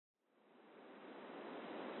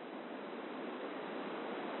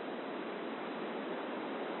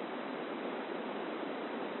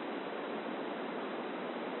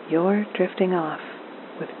You're drifting off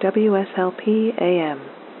with WSLP AM,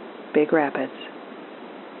 Big Rapids.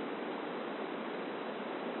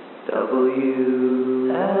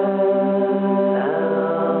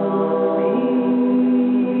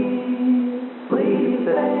 Please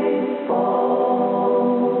baseball.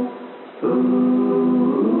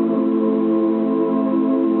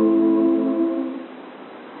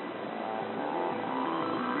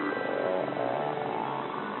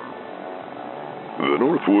 The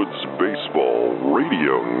Northwoods Baseball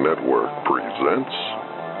Radio Network presents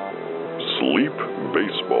Sleep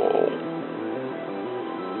Baseball.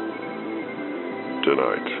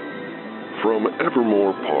 Tonight, from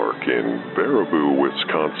Evermore Park in Baraboo,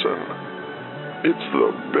 Wisconsin, it's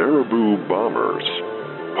the Baraboo Bombers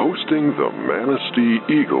hosting the Manistee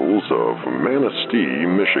Eagles of Manistee,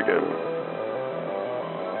 Michigan.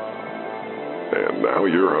 And now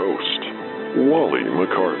your host, Wally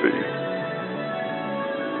McCarthy.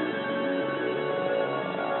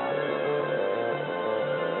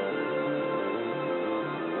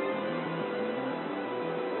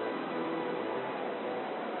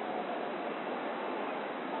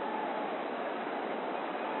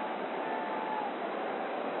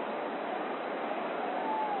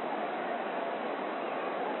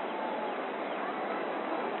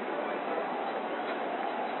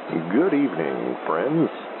 Good evening, friends.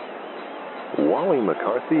 Wally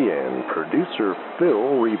McCarthy and producer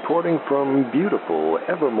Phil reporting from beautiful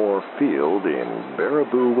Evermore Field in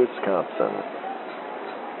Baraboo, Wisconsin.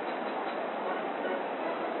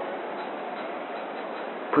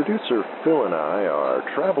 Producer Phil and I are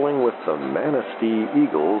traveling with the Manistee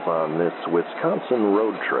Eagles on this Wisconsin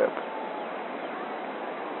road trip.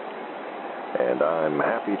 And I'm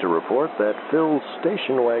happy to report that Phil's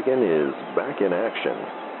station wagon is back in action.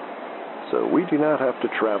 So we do not have to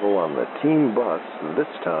travel on the team bus this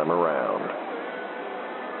time around.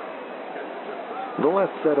 The less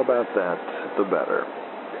said about that, the better.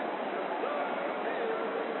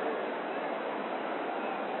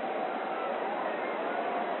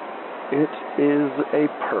 It is a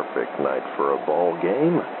perfect night for a ball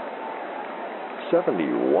game.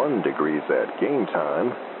 71 degrees at game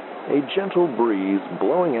time, a gentle breeze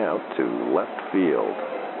blowing out to left field.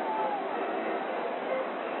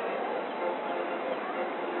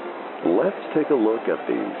 Let's take a look at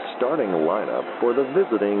the starting lineup for the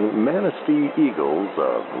visiting Manistee Eagles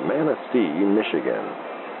of Manistee, Michigan.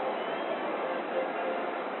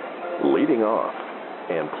 Leading off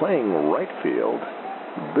and playing right field,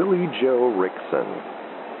 Billy Joe Rickson.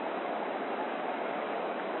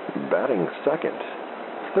 Batting second,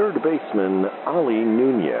 third baseman Ali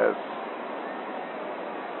Nunez.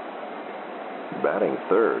 Batting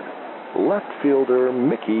third, left fielder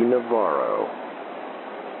Mickey Navarro.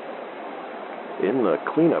 In the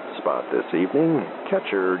cleanup spot this evening,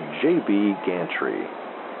 catcher J.B. Gantry.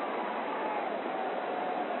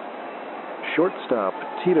 Shortstop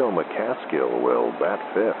Tito McCaskill will bat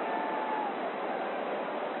fifth.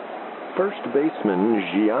 First baseman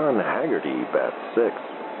Gian Haggerty bats sixth.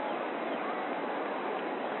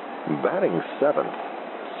 Batting seventh,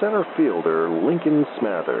 center fielder Lincoln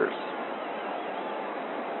Smathers.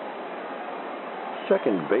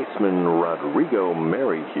 Second baseman Rodrigo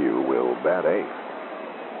Merrihew will bat eighth.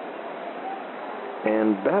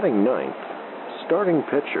 And batting ninth, starting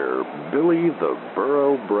pitcher Billy the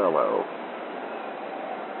Burro Brello.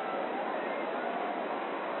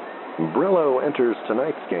 Brello enters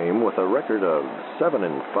tonight's game with a record of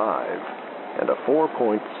 7-5 and a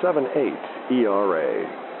 4.78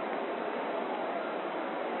 ERA.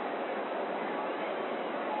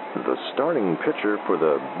 The starting pitcher for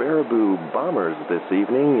the Baraboo Bombers this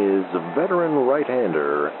evening is veteran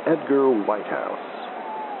right-hander Edgar Whitehouse.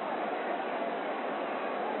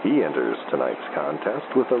 He enters tonight's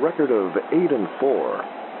contest with a record of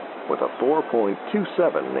 8-4 with a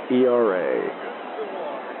 4.27 ERA.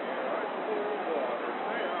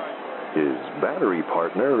 His battery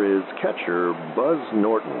partner is catcher Buzz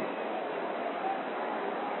Norton.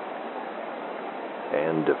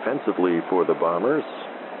 And defensively for the Bombers,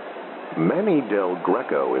 Manny Del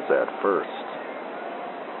Greco is at first.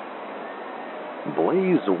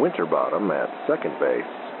 Blaze Winterbottom at second base.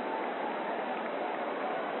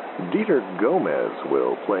 Dieter Gomez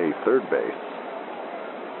will play third base.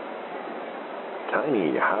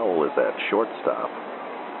 Tiny Howell is at shortstop.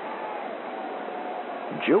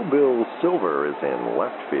 Joe Bill Silver is in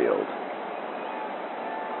left field.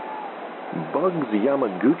 Bugs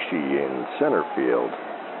Yamaguchi in center field.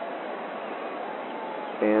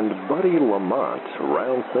 And Buddy Lamont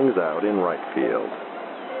rounds things out in right field.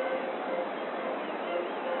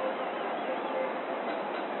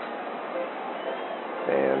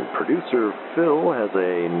 And producer Phil has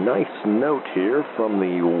a nice note here from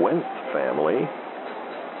the Wentz family.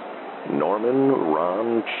 Norman,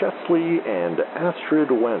 Ron, Chesley, and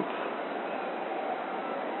Astrid Wentz.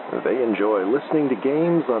 They enjoy listening to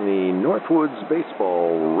games on the Northwoods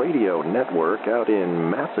Baseball Radio Network out in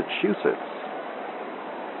Massachusetts.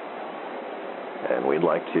 And we'd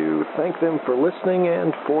like to thank them for listening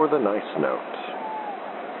and for the nice note.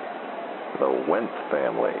 The Wentz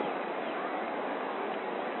family.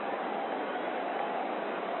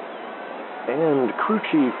 And crew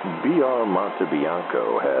chief B.R.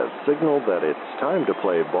 Montebianco has signaled that it's time to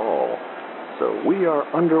play ball, so we are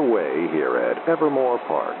underway here at Evermore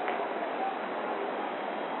Park.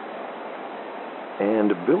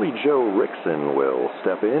 And Billy Joe Rickson will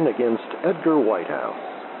step in against Edgar Whitehouse.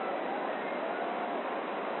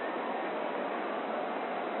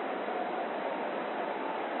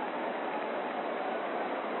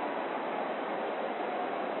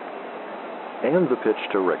 And the pitch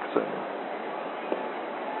to Rickson.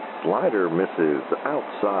 Slider misses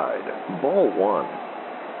outside. Ball one.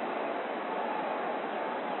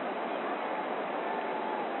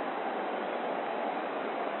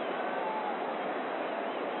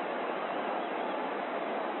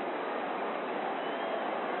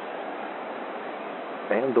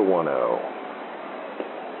 And the 1-0.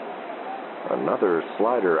 Another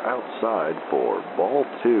slider outside for ball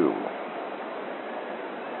two.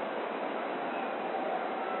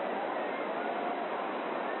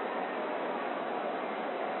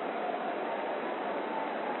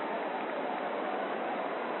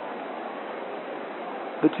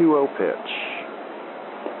 The 2-0 pitch.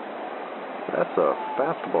 That's a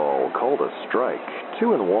fastball called a strike.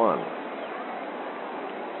 2-1.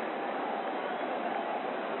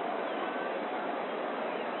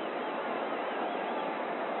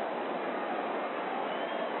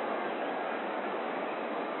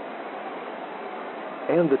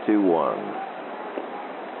 And the 2-1.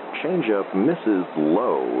 Changeup misses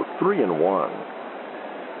low. 3-1.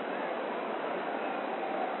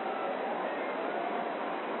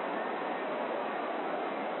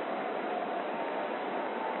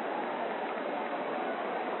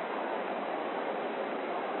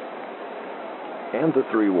 And the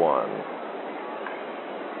 3-1.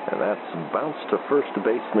 And that's bounced to first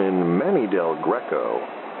baseman Manny Del Greco,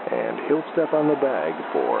 and he'll step on the bag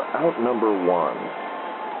for out number one.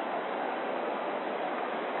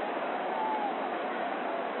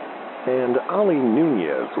 And Ali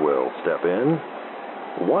Nunez will step in.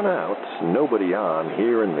 One out, nobody on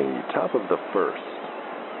here in the top of the first.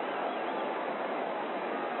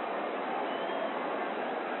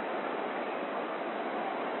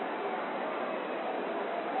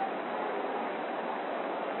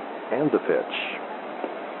 And the pitch.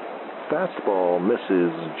 Fastball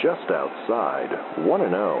misses just outside.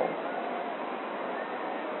 1-0.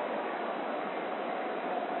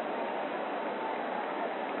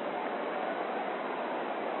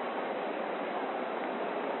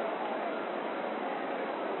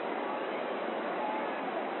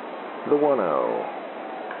 The 1-0.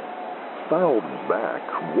 Fouled back.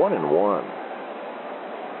 1-1.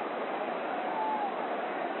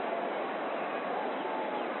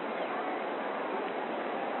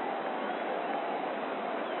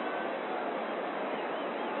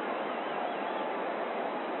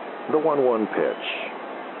 The 1-1 pitch.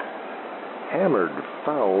 Hammered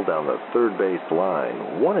foul down the third base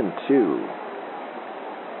line. 1-2.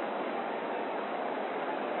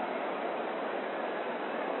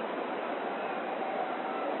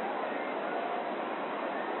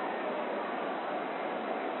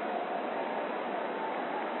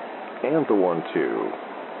 And the 1-2.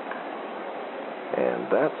 And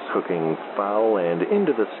that's hooking foul and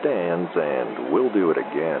into the stands, and we'll do it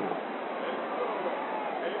again.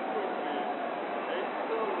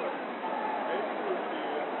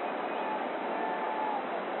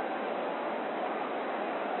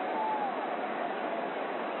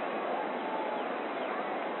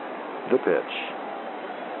 The pitch.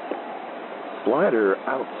 Slider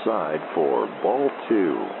outside for ball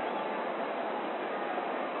two.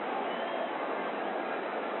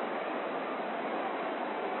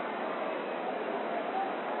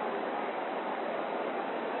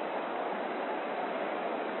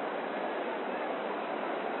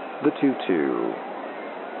 The 2-2.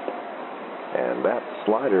 And that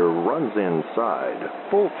slider runs inside.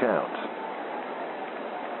 Full count.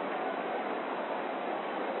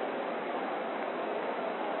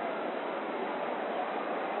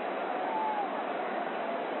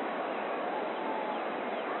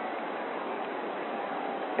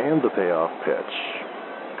 And the payoff pitch.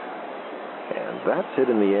 And that's hit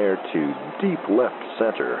in the air to deep left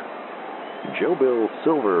center. Joe Bill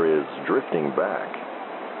Silver is drifting back.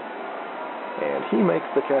 And he makes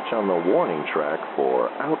the catch on the warning track for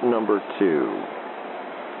out number 2.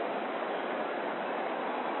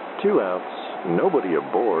 2 outs, nobody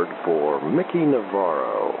aboard for Mickey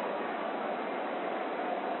Navarro.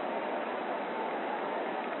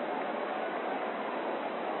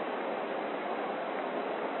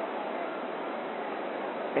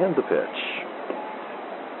 And the pitch.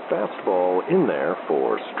 Fastball in there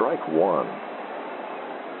for strike 1.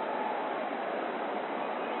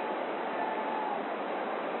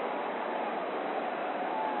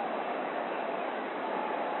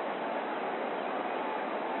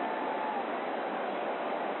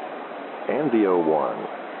 And the 0-1.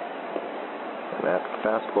 And that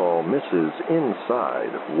fastball misses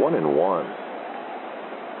inside, 1-1.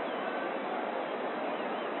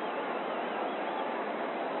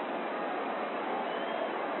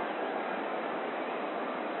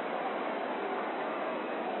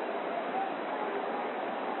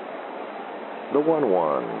 The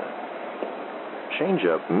 1-1.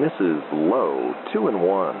 Changeup misses low,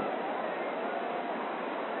 2-1.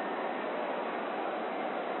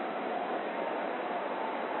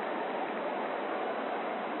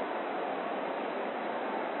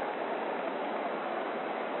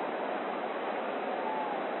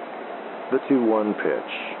 The 2-1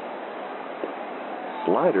 pitch.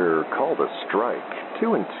 Slider called a strike,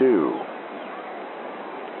 2-2.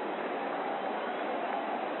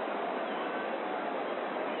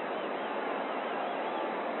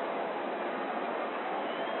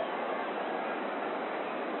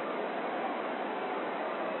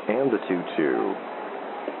 And the 2-2.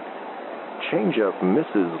 Changeup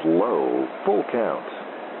misses low, full count.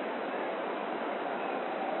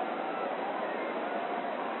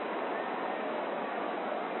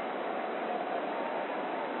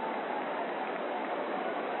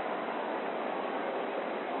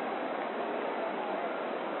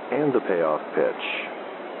 And the payoff pitch.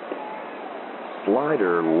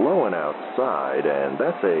 Slider low and outside, and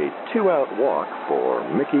that's a 2-out walk for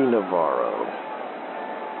Mickey Navarro.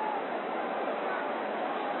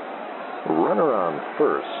 Runner on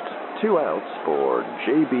first, 2 outs for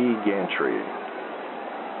J.B. Gantry.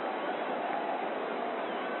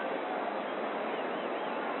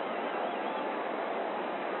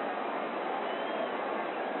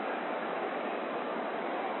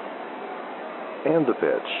 And the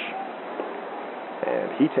pitch.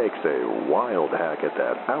 And he takes a wild hack at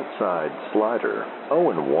that outside slider,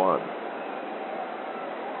 0-1.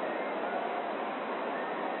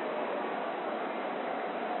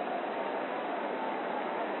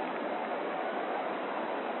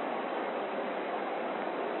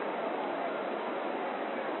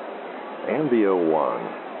 And the 0-1.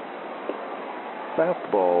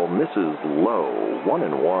 Fastball misses low,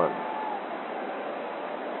 1-1.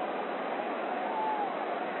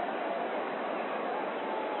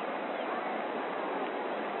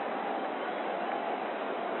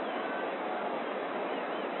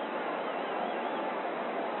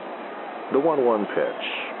 The 1-1 pitch.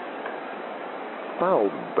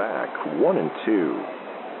 Fouled back, 1-2.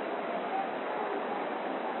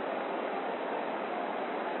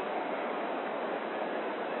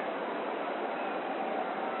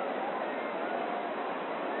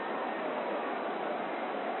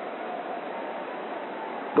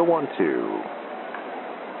 The 1-2.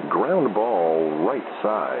 Ground ball right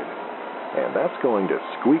side. And that's going to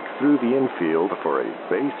squeak through the infield for a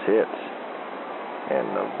base hit. And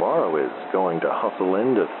Navarro is going to hustle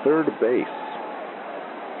into third base.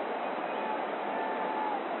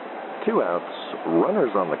 2 outs,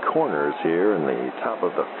 runners on the corners here in the top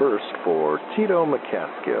of the first for Tito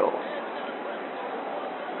McCaskill.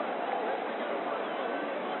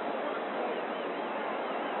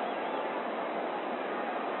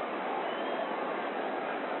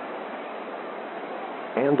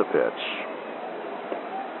 And the pitch.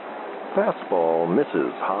 Fastball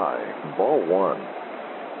misses high, ball 1.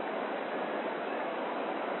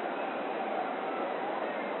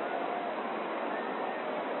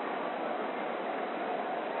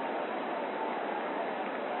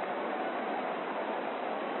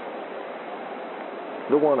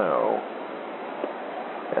 The 1-0.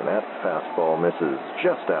 And that fastball misses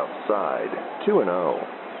just outside, 2-0.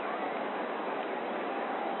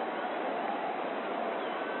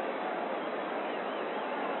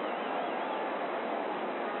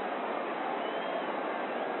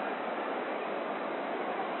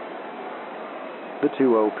 The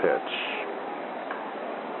 2-0 pitch.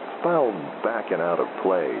 Fouled back and out of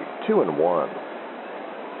play, 2-1.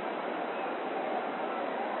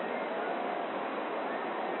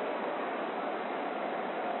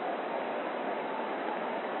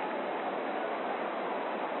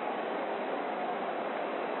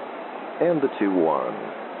 and the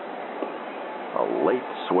 2-1. A late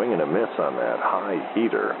swing and a miss on that high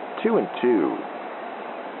heater. 2-2.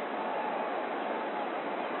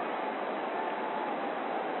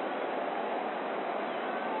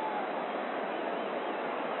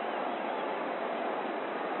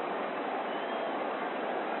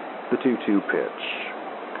 The 2-2 pitch.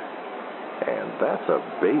 And that's a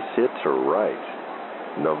base hit to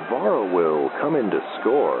right. Navarro will come in to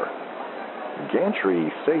score.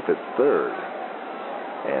 Gantry safe at third.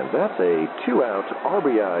 And that's a 2-out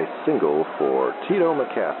RBI single for Tito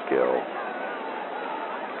McCaskill.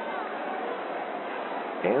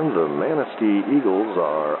 And the Manistee Eagles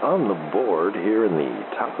are on the board here in the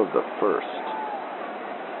top of the first.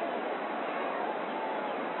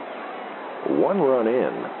 1 run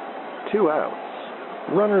in, 2 outs.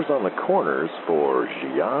 Runners on the corners for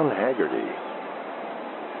Gian Haggerty.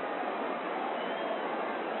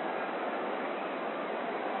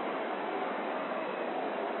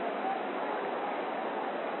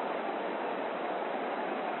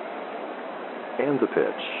 And the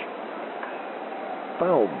pitch.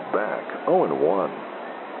 Fouled back, 0-1.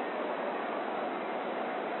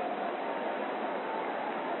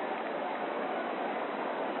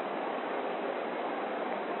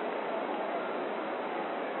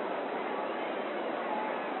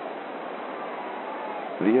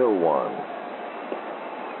 The 0-1.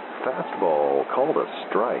 Fastball called a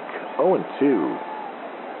strike, 0-2.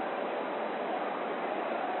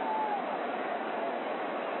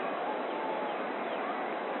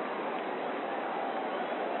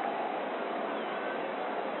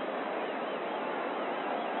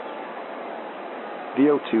 The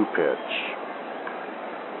 0-2 pitch.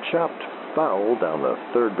 Chopped foul down the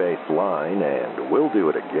third base line, and we'll do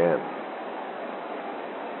it again.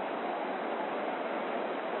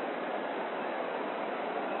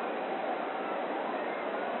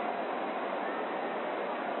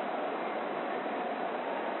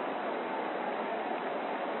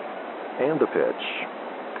 And the pitch.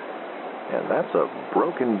 And that's a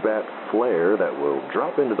broken bat flare that will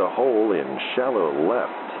drop into the hole in shallow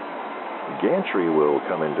left. Gantry will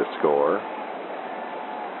come in to score.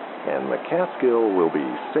 And McCaskill will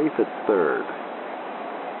be safe at third.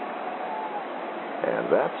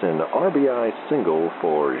 And that's an RBI single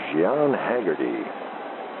for Gian Haggerty.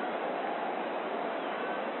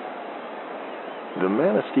 The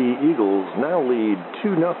Manistee Eagles now lead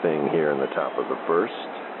 2-0 here in the top of the first.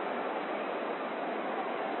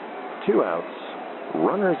 2 outs,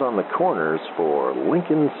 runners on the corners for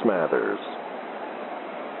Lincoln Smathers.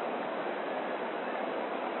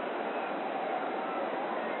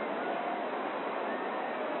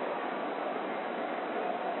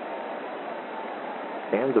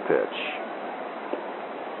 And the pitch.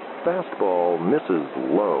 Fastball misses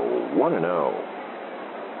low, 1-0.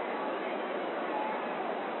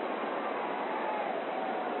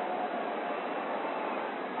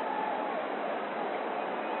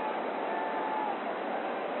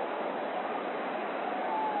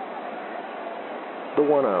 The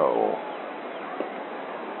 1-0.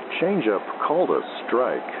 Changeup called a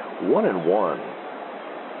strike, 1-1.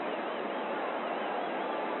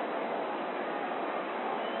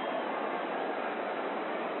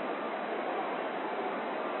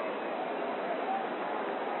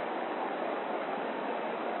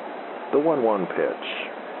 The 1-1 pitch.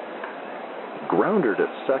 Grounder to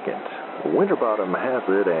second. Winterbottom has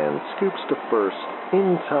it and scoops to first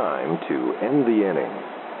in time to end the inning.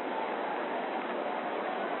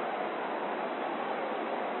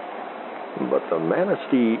 But the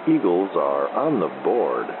Manistee Eagles are on the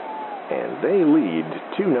board, and they lead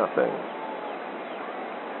 2-0.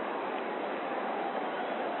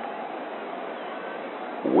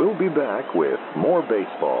 We'll be back with more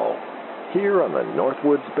baseball here on the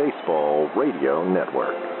Northwoods Baseball Radio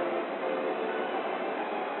Network.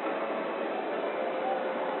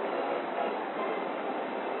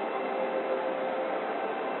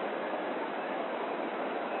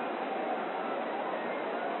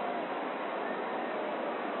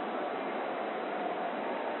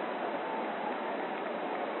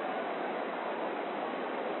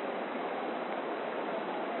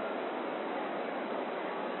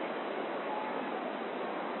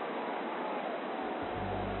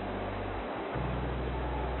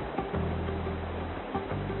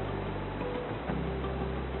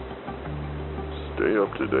 Stay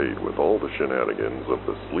up to date with all the shenanigans of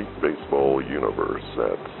the Sleep Baseball universe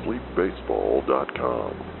at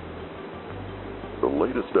sleepbaseball.com. The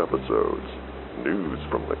latest episodes, news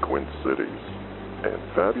from the Quint Cities, and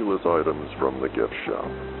fabulous items from the gift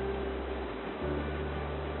shop.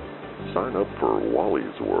 Sign up for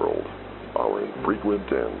Wally's World our infrequent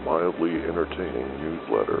and mildly entertaining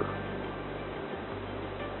newsletter.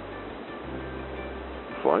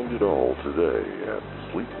 Find it all today at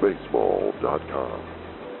sleepbaseball.com.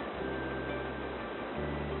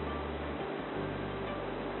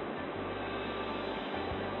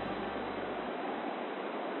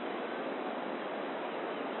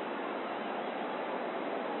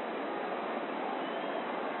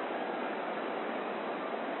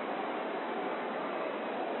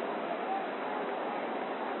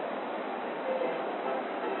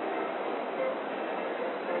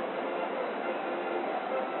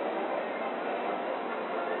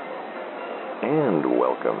 And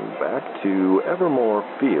welcome back to Evermore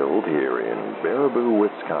Field here in Baraboo,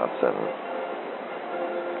 Wisconsin.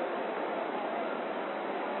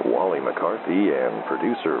 Wally McCarthy and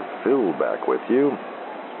producer Phil back with you.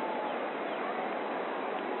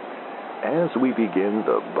 As we begin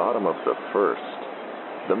the bottom of the first,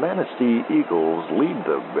 the Manistee Eagles lead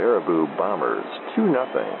the Baraboo Bombers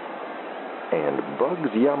 2-0. And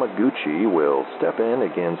Bugs Yamaguchi will step in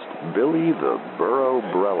against Billy the Burro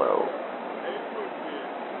Brello.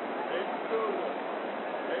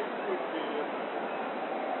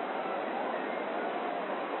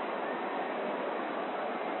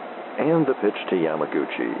 And the pitch to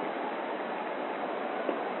Yamaguchi.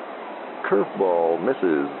 Curveball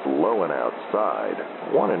misses low and outside,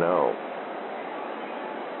 1-0.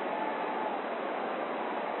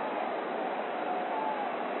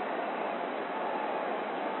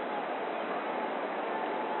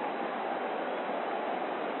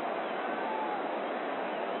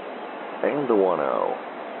 And the 1-0.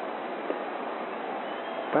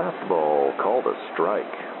 Fastball called a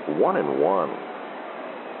strike, 1-1.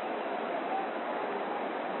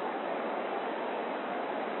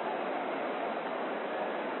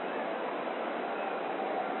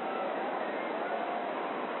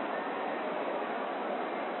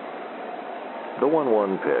 The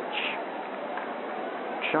 1-1 pitch.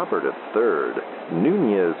 Chopper to third.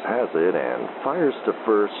 Nunez has it and fires to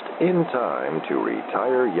first in time to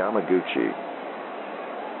retire Yamaguchi.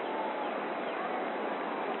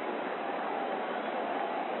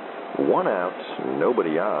 One out,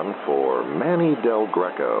 nobody on for Manny Del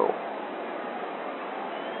Greco.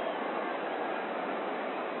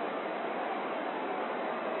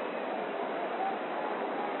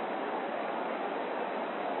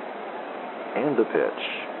 And the pitch.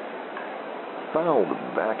 Fouled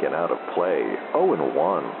back and out of play,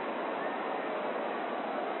 0-1.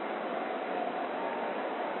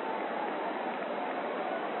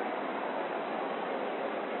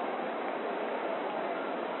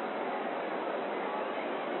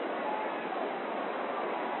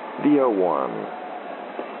 The 0-1.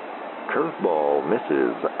 Curveball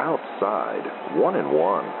misses outside,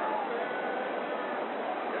 1-1.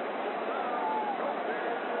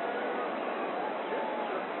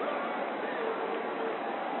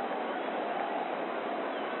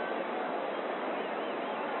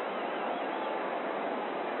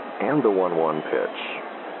 And the 1-1 pitch.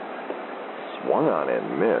 Swung on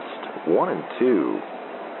and missed, 1-2.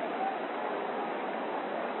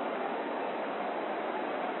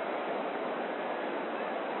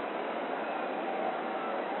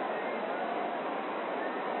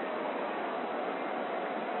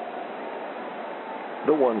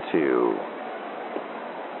 The 1-2.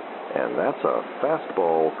 And that's a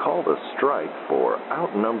fastball called a strike for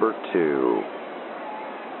out number 2.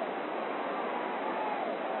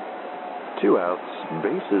 2 outs,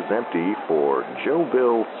 bases empty for Joe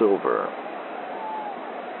Bill Silver.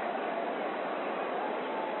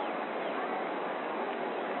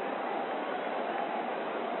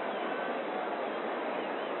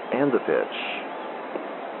 And the pitch.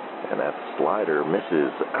 And that slider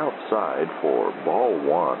misses outside for ball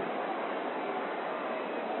 1.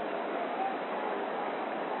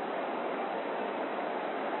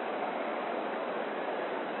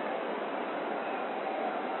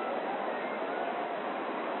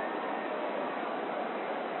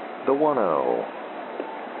 The 1-0.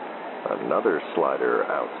 Another slider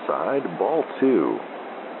outside, ball 2.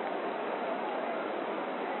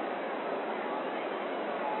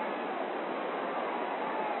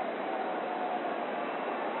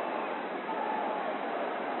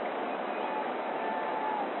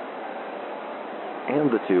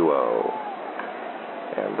 And the 2-0.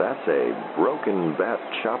 And that's a broken bat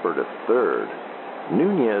chopper to third.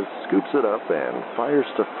 Nunez scoops it up and fires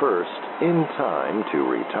to first in time to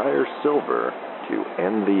retire Silver to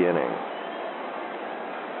end the inning.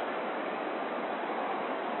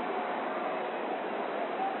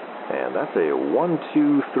 And that's a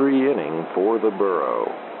 1-2-3 inning for the Burro.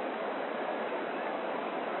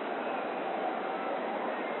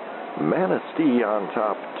 Manistee on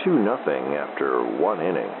top 2-0 after 1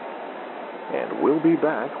 inning. And we'll be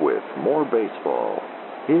back with more baseball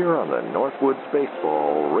here on the Northwoods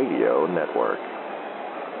Baseball Radio Network.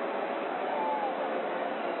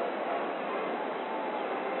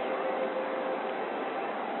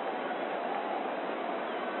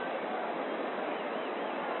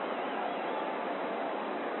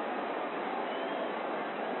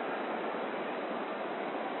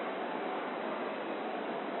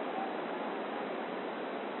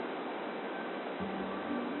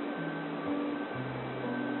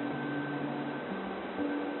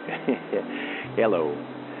 Hello.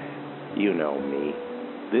 You know me.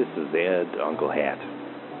 This is Ed, Uncle Hat.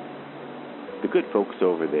 The good folks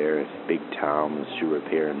over there at Big Tom's Shoe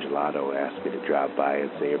Repair and Gelato asked me to drop by and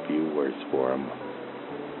say a few words for them.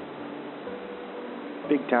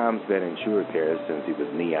 Big Tom's been in shoe repair since he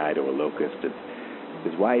was knee-high to a locust, and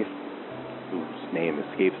his wife, whose name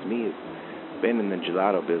escapes me, has been in the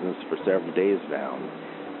gelato business for several days now.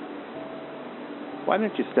 Why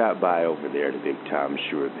don't you stop by over there to Big Tom's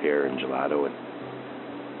Shoe Repair and Gelato and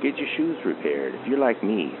get your shoes repaired? If you're like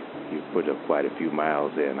me, you've put up quite a few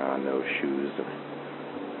miles in on those shoes.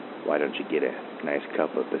 Why don't you get a nice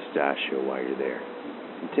cup of pistachio while you're there?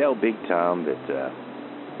 And tell Big Tom that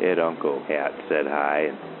Ed Uncle Hat said hi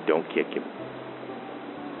and don't kick him.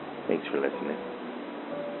 Thanks for listening.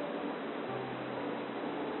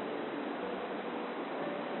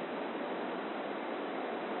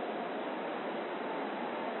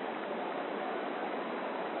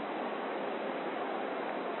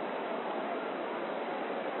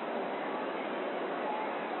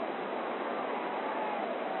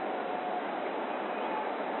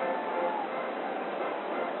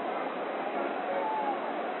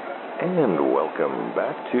 And welcome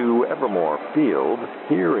back to Evermore Field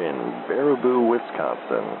here in Baraboo,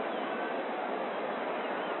 Wisconsin.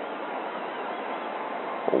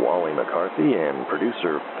 Wally McCarthy and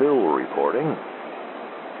producer Phil reporting.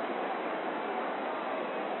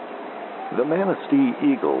 The Manistee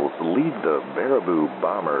Eagles lead the Baraboo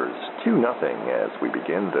Bombers 2-0 as we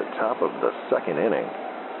begin the top of the second inning.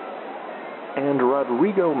 And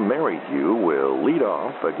Rodrigo Merrihew will lead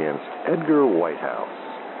off against Edgar Whitehouse.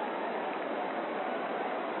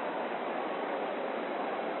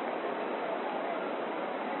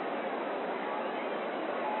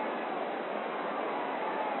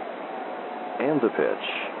 And the pitch.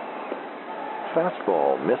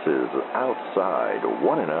 Fastball misses outside,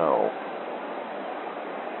 1-0.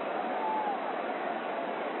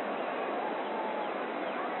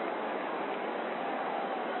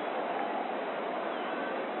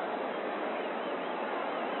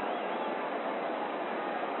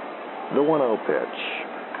 The 1-0 pitch.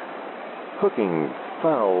 Hooking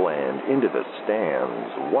foul and into the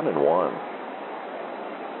stands, 1-1.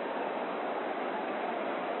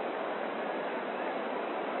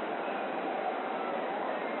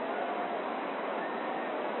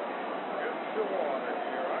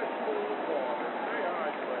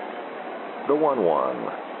 The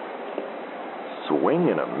 1-1. Swing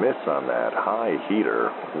and a miss on that high heater.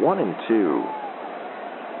 1-2.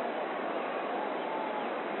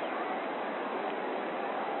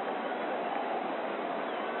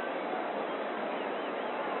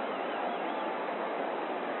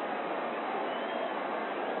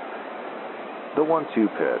 The 1-2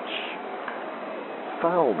 pitch.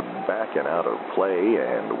 Fouled back and out of play,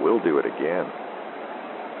 and we'll do it again.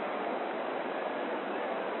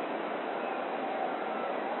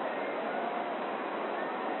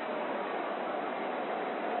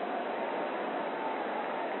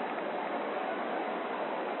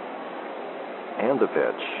 And the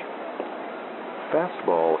pitch.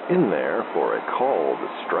 Fastball in there for a called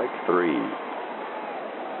strike 3.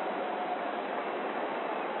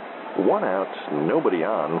 1 out, nobody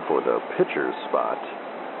on for the pitcher's spot.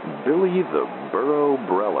 Billy the Burro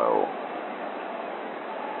Brello.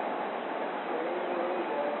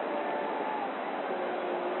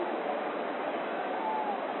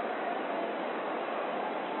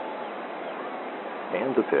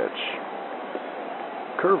 And the pitch.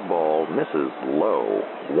 Curveball misses low,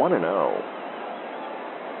 1-0.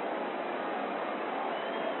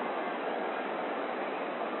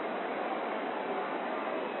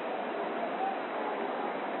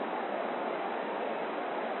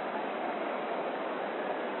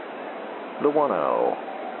 The 1-0.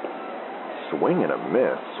 Swing and a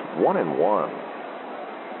miss, 1-1.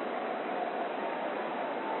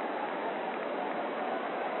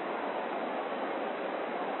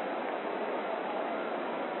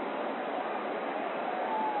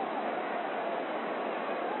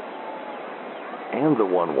 And the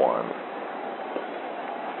 1-1.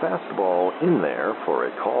 fastball in there for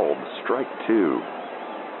a called strike 2.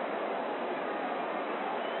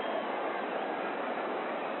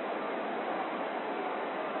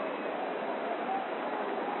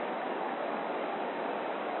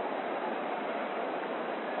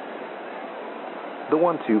 The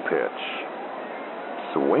 1-2 pitch.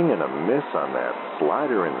 Swing and a miss on that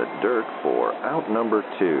slider in the dirt for out number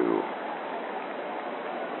 2.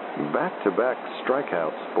 Back-to-back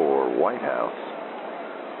strikeouts for Whitehouse.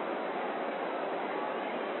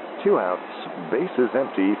 2 outs, bases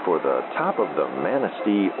empty for the top of the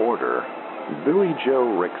Manistee order, Billy Joe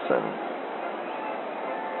Rickson.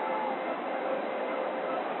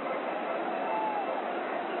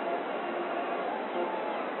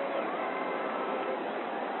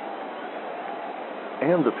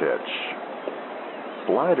 And the pitch.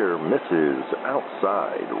 Slider misses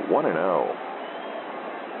outside, 1-0.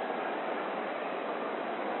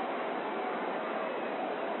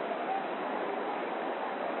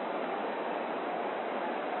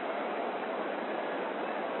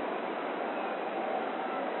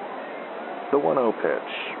 The 1-0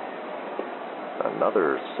 pitch.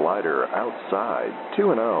 Another slider outside,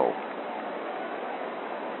 2-0.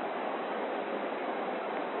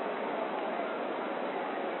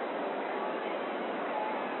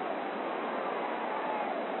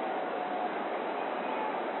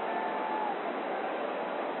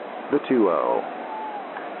 The 2-0.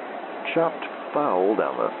 Chopped foul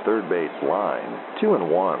down the third base line,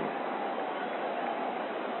 2-1.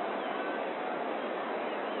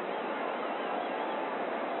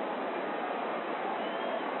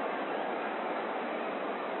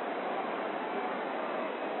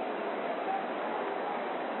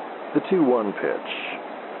 The 2-1 pitch.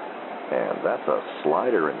 And that's a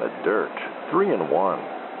slider in the dirt,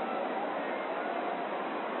 3-1.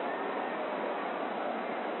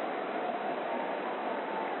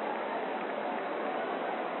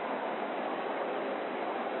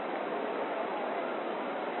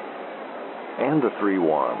 And the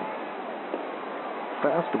 3-1.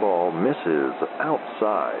 Fastball misses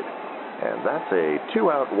outside, and that's a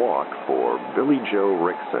 2-out walk for Billy Joe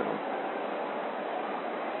Rickson.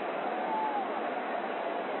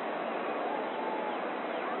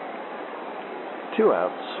 Two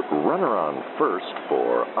outs, runner on first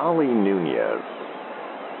for Ali Nunez.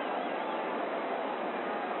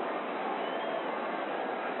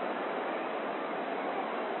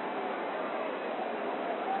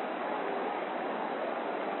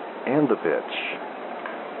 And the pitch.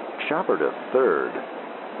 Chopper to third.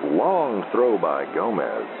 Long throw by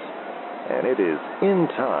Gomez. And it is in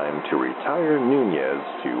time to retire Nunez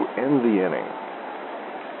to end the inning.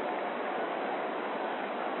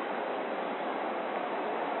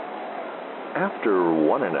 After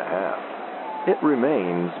 1.5, it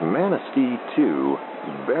remains Manistee 2,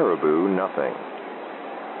 Baraboo nothing.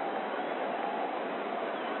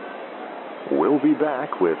 We'll be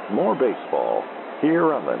back with more baseball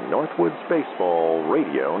here on the Northwoods Baseball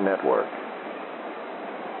Radio Network.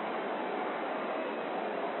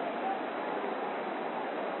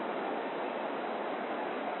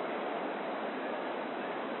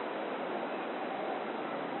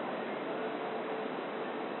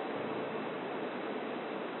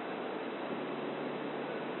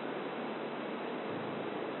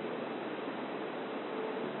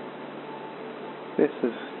 This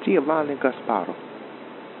is Giovanni Gasparo.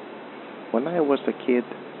 When I was a kid,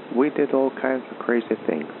 we did all kinds of crazy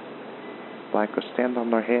things, like stand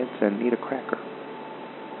on our heads and eat a cracker.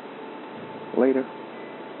 Later,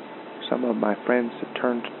 some of my friends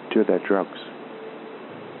turned to their drugs,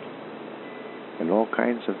 and all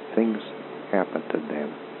kinds of things happened to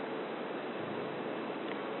them.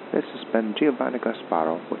 This has been Giovanni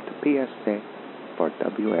Gasparo with the PSA for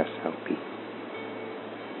WSLP.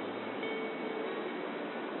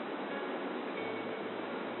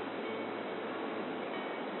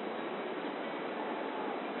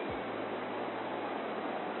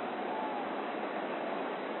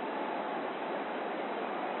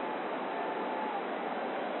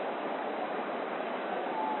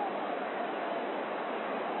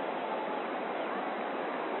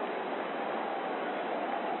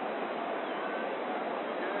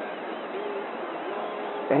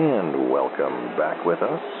 And welcome back with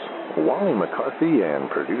us. Wally McCarthy and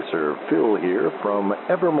producer Phil here from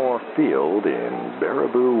Evermore Field in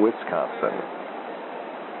Baraboo, Wisconsin.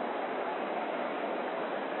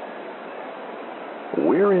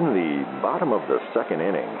 We're in the bottom of the second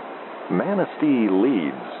inning. Manistee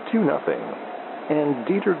leads 2-0, and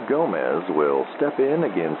Dieter Gomez will step in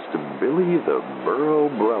against Billy the Burro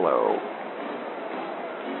Brello.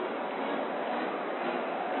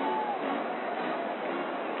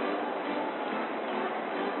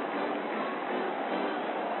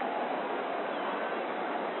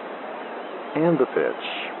 And the pitch.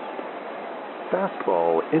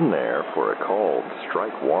 Fastball in there for a called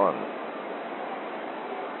strike one.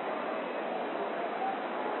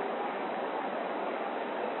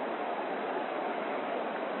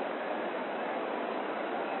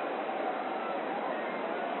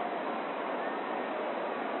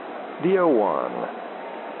 The 0-1.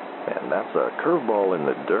 And that's a curveball in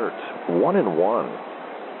the dirt. 1-1.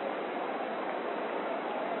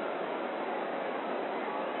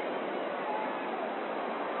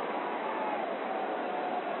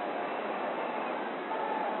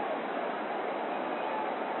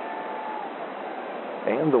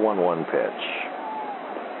 And the 1-1 pitch.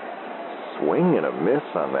 Swing and a miss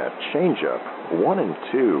on that changeup.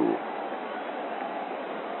 1-2.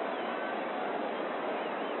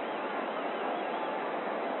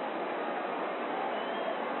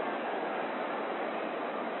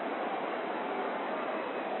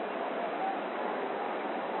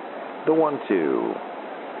 The 1-2.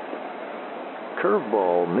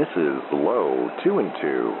 Curveball misses low.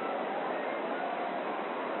 2-2.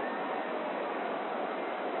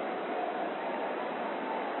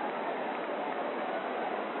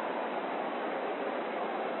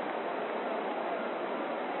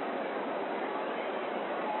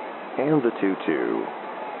 And the 2-2.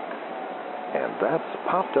 And that's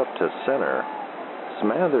popped up to center.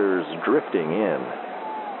 Smathers drifting in.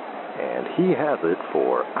 And he has it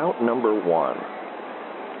for out number one.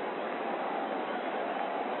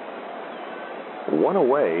 One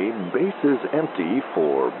away, bases empty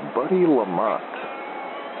for Buddy Lamont.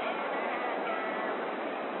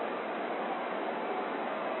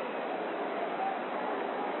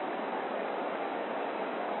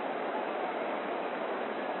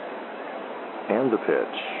 And the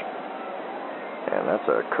pitch. And that's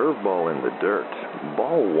a curveball in the dirt.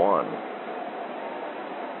 Ball one.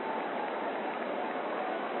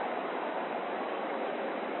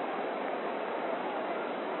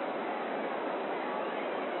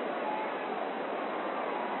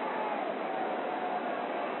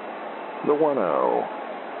 The 1-0.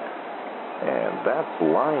 And that's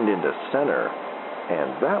lined into center.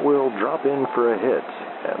 And that will drop in for a hit.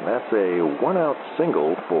 And that's a one-out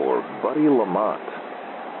single for Buddy Lamont.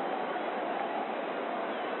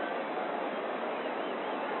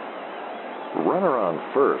 Runner on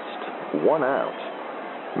first, one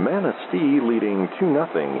out. Manistee leading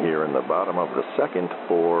 2-0 here in the bottom of the second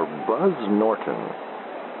for Buzz Norton.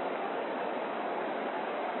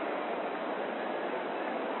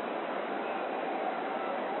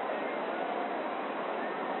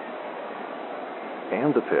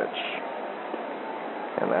 And the pitch.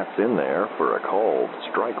 And that's in there for a called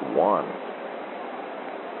strike one.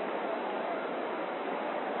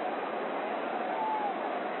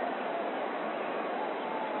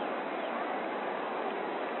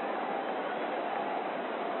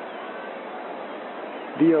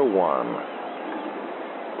 The 0-1.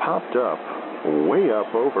 Popped up, way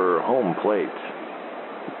up over home plate.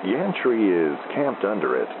 Gantry is camped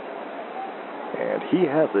under it. And he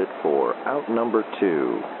has it for out number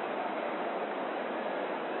two.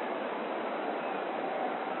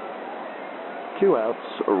 Two outs,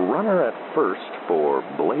 a runner at first for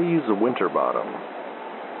Blaze Winterbottom.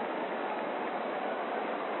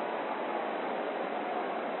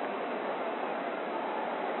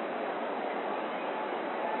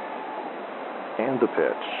 And the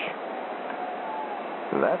pitch.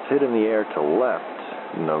 That's hit in the air to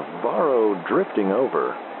left. Navarro drifting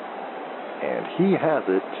over. And he has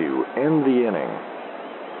it to end the inning.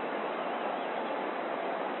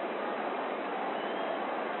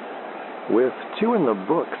 With two in the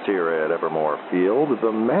books here at Evermore Field,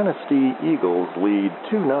 the Manistee Eagles lead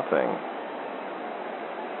 2-0.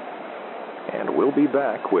 And we'll be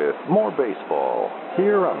back with more baseball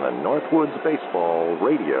here on the Northwoods Baseball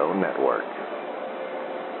Radio Network.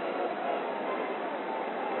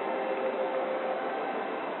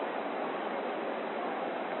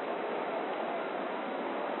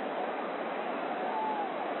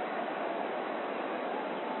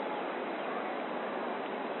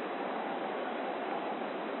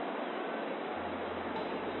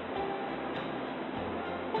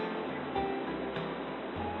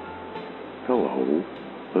 Hello,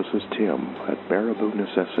 this is Tim at Baraboo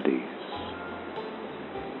Necessities.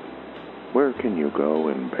 Where can you go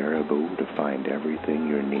in Baraboo to find everything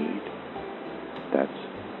you need? That's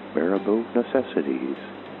Baraboo Necessities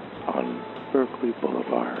on Berkeley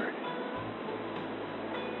Boulevard.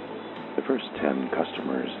 The first 10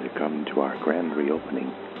 customers that come to our grand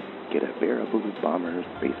reopening get a Baraboo Bombers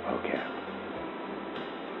baseball cap.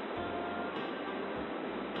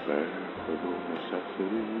 Baraboo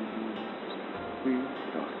Necessities. We've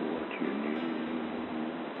got what you need.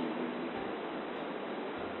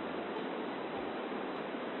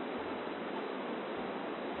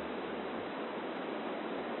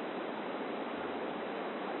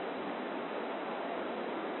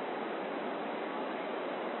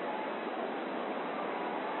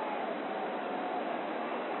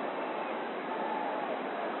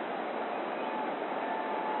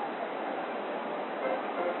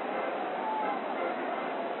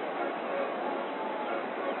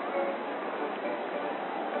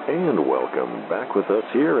 And welcome back with us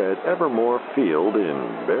here at Evermore Field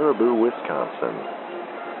in Baraboo, Wisconsin.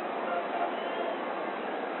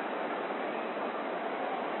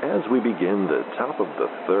 As we begin the top of the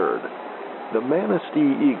third, the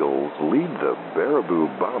Manistee Eagles lead the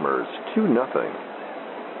Baraboo Bombers 2-0,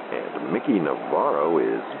 and Mickey Navarro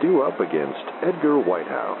is due up against Edgar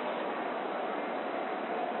Whitehouse.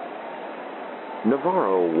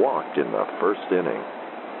 Navarro walked in the first inning.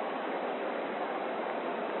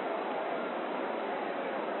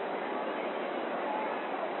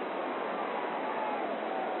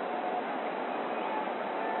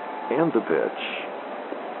 And the pitch.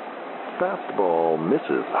 Fastball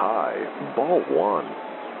misses high. Ball 1.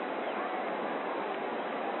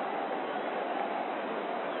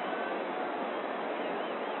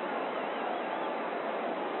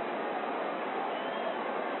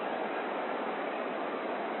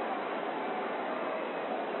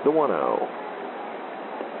 The 1-0.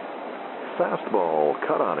 Fastball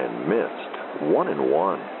cut on and missed.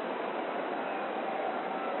 1-1.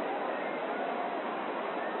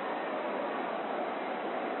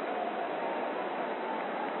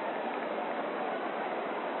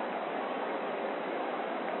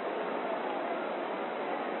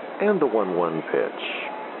 And the 1-1 pitch.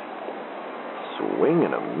 Swing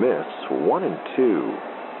and a miss. 1-2.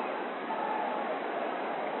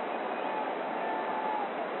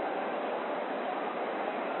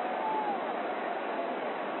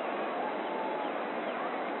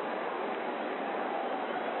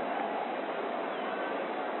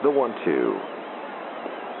 The 1-2.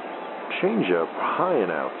 Changeup high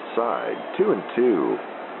and outside. 2-2.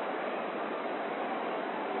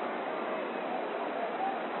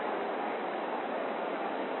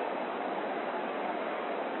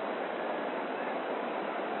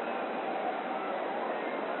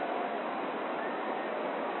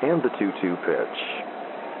 And the 2-2 pitch.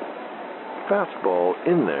 Fastball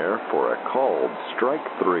in there for a called strike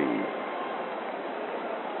 3.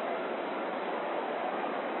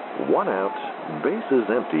 1 out, bases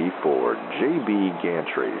empty for J.B.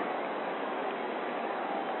 Gantry.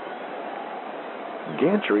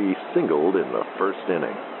 Gantry singled in the first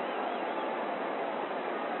inning.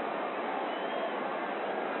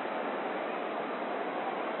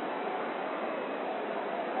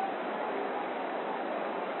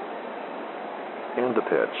 And the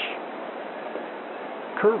pitch.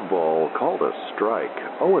 Curveball called a strike.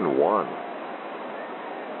 0-1.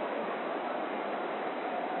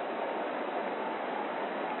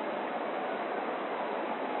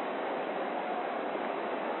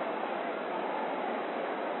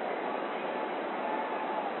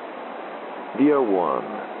 The 0-1.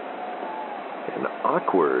 An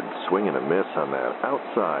awkward swing and a miss on that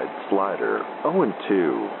outside slider.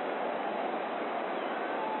 0-2.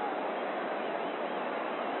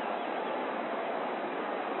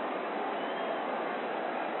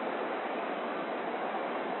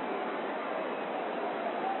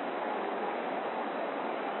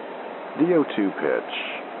 The 0-2 pitch.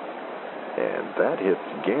 And that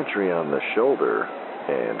hits Gantry on the shoulder,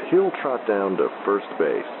 and he'll trot down to first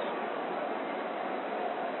base.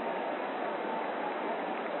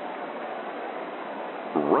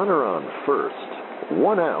 Runner on first,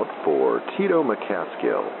 1 out for Tito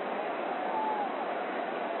McCaskill.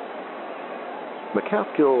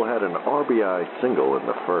 McCaskill had an RBI single in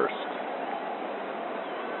the first.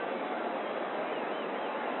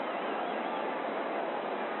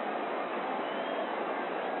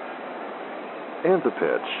 And the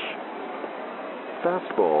pitch.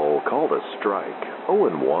 Fastball called a strike.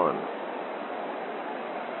 0-1.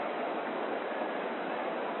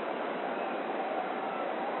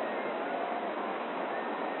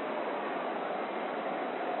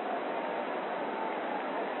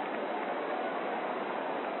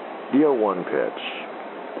 The 0-1 pitch.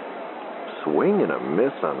 Swing and a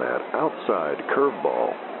miss on that outside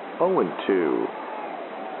curveball. 0-2.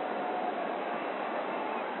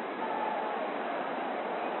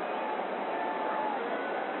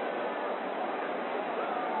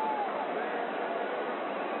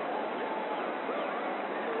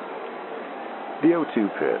 The 0-2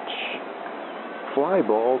 pitch. fly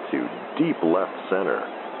ball to deep left center.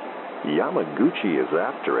 Yamaguchi is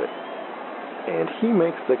after it, and he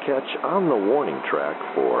makes the catch on the warning track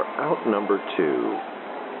for out number 2.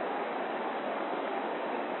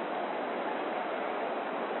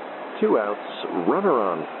 Two outs, runner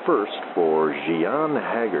on first for Gian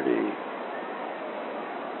Haggerty.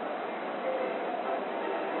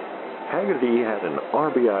 Haggerty had an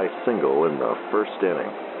RBI single in the first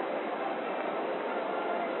inning.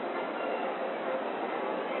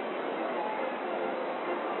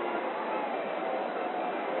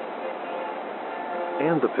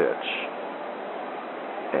 And the pitch.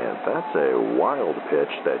 And that's a wild pitch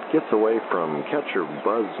that gets away from catcher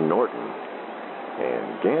Buzz Norton.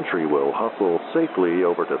 And Gantry will hustle safely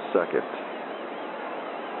over to second.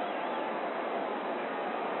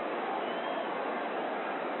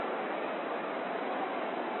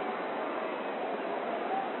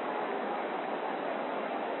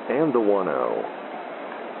 And the 1-0.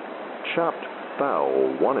 Chopped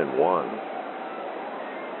foul, 1-1.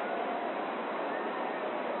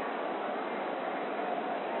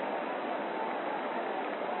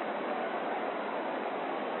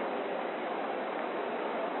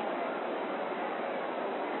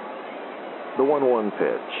 The 1-1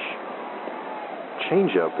 pitch.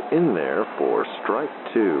 Changeup in there for strike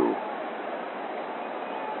 2.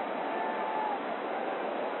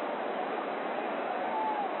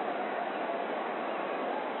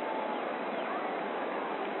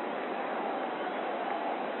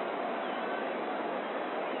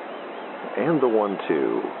 And the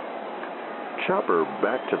 1-2. Chopper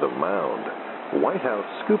back to the mound. Whitehouse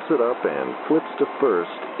scoops it up and flips to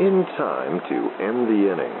first in time to end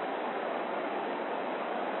the inning.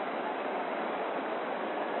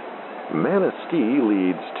 Manistee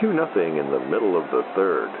leads 2-0 in the middle of the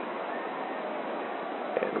third.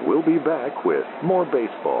 And we'll be back with more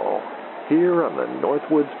baseball here on the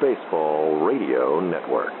Northwoods Baseball Radio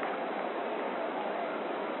Network.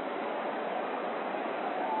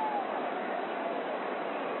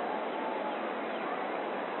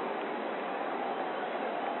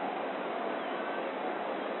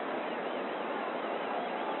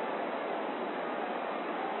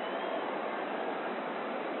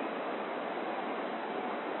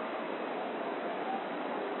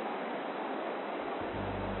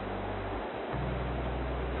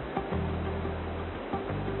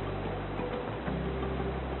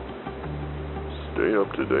 Stay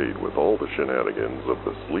up to date with all the shenanigans of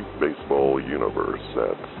the Sleep Baseball universe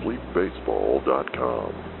at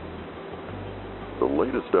sleepbaseball.com. The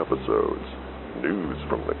latest episodes, news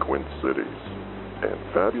from the Quint Cities, and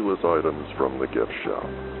fabulous items from the gift shop.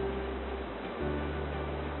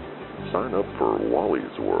 Sign up for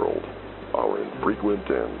Wally's World, our infrequent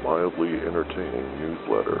and mildly entertaining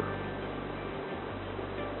newsletter.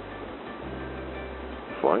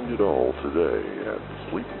 Find it all today at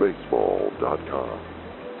sleepbaseball.com.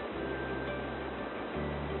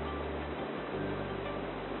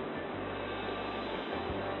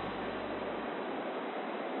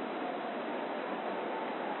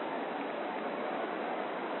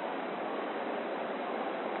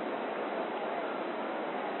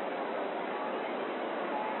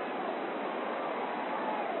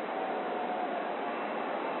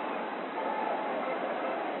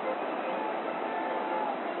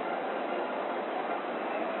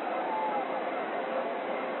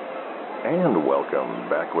 And welcome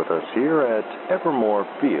back with us here at Evermore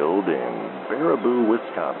Field in Baraboo,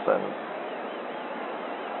 Wisconsin.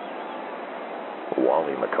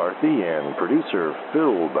 Wally McCarthy and producer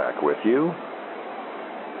Phil back with you.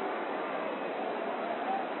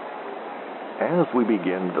 As we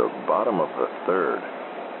begin the bottom of the third,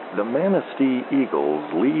 the Manistee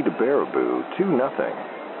Eagles lead Baraboo 2-0,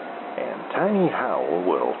 and Tiny Howell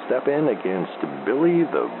will step in against Billy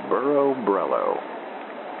the Burro Brello.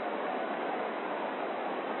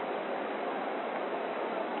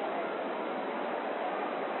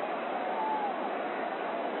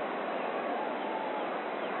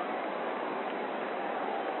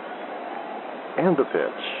 And the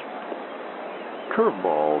pitch.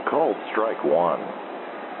 Curveball called strike 1.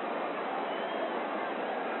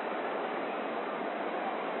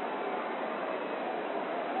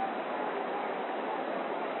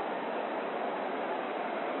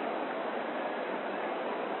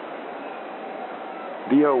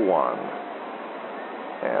 The 0-1.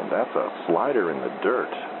 And that's a slider in the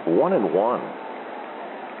dirt. 1-1.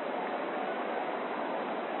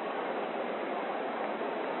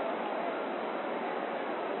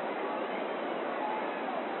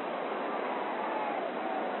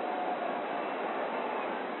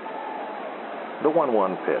 The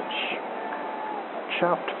 1-1 pitch.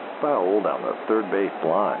 Chopped foul down the third base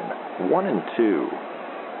line. 1-2.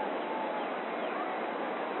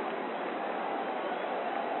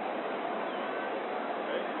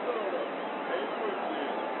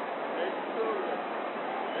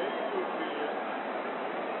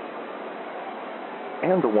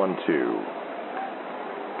 And the 1-2.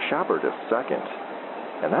 Chopper to second,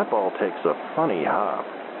 and that ball takes a funny hop,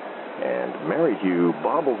 and Merrihew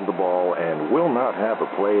bobbles the ball and will not have a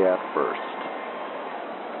play at first.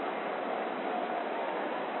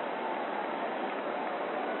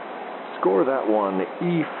 Score that one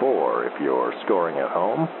E4 if you're scoring at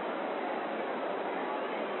home.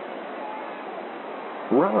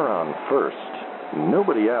 Runner on first,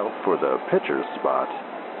 nobody out for the pitcher's spot,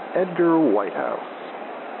 Edgar Whitehouse.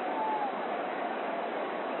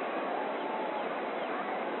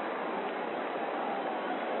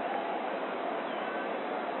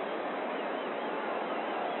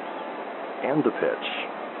 And the pitch.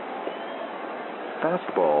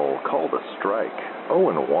 Fastball called a strike,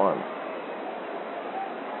 0-1.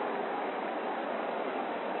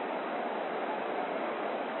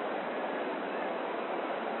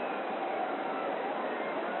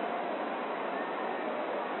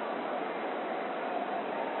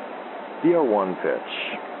 The 0-1 pitch.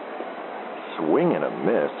 Swing and a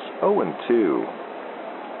miss, 0-2.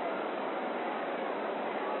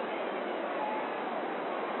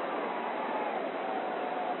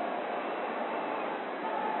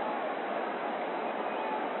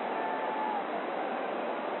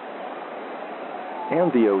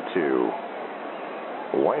 And the 0-2.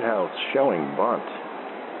 Whitehouse showing bunt.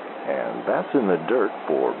 And that's in the dirt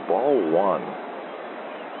for ball one.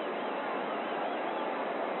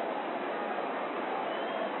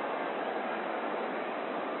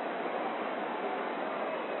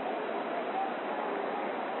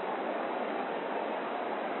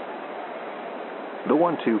 The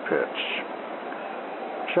 1-2 pitch.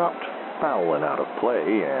 Chopped foul and out of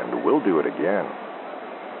play, and we'll do it again.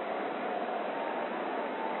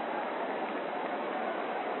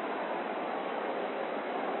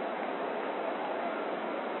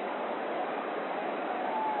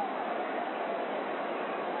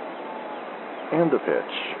 And the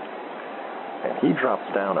pitch. And he drops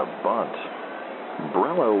down a bunt.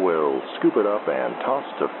 Brello will scoop it up and toss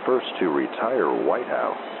to first to retire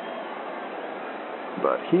Whitehouse.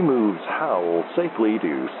 But he moves Howell safely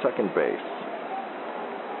to second base.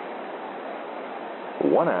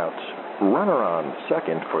 One out, runner on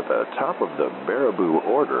second for the top of the Baraboo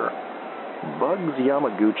order, Bugs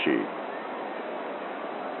Yamaguchi.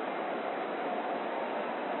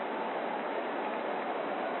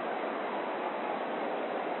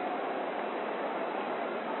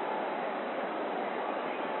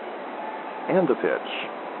 And the pitch.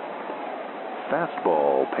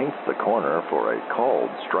 Fastball paints the corner for a called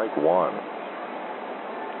strike one.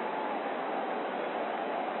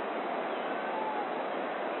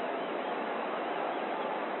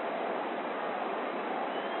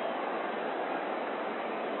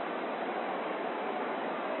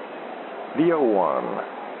 The 0-1.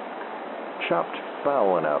 Chopped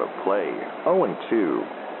foul and out of play, 0-2.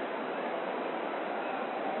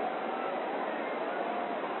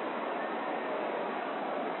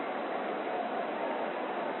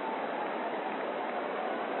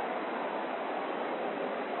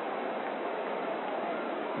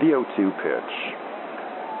 The 0-2 pitch.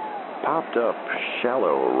 Popped up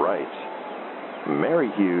shallow right.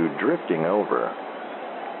 Merrihew drifting over.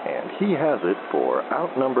 And he has it for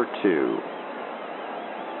out number 2.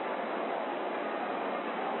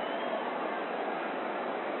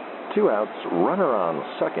 Two outs, runner on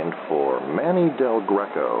second for Manny Del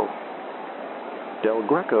Greco. Del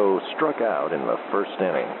Greco struck out in the first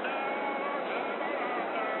inning.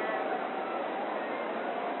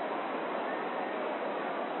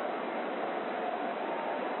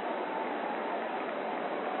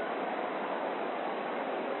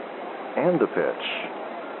 And the pitch.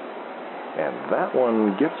 And that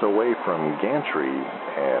one gets away from Gantry,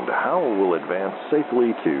 and Howell will advance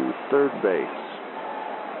safely to third base.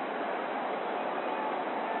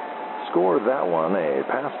 Score that one a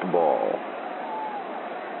passed ball.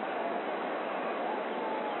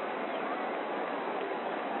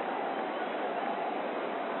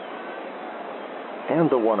 And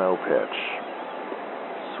the 1-0 pitch.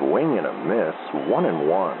 Swing and a miss,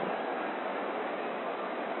 1-1.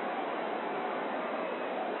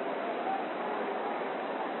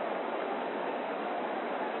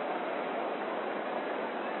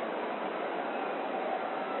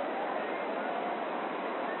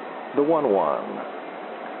 The 1-1.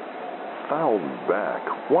 Fouled back,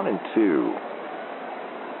 1-2.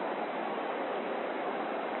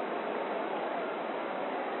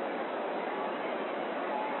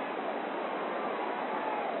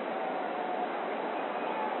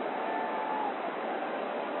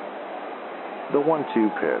 The 1-2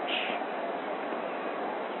 pitch.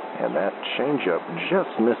 And that changeup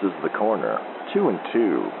just misses the corner.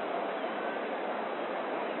 2-2.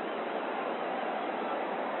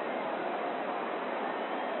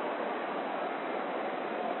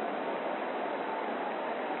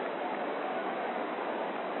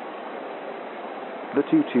 The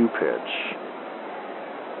 2-2 pitch.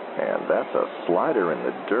 And that's a slider in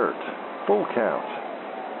the dirt. Full count.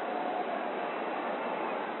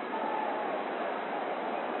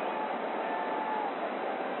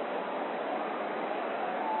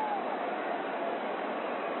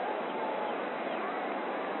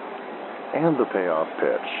 And the payoff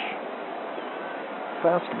pitch.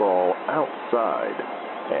 Fastball outside,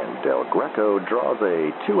 and Del Greco draws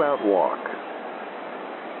a 2-out walk.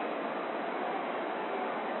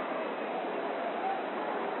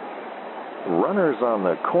 Runners on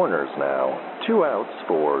the corners now. 2 outs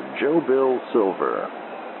for Joe Bill Silver.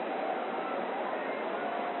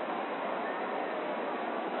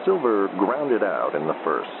 Silver grounded out in the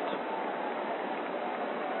first.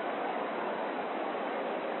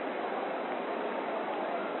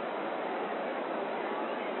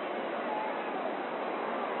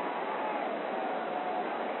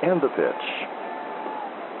 And the pitch.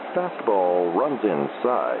 Fastball runs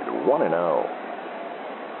inside, 1-0.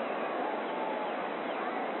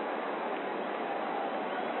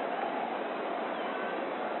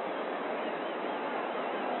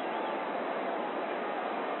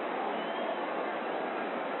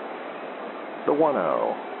 The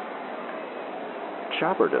 1-0.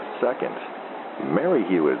 Chopper to second.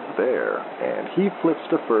 Merrihew is there, and he flips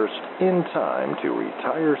to first in time to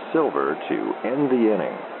retire Silver to end the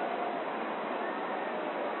inning.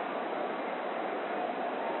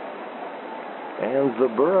 And the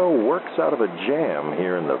Burro works out of a jam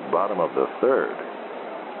here in the bottom of the third.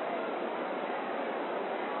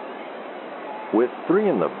 With 3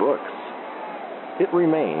 in the books, it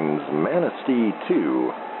remains Manistee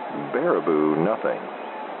 2, Baraboo nothing.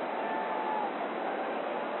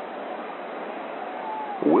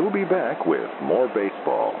 We'll be back with more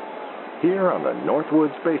baseball here on the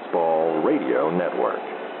Northwoods Baseball Radio Network.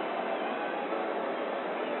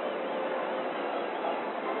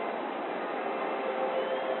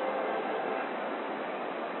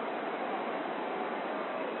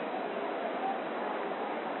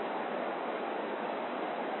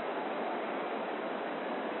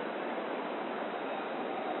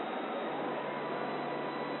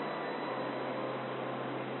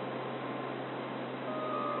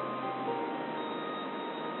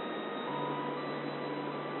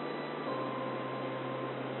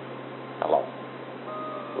 Hello.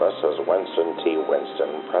 This is Winston T.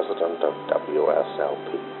 Winston, President of WSLP.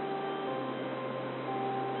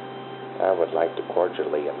 I would like to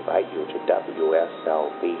cordially invite you to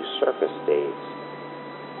WSLP Circus Days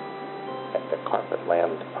at the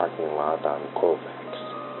Carpetland parking lot on Colfax.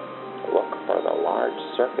 Look for the large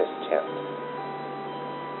circus tent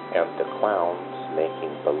and the clowns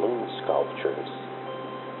making balloon sculptures.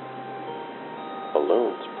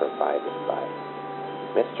 Balloons provided by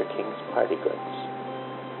Mr. King's Party Goods.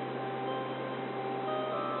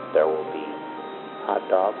 There will be hot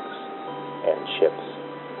dogs and chips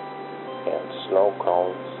and snow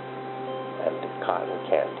cones and cotton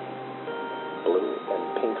candy, blue and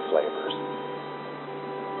pink flavors.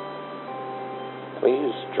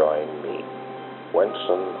 Please join me,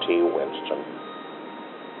 Winston T. Winston,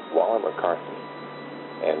 Waller McCarthy,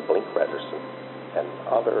 and Blink Rederson, and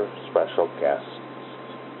other special guests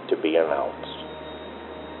to be announced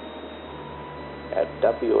at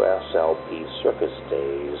WSLP Circus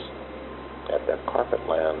Days at the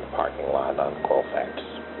Carpetland parking lot on Colfax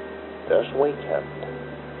this weekend.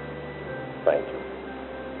 Thank you.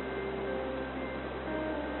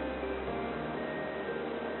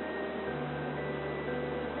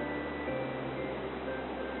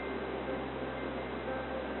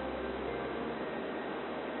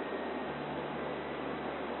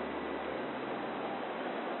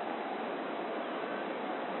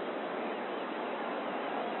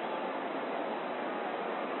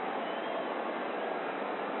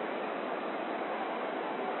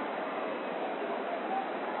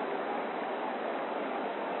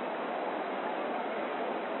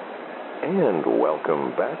 And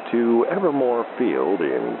welcome back to Evermore Field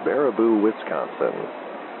in Baraboo, Wisconsin.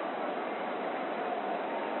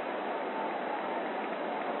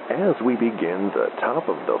 As we begin the top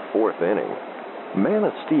of the fourth inning,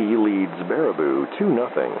 Manistee leads Baraboo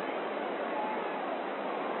 2-0.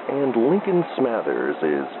 And Lincoln Smathers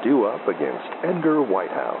is due up against Edgar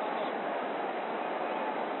Whitehouse.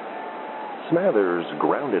 Smathers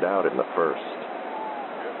grounded out in the first.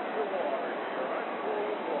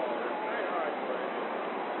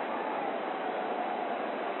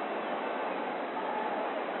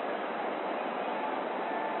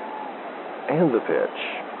 And the pitch.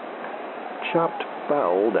 Chopped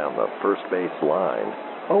foul down the first base line.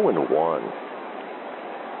 0-1.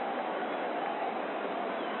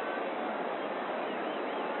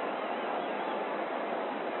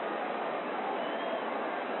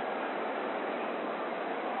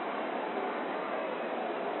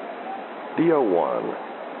 The 0-1.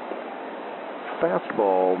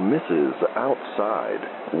 Fastball misses outside.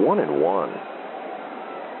 1-1.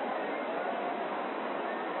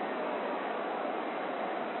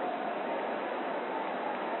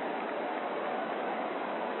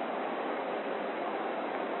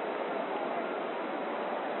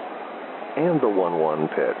 And the 1-1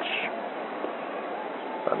 pitch.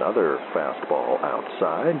 Another fastball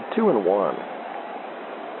outside. 2-1.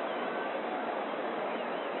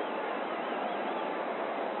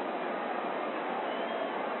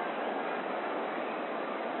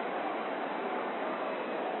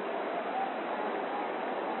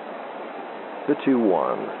 The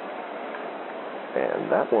 2-1.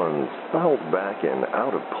 And that one's fouled back and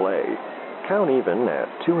out of play. Count even at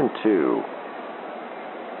 2-2.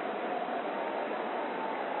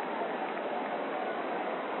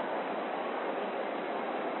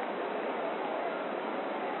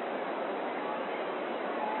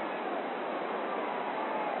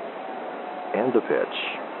 And the pitch.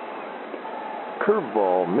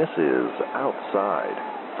 Curveball misses outside.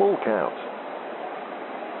 Full count.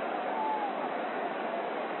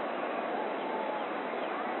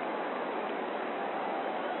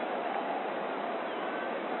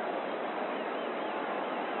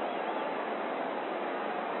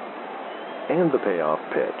 And the payoff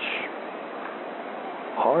pitch.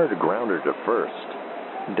 Hard grounder to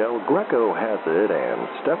first. Del Greco has it and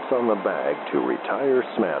steps on the bag to retire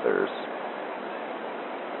Smathers.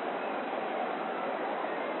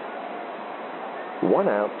 One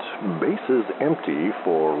out, bases empty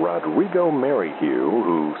for Rodrigo Merrihew,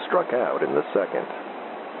 who struck out in the second.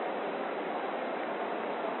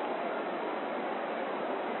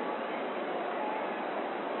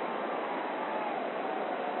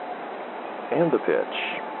 And the pitch.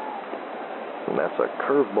 And that's a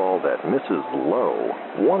curveball that misses low.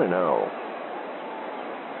 1-0.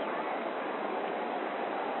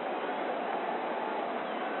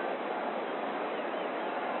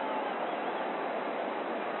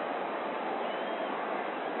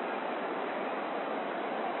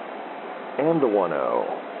 And the 1-0.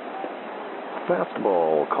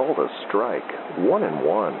 Fastball called a strike.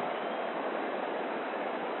 1-1.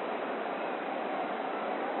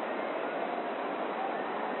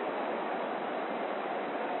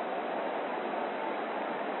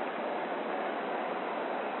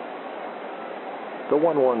 The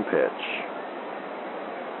 1-1 pitch.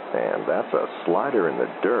 And that's a slider in the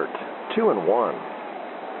dirt. 2-1.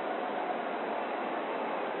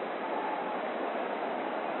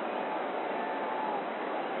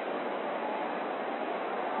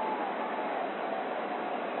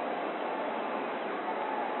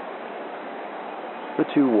 The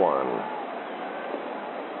 2-1.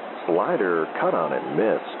 Slider cut on and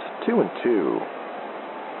missed. 2-2.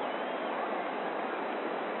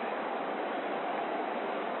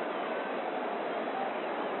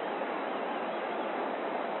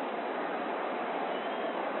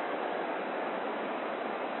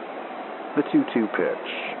 The 2-2 pitch.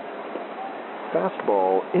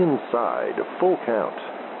 Fastball inside. Full count.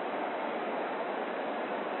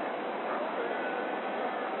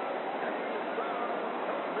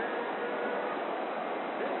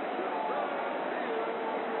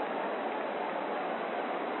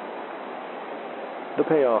 The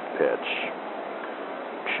payoff pitch.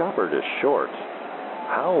 Chopper to short.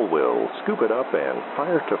 Howell will scoop it up and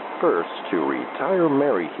fire to first to retire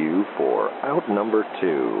Merrihew for out number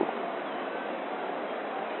 2.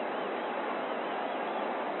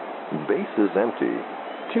 Base is empty.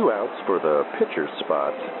 2 outs for the pitcher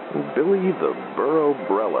spot, Billy the Burro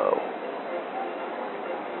Brello.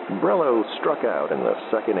 Brello struck out in the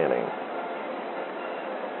second inning.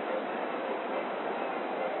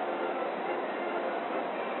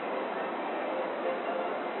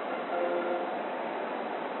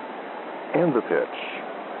 And the pitch.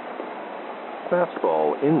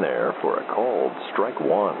 Fastball in there for a called strike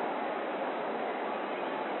 1.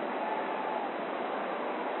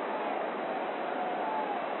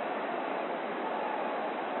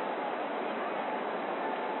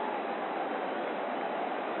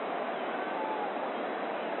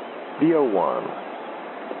 The 0-1.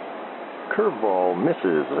 Curveball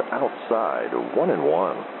misses outside.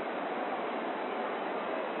 1-1.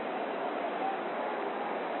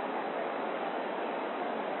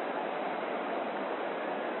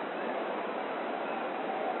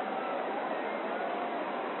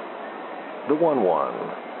 the 1-1.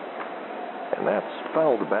 And that's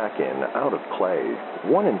fouled back in, out of play,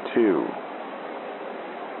 1-2.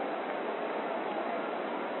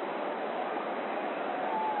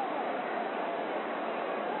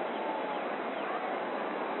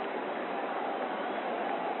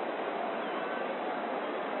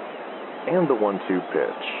 And the 1-2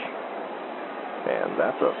 pitch. And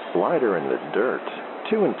that's a slider in the dirt,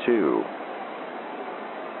 2-2.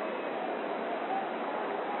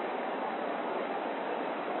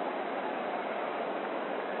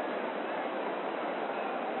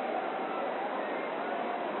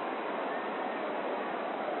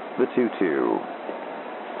 The 2-2.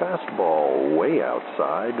 Fastball way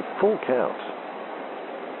outside, full count.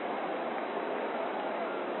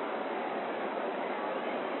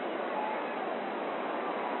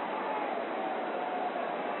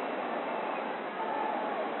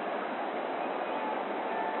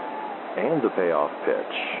 And the payoff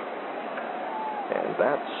pitch. And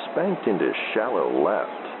that's spanked into shallow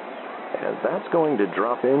left. And that's going to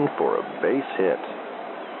drop in for a base hit.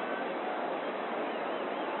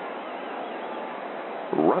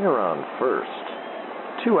 Runner on first.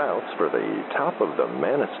 2 outs for the top of the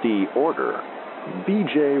Manistee order,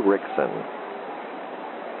 B.J. Rickson.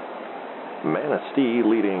 Manistee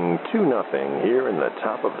leading 2-0 here in the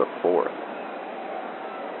top of the 4th.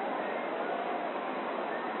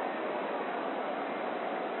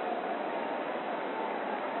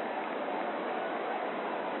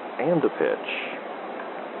 And the pitch.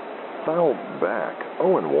 Fouled back,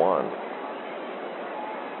 0-1.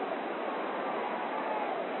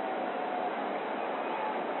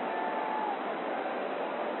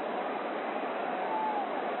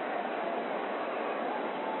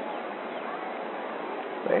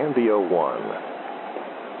 And the 0-1.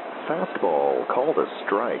 Fastball called a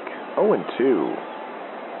strike, 0-2.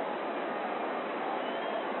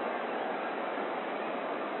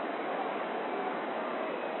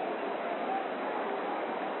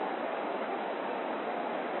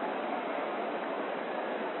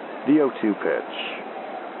 The 0-2 pitch.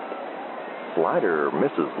 Slider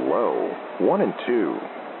misses low, 1-2.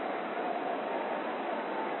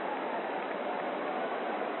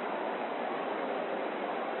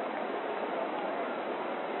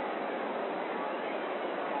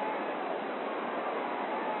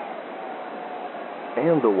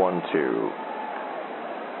 And the 1-2.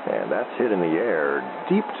 And that's hit in the air,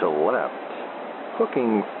 deep to left.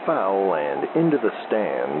 Hooking foul and into the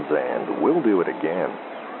stands, and we'll do it again.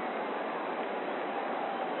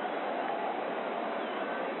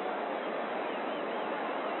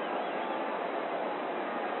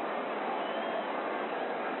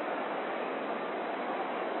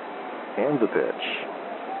 And the pitch.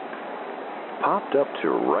 Popped up to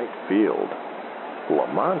right field.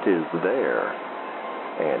 Lamont is there,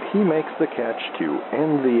 and he makes the catch to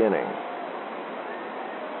end the inning.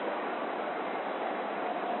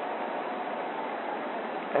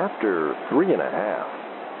 After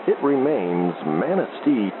 3.5, it remains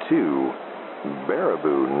Manistee 2,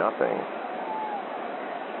 Baraboo nothing.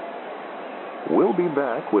 We'll be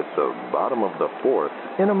back with the bottom of the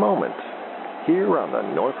 4th in a moment, here on the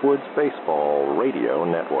Northwoods Baseball Radio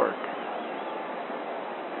Network.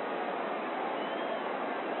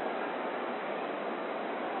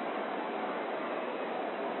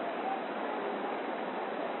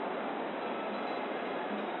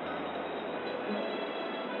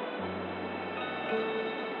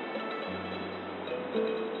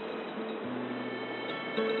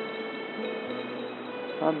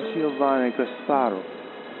 I'm Giovanni Gasparo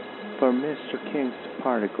for Mr. King's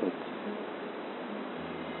Particles.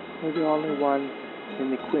 We're the only one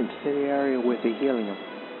in the Queen City area with a helium.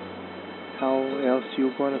 How else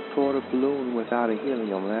you going to float a balloon without a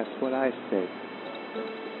helium? That's what I say.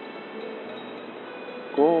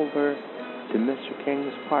 Go over to Mr.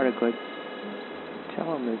 King's Particles.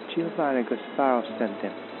 Tell him that Giovanni Gasparo sent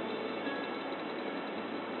him.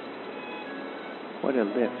 What a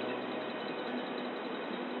lift.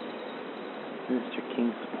 Mr.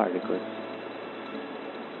 King's Particles.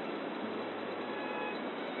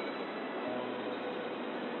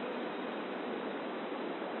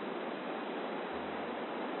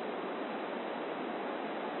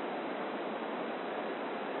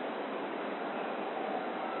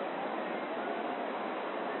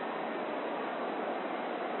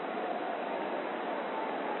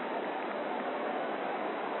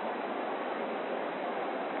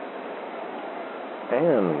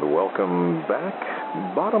 And welcome back.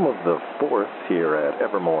 Bottom of the 4th here at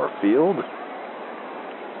Evermore Field.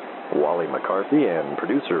 Wally McCarthy and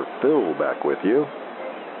producer Phil back with you.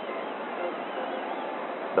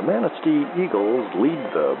 The Manistee Eagles lead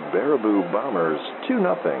the Baraboo Bombers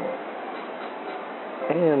 2-0.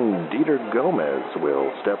 And Dieter Gomez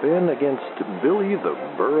will step in against Billy the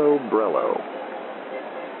Burro Brello.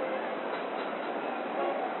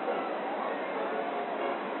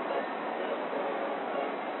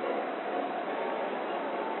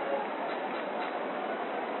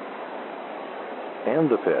 And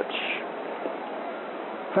the pitch.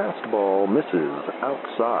 Fastball misses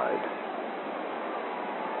outside.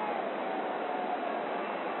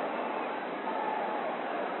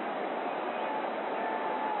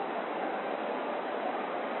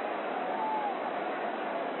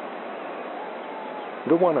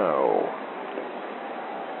 The 1-0.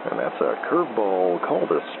 And that's a curveball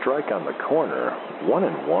called a strike on the corner.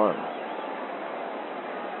 1-1.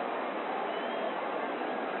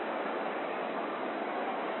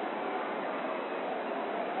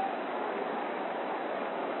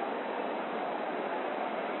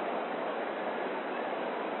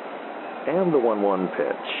 And the 1-1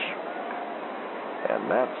 pitch.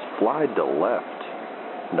 And that's flied to left.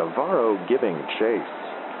 Navarro giving chase.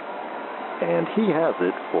 And he has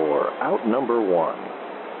it for out number 1.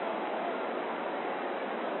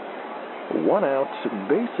 1 out,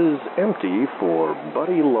 bases empty for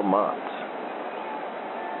Buddy Lamont.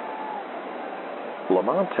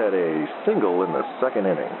 Lamont had a single in the second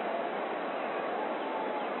inning.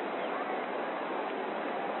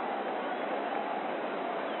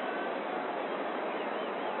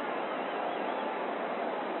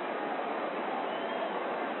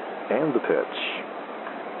 And the pitch.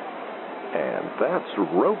 And that's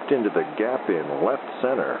roped into the gap in left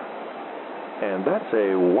center. And that's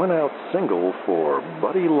a 1-out single for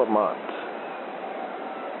Buddy Lamont.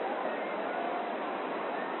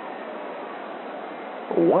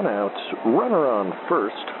 One out, runner on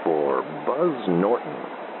first for Buzz Norton.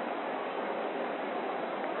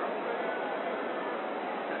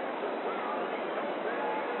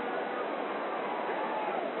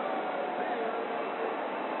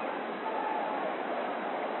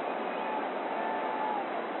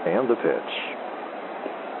 And the pitch.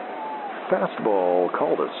 Fastball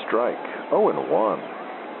called a strike. 0-1.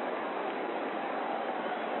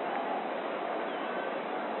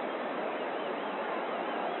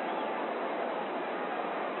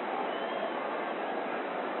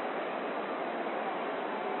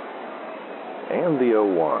 And the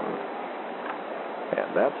 0-1.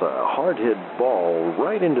 And that's a hard-hit ball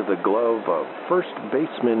right into the glove of first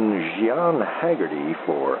baseman Gian Haggerty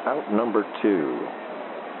for out number 2.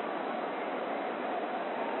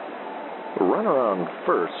 Runner on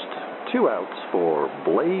first, 2 outs for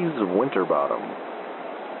Blaze Winterbottom.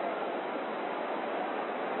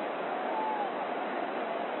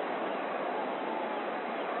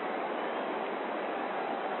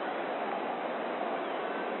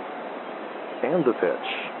 And the pitch.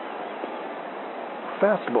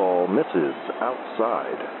 Fastball misses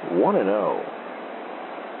outside, 1-0.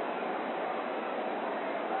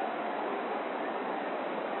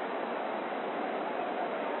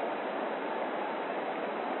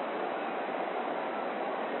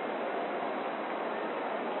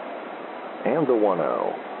 And the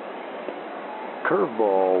 1-0.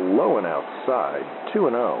 Curveball low and outside,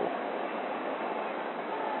 2-0.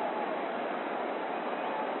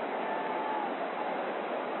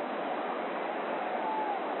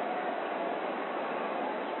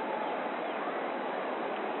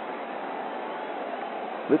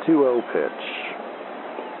 The 2-0 pitch.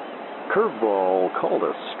 Curveball called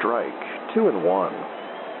a strike, 2-1.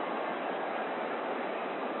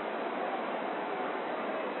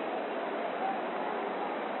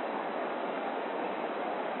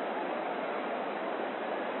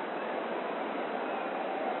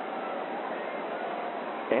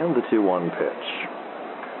 And the 2-1 pitch.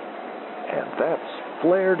 And that's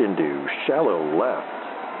flared into shallow left.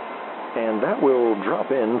 And that will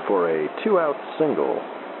drop in for a 2-out single.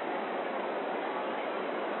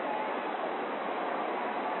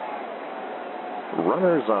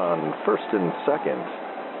 Runners on first and second.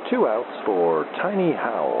 2 outs for Tiny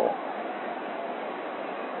Howell.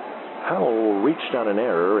 Howell reached on an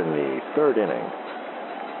error in the third inning.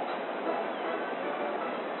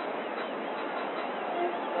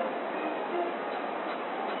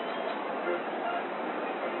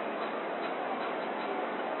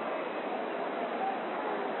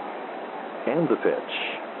 And the pitch.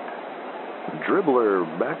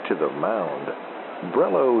 Dribbler back to the mound.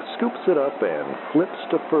 Brello scoops it up and flips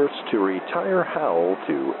to first to retire Howell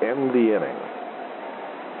to end the inning.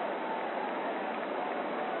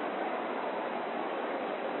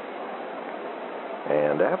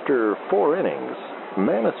 And after 4 innings,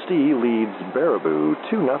 Manistee leads Baraboo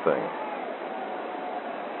 2-0.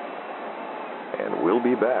 And we'll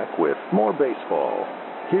be back with more baseball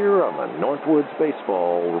here on the Northwoods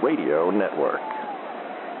Baseball Radio Network.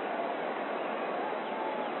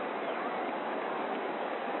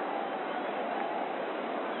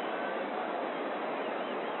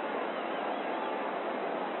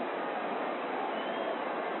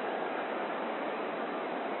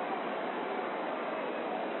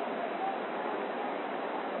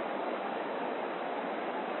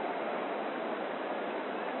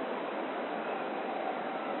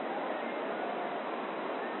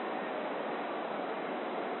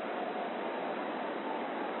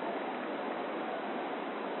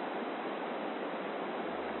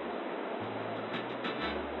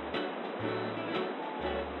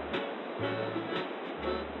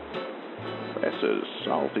 This is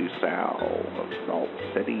Salty Sal of Salt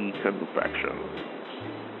City Confections.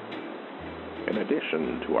 In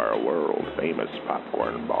addition to our world-famous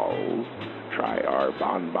popcorn balls, try our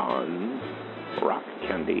bonbons, rock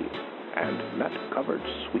candy, and nut-covered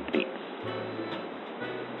sweetmeats.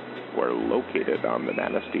 We're located on the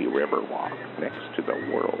Manistee Riverwalk next to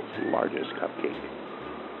the world's largest cupcake.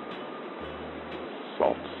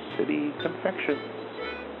 Salt City Confections.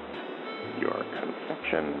 Your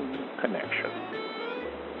confection connection.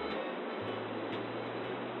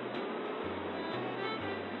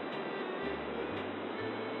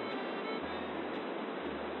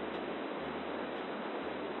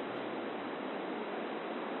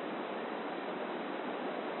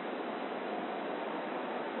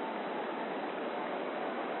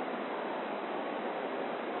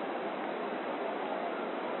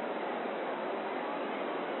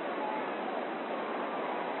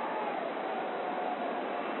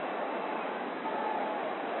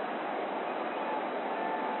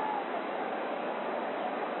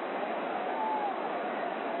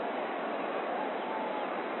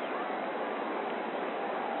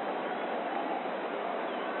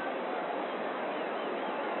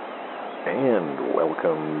 And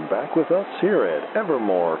welcome back with us here at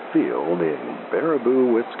Evermore Field in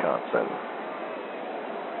Baraboo, Wisconsin.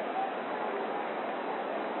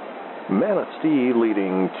 Manistee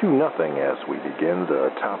leading 2-0 as we begin the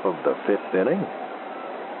top of the 5th inning.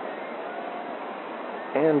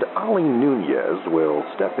 And Ali Nunez will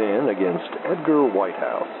step in against Edgar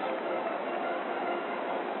Whitehouse.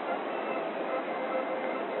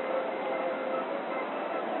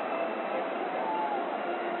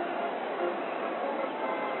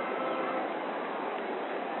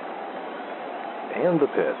 And the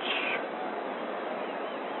pitch.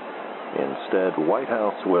 Instead,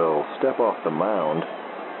 Whitehouse will step off the mound.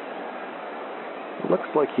 Looks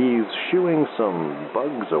like he's shooing some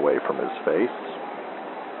bugs away from his face.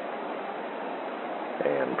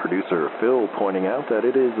 And producer Phil pointing out that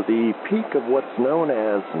it is the peak of what's known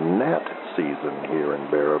as gnat season here in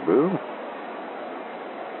Baraboo.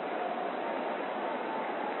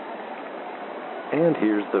 And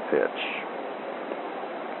here's the pitch.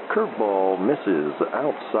 Curveball misses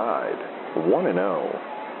outside, 1-0.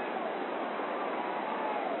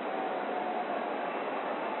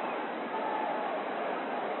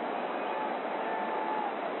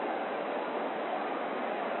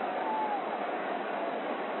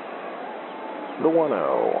 The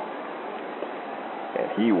 1-0. And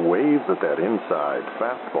he waves at that inside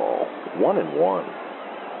fastball, 1-1.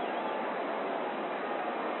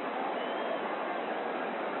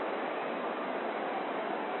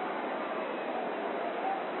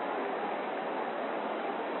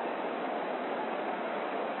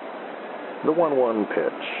 The 1-1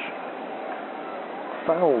 pitch.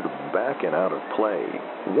 Fouled back and out of play.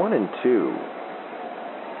 1-2.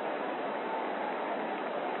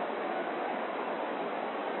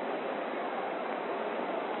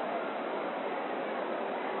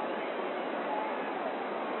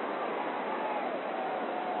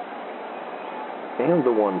 And the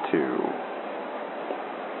 1-2.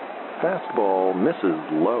 Fastball misses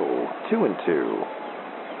low. 2-2.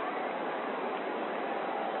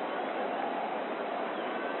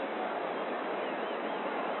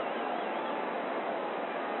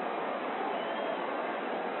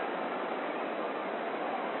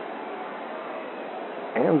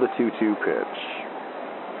 And the 2-2 pitch.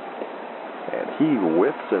 And he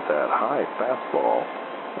whiffs at that high fastball.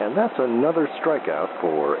 And that's another strikeout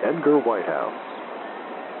for Edgar Whitehouse.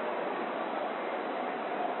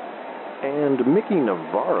 And Mickey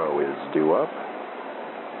Navarro is due up.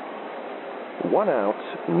 1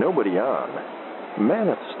 out, nobody on.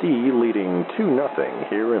 Manistee leading 2-0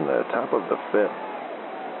 here in the top of the 5th.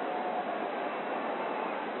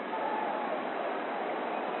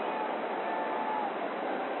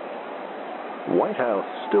 White House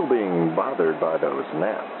still being bothered by those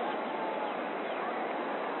gnats.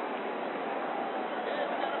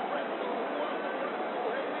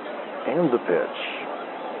 And the pitch.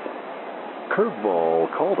 Curveball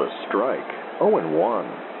called a strike, 0-1.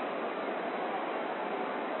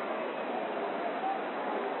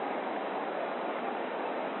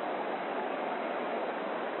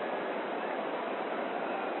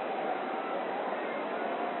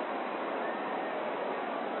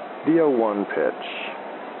 The 0-1 pitch.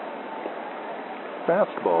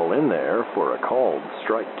 Fastball in there for a called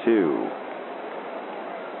strike 2.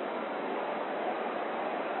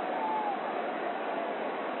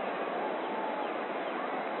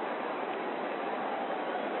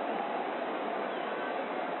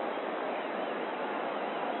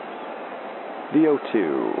 The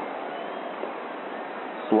 0-2.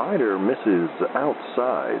 Slider misses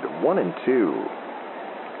outside, 1-2.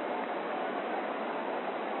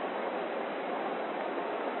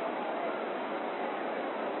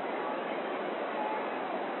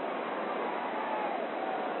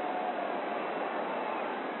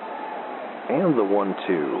 And the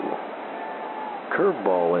 1-2.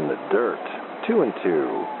 Curveball in the dirt,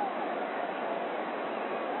 2-2.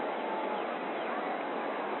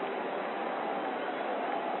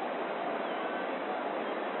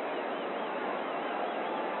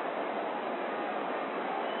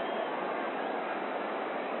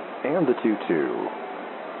 And the 2-2.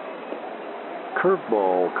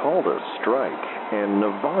 Curveball called a strike, and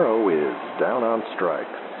Navarro is down on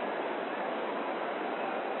strikes.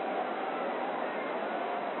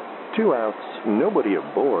 2 outs, nobody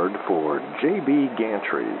aboard for J.B.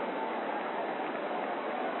 Gantry.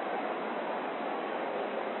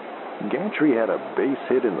 Gantry had a base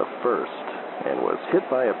hit in the first and was hit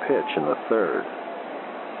by a pitch in the third.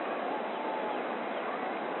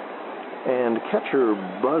 And catcher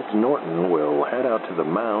Buzz Norton will head out to the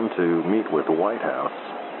mound to meet with White House.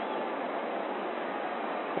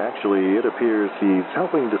 Actually, it appears he's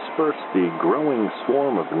helping disperse the growing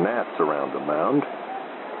swarm of gnats around the mound.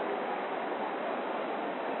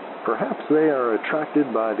 Perhaps they are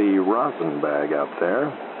attracted by the rosin bag out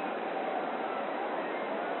there.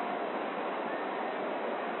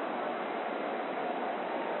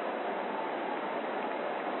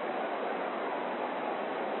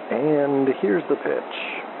 And here's the pitch.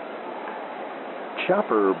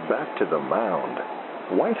 Chopper back to the mound.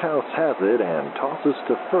 White House has it and tosses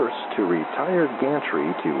to first to retire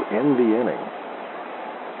Gantry to end the inning.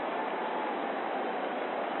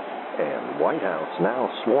 And White House now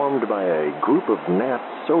swarmed by a group of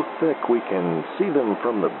gnats so thick we can see them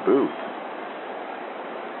from the booth.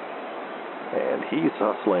 And he's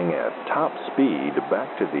hustling at top speed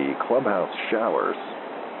back to the clubhouse showers.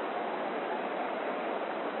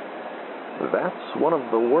 That's one of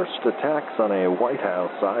the worst attacks on a White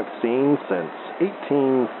House I've seen since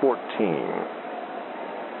 1814.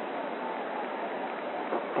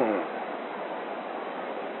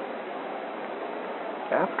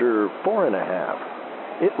 After 4 1/2,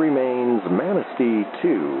 it remains Manistee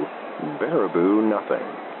 2, Baraboo nothing.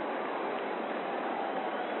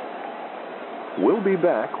 We'll be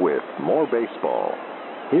back with more baseball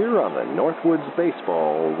here on the Northwoods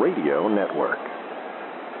Baseball Radio Network.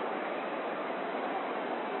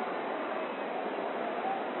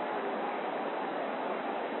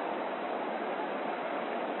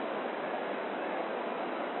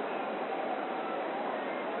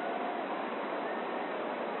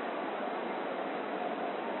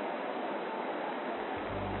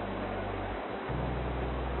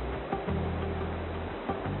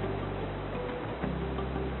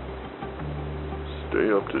 Stay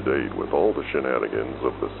up to date with all the shenanigans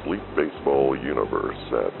of the Sleep Baseball universe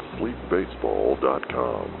at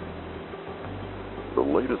sleepbaseball.com. The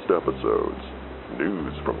latest episodes,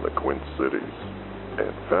 news from the Quint Cities,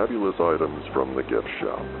 and fabulous items from the gift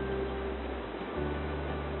shop.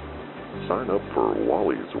 Sign up for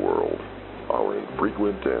Wally's World, our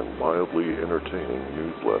infrequent and mildly entertaining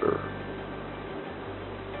newsletter.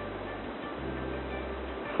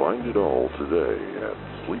 Find it all today at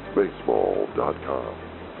sleepbaseball.com.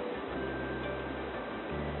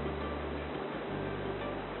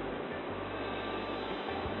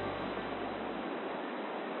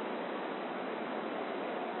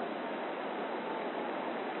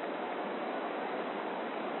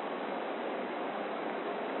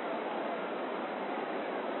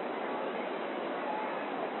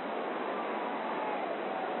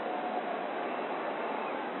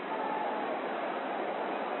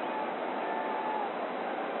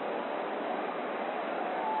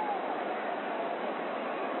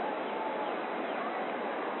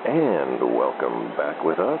 And welcome back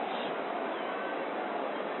with us.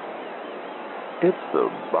 It's the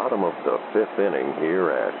bottom of the fifth inning here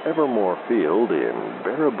at Evermore Field in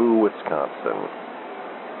Baraboo, Wisconsin.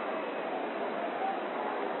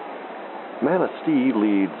 Manistee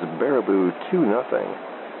leads Baraboo 2-0,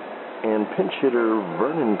 and pinch hitter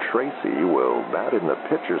Vernon Tracy will bat in the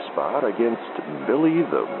pitcher spot against Billy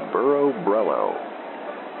the Burro Brello.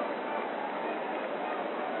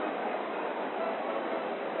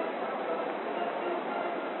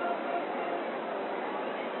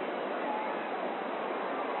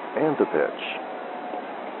 And the pitch.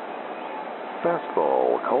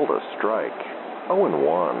 Fastball called a strike,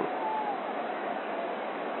 0-1.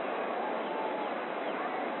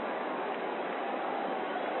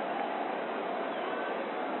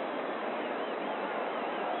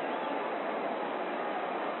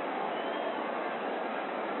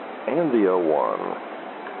 And the 0-1.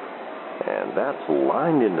 And that's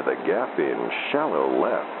lined into the gap in shallow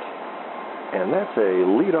left. And that's a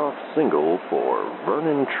leadoff single for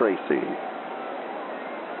Vernon Tracy.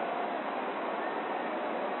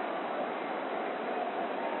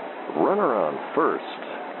 Runner on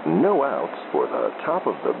first, no outs for the top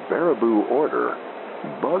of the Baraboo order,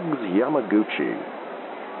 Bugs Yamaguchi.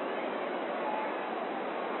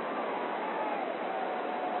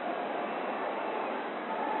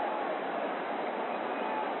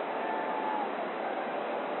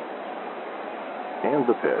 And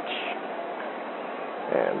the pitch.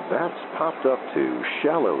 And that's popped up to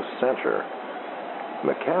shallow center.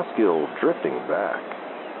 McCaskill drifting back.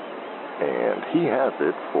 And he has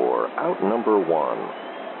it for out number 1.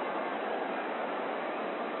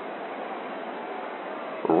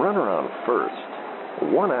 Runner on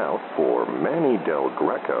first, 1 out for Manny Del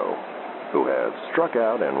Greco, who has struck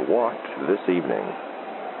out and walked this evening.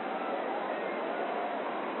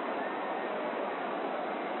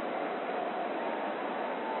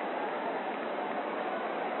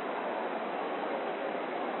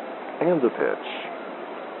 And the pitch.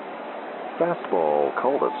 Fastball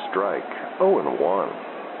called a strike, 0-1.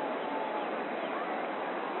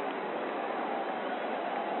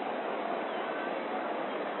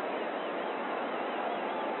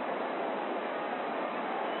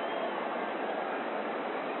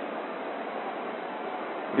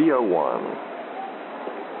 The 0-1.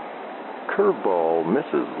 Curveball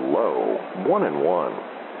misses low, 1-1.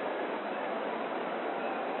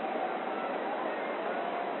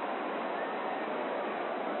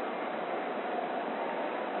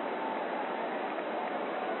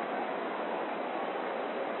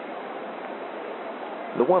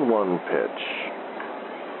 The 1-1 pitch,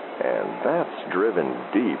 and that's driven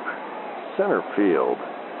deep, center field,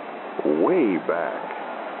 way back,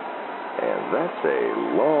 and that's a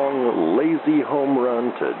long, lazy home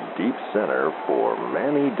run to deep center for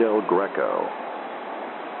Manny Del Greco.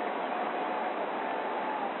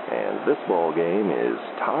 And this ball game is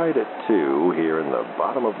tied at 2 here in the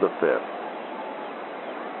bottom of the 5th.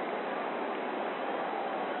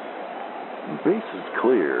 Bases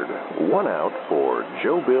cleared, 1 out for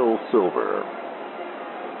Joe Bill Silver.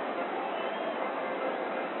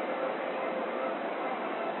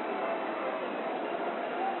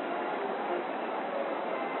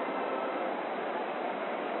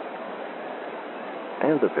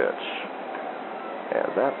 And the pitch.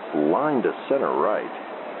 And that's lined to center right.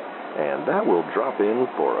 And that will drop in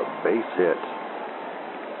for a base hit.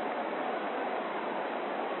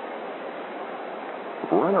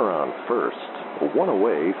 Runner on first, 1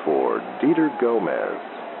 away for Dieter Gomez.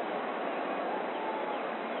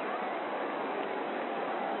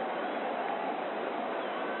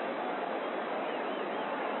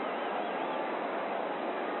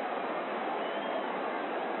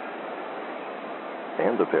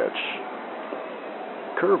 And the pitch.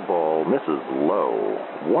 Curveball misses low,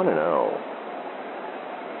 1-0.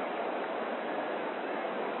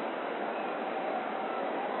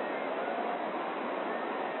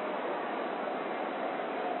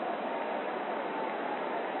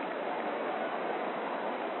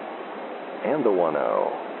 And the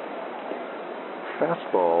 1-0.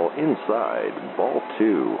 Fastball inside, ball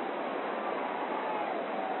 2.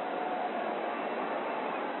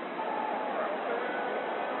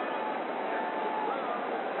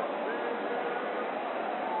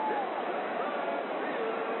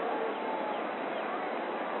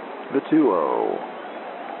 The 2-0.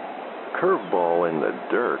 Curveball in the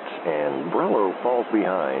dirt, and Brello falls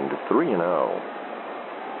behind, 3-0.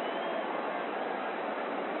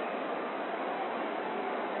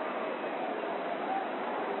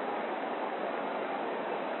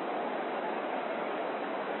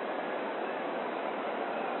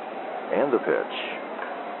 And the pitch.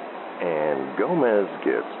 And Gomez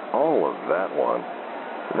gets all of that one.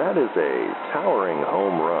 That is a towering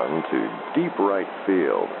home run to deep right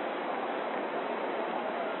field.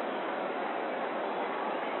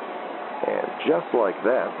 And just like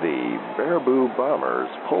that, the Baraboo Bombers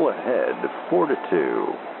pull ahead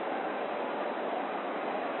 4-2.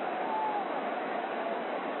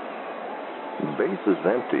 Bases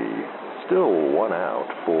empty, still one out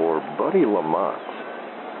for Buddy Lamont.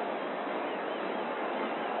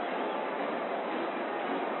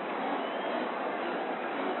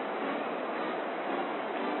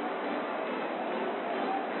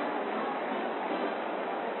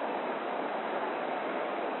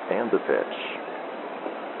 And the pitch.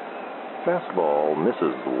 Fastball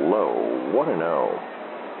misses low, 1-0.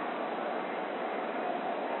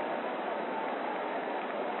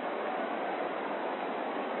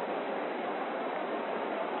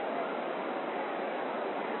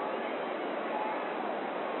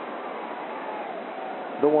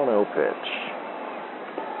 The 1-0 pitch.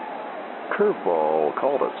 Curveball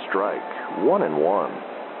called a strike, 1-1.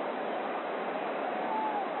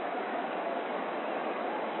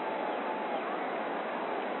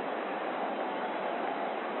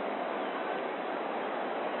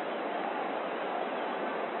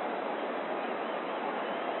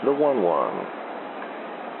 The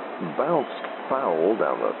 1-1. Bounced foul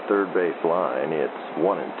down the third base line. It's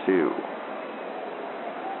 1-2.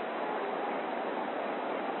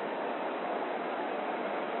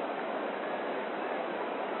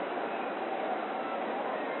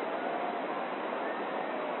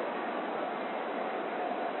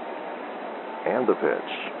 And the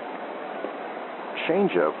pitch.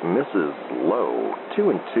 Changeup misses low,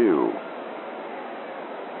 2-2.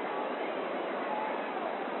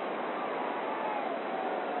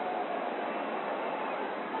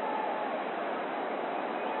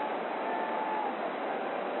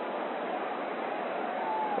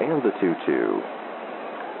 And the 2-2.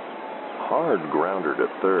 Hard grounder to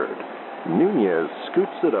third. Nunez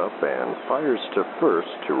scoops it up and fires to first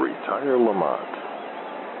to retire Lamont.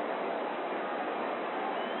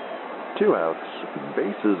 2 outs,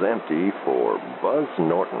 bases empty for Buzz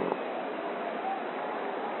Norton.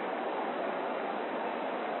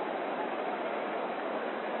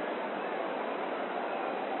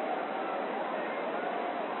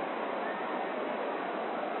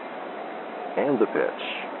 And the pitch.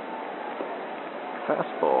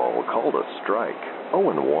 Fastball called a strike,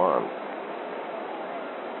 0-1.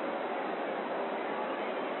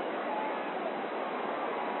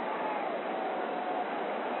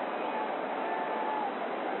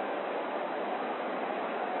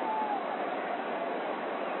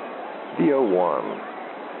 The 0-1.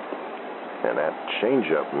 And that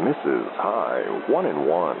changeup misses high,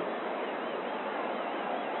 1-1.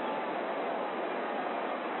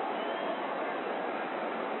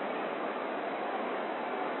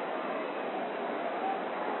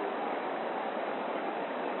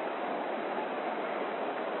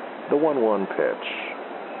 The 1-1 pitch.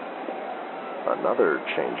 Another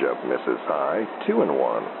changeup misses high,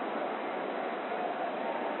 2-1.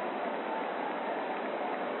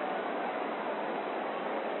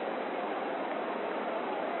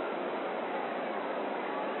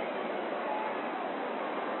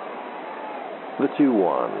 The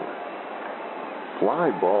 2-1.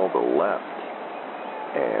 Fly ball to left.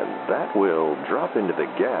 And that will drop into the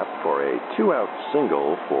gap for a 2-out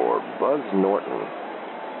single for Buzz Norton.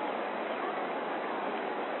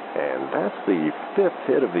 And that's the 5th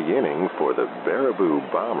hit of the inning for the Baraboo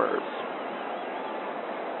Bombers.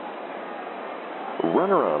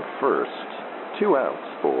 Runner on first, 2 outs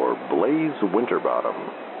for Blaze Winterbottom.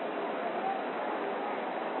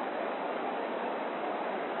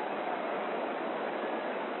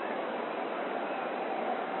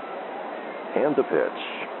 And the pitch.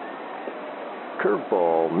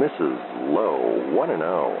 Curveball misses low,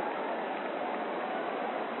 1-0.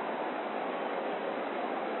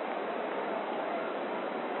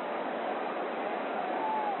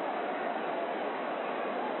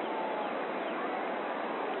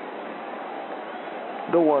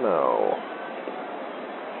 The 1-0.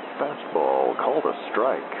 Fastball called a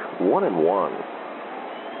strike, 1-1.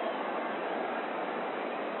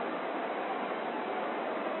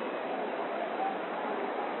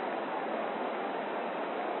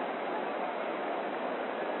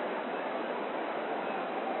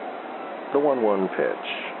 The 1-1 pitch.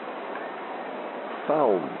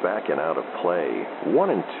 Fouled back and out of play,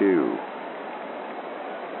 1-2.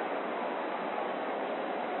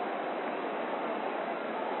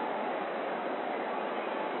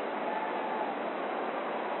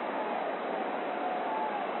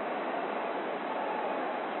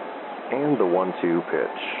 And the 1-2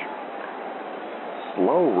 pitch.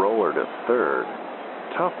 slow roller to third.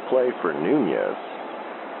 Tough play for Nunez.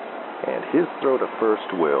 And his throw to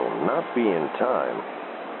first will not be in time.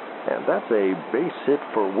 And that's a base hit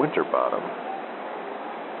for Winterbottom.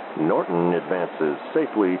 Norton advances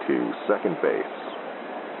safely to second base.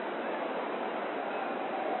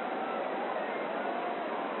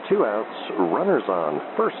 2 outs, runners on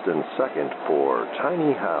first and second for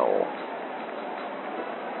Tiny Howell.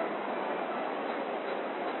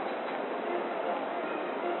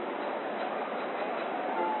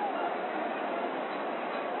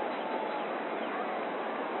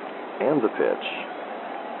 And the pitch.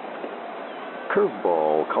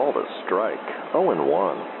 Curveball called a strike,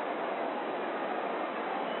 0-1.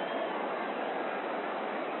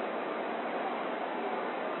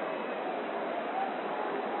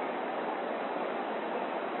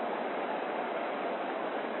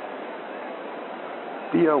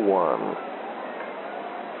 The 0-1.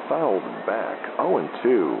 Fouled back,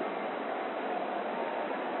 0-2.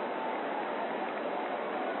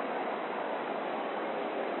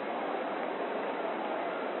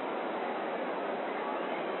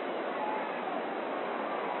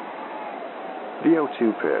 The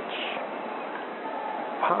 0-2 pitch.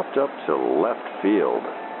 Popped up to left field.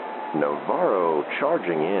 Navarro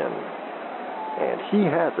charging in. And he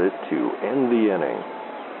has it to end the inning.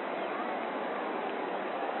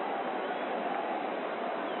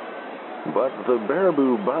 But the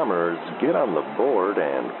Baraboo Bombers get on the board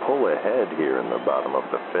and pull ahead here in the bottom of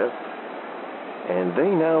the fifth. And they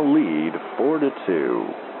now lead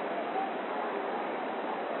 4-2.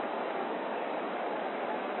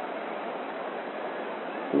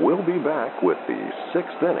 We'll be back with the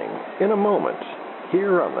sixth inning in a moment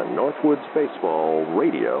here on the Northwoods Baseball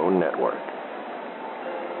Radio Network.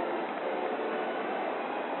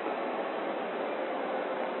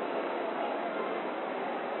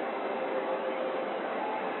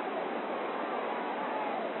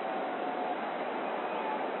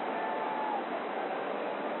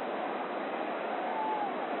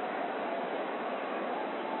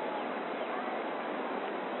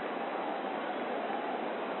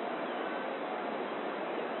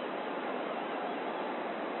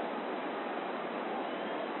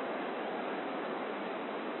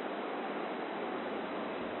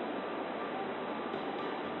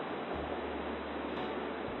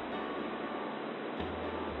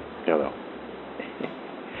 Hello.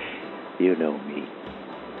 You know me.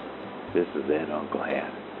 This is Ed Uncle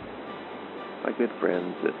Hat. My good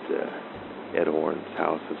friends at Ed Horn's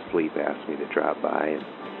House of Sleep asked me to drop by and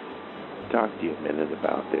talk to you a minute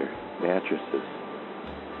about their mattresses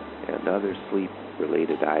and other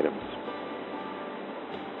sleep-related items.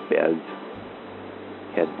 Beds,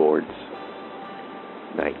 headboards,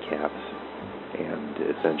 nightcaps, and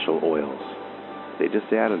essential oils. They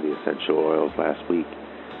just added the essential oils last week.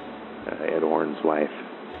 Ed Horn's wife,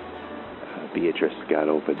 Beatrice, got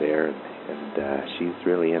over there, and she's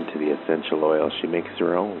really into the essential oils. She makes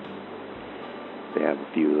her own. They have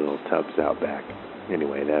a few little tubs out back.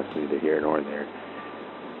 Anyway, that's neither here nor there.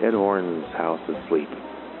 Ed Horn's House of Sleep.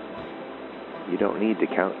 You don't need to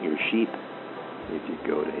count your sheep if you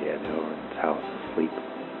go to Ed Horn's House of Sleep.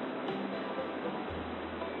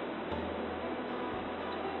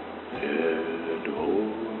 Ed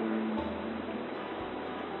Horn.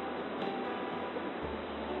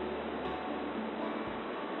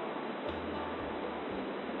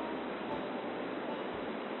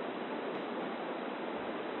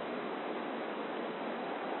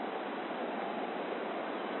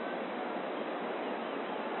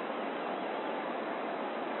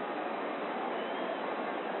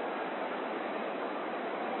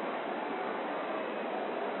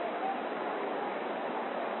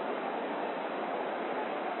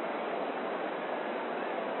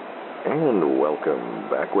 And welcome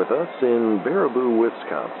back with us in Baraboo,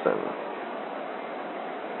 Wisconsin.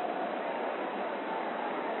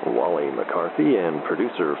 Wally McCarthy and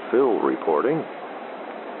producer Phil reporting.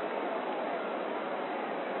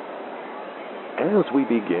 As we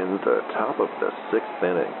begin the top of the sixth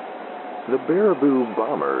inning, the Baraboo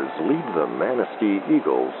Bombers lead the Manistee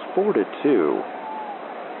Eagles 4-2.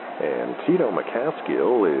 And Tito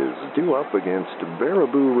McCaskill is due up against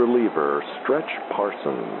Baraboo reliever Stretch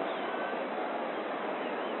Parsons.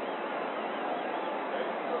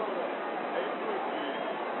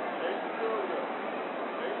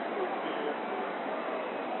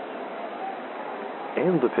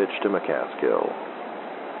 And the pitch to McCaskill.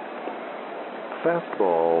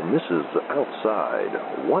 Fastball misses outside,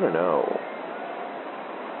 1-0.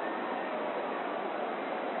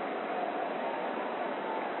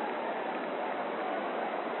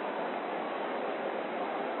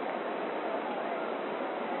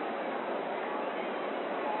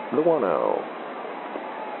 The 1-0.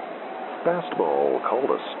 Fastball called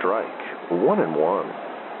a strike. 1-1.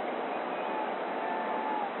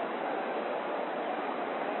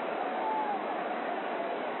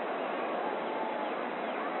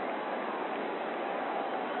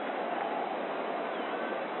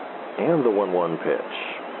 And the 1-1 pitch.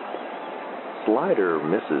 Slider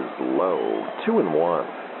misses low. 2-1.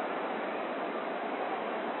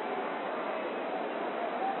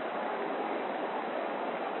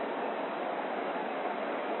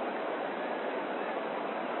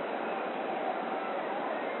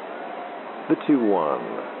 The 2-1.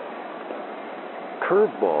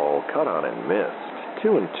 Curveball cut on and missed.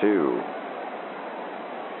 2-2.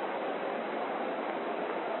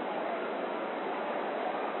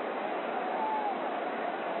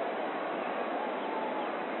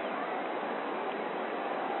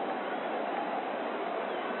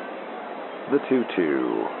 The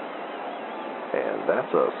 2-2. And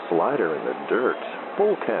that's a slider in the dirt.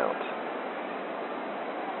 Full count.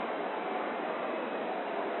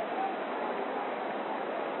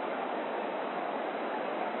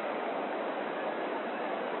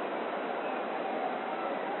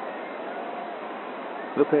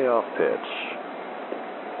 The payoff pitch.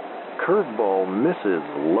 Curveball misses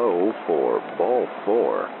low for ball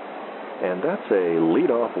 4. And that's a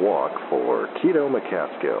leadoff walk for Tito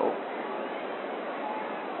McCaskill.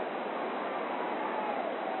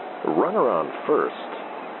 Runner on first.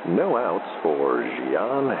 No outs for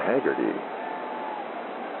Gian Haggerty.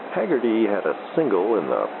 Haggerty had a single in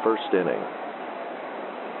the first inning.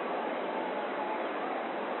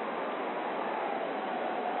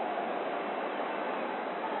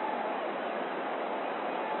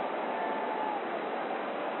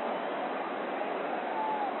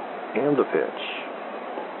 And the pitch.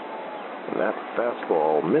 And that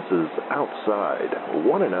fastball misses outside.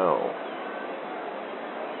 1-0.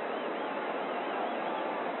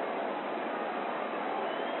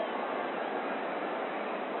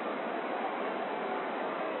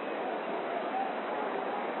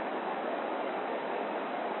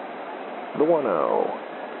 The 1-0.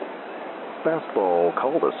 Fastball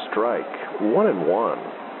called a strike. 1-1.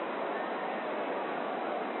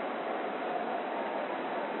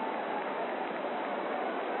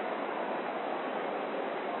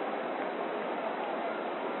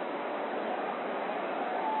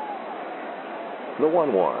 The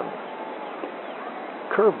 1-1.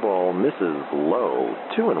 Curveball misses low.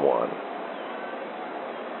 2-1.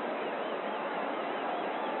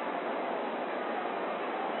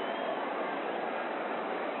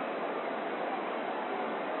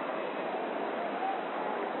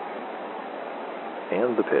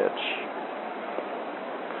 And the pitch.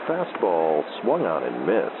 Fastball swung on and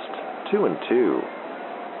missed. 2-2.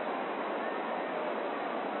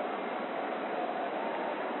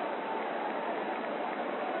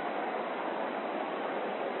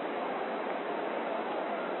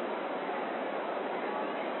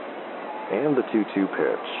 And the 2-2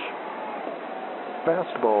 pitch.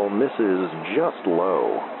 Fastball misses just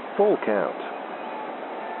low. Full count.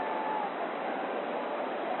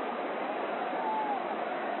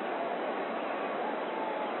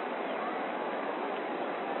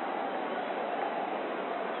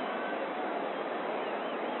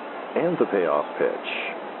 And the payoff pitch.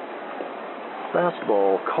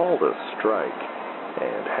 Fastball called a strike,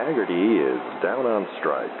 and Haggerty is down on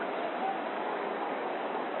strikes.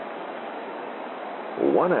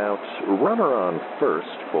 1 out, runner on first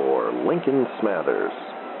for Lincoln Smathers.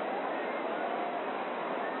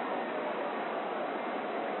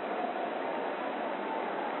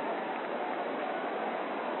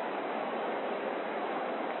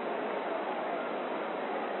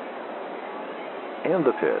 And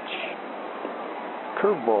the pitch.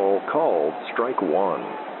 Curveball called strike 1.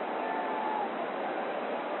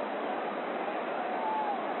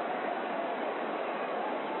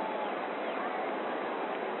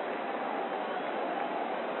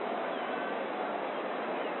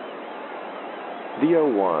 The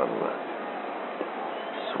 0-1.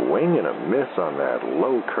 Swing and a miss on that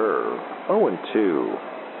low curve. 0-2.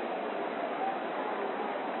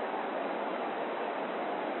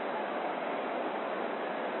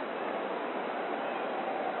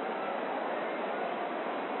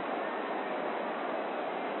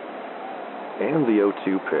 And the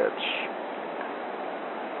 0-2 pitch.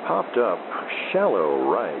 Popped up,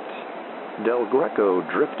 shallow right. Del Greco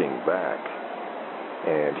drifting back.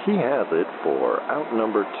 And he has it for out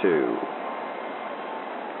number 2.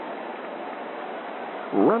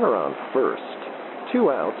 Runner on first. 2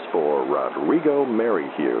 outs for Rodrigo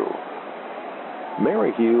Merrihew.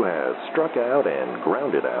 Merrihew has struck out and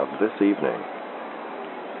grounded out this evening.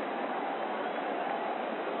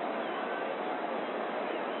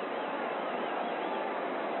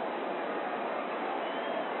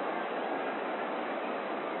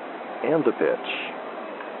 And the pitch.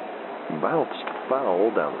 Bounced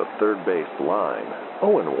foul down the third base line.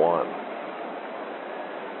 0-1.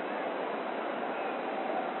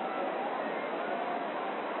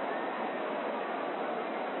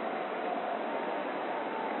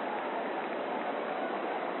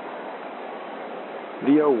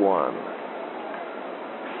 The 0-1.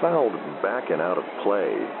 Fouled back and out of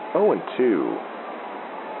play. 0-2.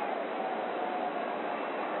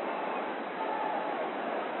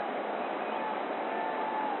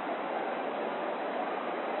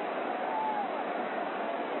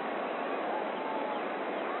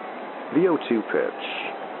 The 0-2 pitch.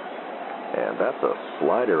 And that's a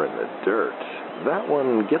slider in the dirt. That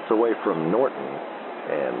one gets away from Norton,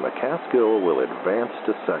 and McCaskill will advance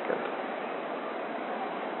to second.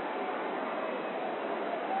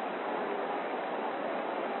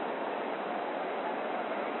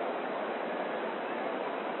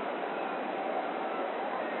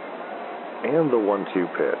 And the 1-2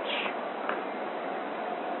 pitch.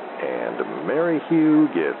 And Merrihew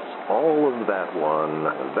gets all of that one.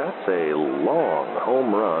 That's a long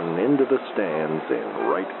home run into the stands in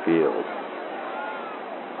right field.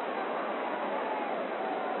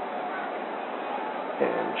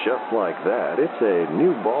 And just like that, it's a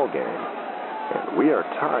new ball game. And we are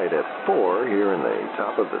tied at 4 here in the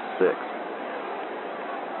top of the 6th.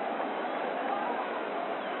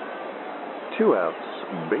 2 outs,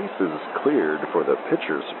 bases cleared for the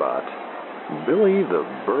pitcher spot. Billy the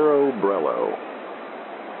Burro Brello.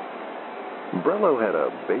 Brello had a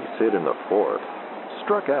base hit in the 4th,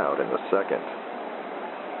 struck out in the 2nd.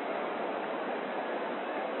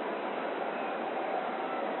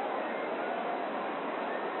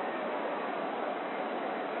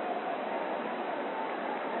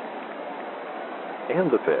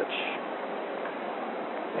 And the pitch.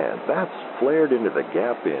 And that's flared into the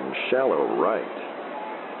gap in shallow right.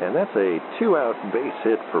 And that's a 2-out base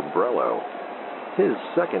hit for Brello, his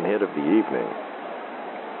 2nd hit of the evening.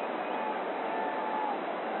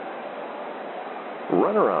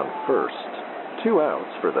 Runner on first, 2 outs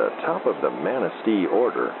for the top of the Manistee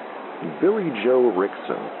order, Billy Joe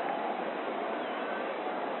Rickson.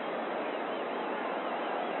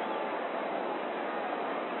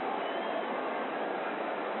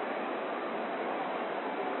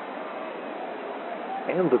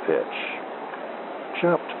 And the pitch.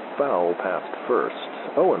 Chopped foul past first,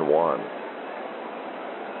 0-1.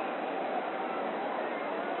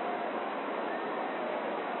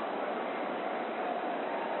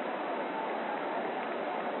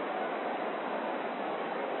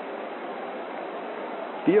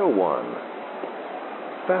 The 0-1.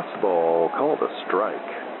 Fastball called a strike,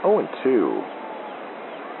 0-2.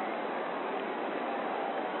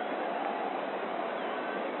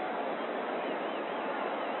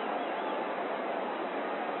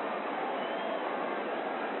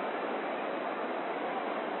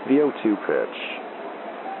 The 0-2 pitch.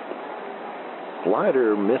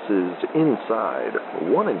 Slider misses inside,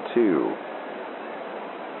 1-2.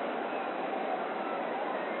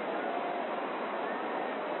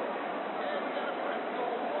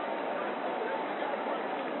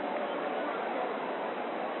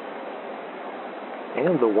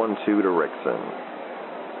 And the 1-2 to Rickson.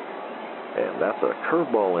 And that's a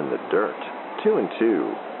curveball in the dirt,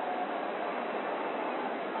 2-2.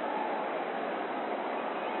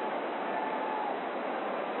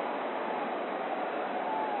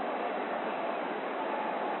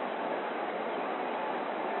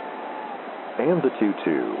 And the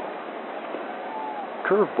 2-2.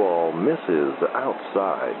 Curveball misses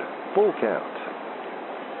outside. Full count.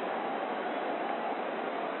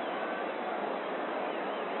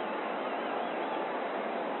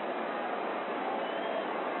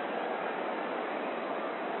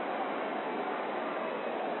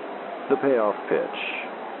 The payoff pitch.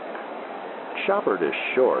 Chopper to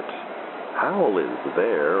short. Howell is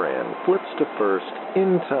there and flips to first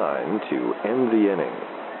in time to end the inning.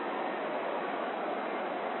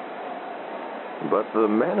 But the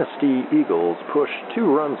Manistee Eagles push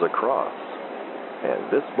 2 runs across, and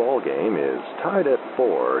this ball game is tied at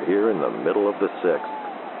 4 here in the middle of the 6th.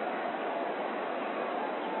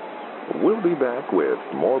 We'll be back with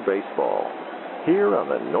more baseball here on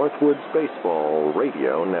the Northwoods Baseball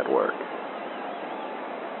Radio Network.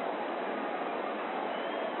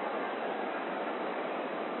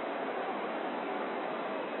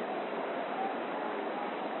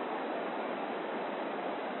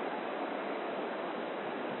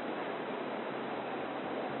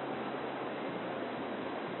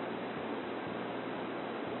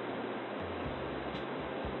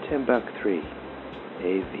 $10 3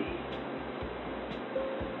 AV.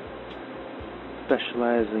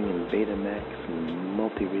 specializing in Betamax and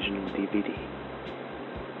multi-regional DVD.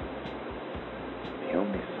 The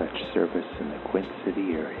only such service in the Quint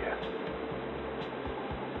City area.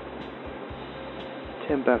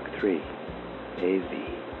 Timbuk 3 AV.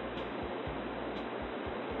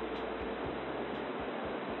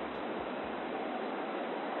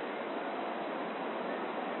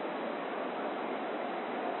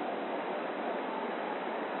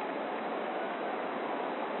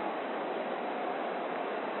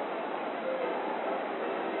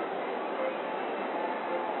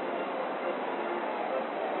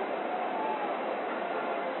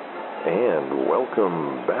 And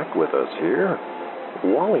welcome back with us here.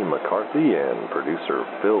 Wally McCarthy and producer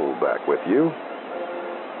Phil back with you.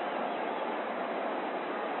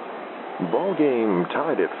 Ball game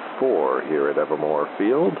tied at 4 here at Evermore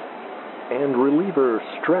Field, and reliever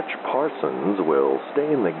Stretch Parsons will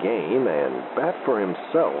stay in the game and bat for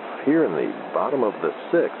himself here in the bottom of the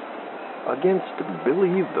 6th against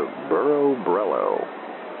Billy the Burro Brello.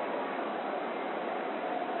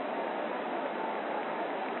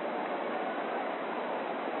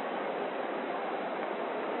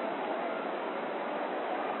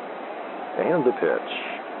 And the pitch.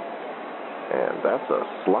 And that's a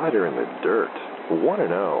slider in the dirt.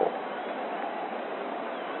 1-0.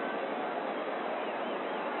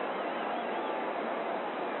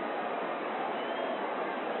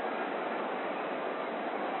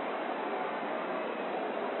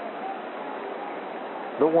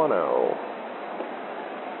 The 1-0.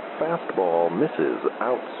 Fastball misses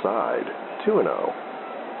outside. 2-0.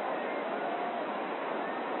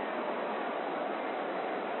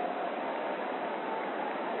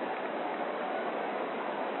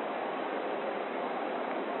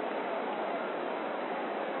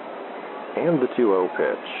 And the 2-0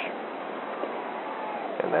 pitch.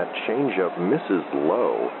 And that changeup misses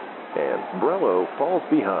low, and Brello falls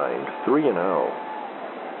behind 3-0.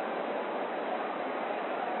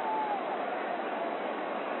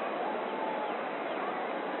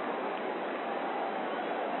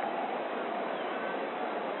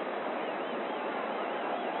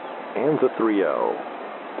 And the 3-0.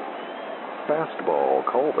 Fastball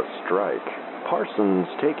called a strike. Parsons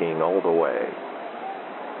taking all the way.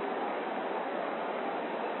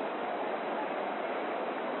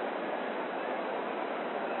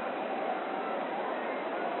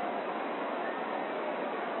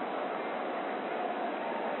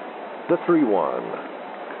 The 3-1.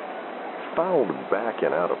 Fouled back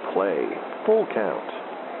and out of play. Full count.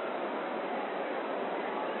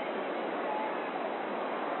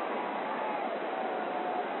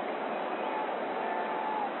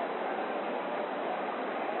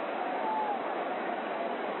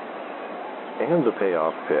 And the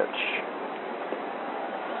payoff pitch.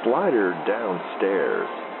 Slider downstairs.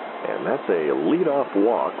 And that's a leadoff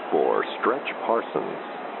walk for Stretch Parsons.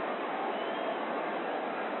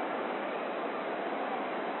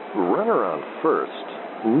 Runner on first,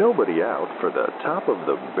 nobody out for the top of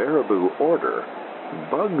the Baraboo order,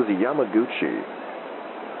 Bugs Yamaguchi.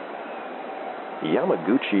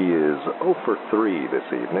 Yamaguchi is 0 for 3 this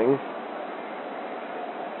evening.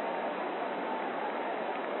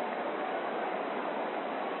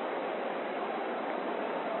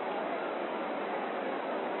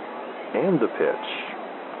 And the pitch.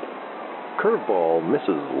 Curveball misses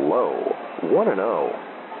low, 1-0.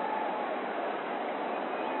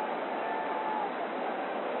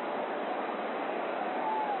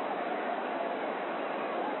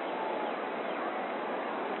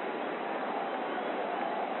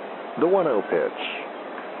 The 1-0 pitch.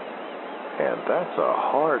 And that's a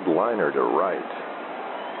hard liner to right.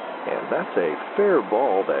 And that's a fair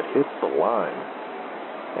ball that hits the line.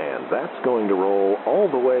 And that's going to roll all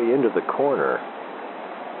the way into the corner.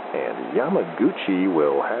 And Yamaguchi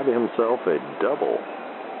will have himself a double.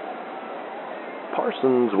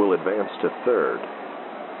 Parsons will advance to third.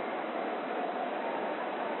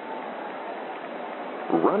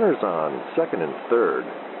 Runners on second and third.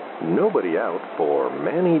 Nobody out for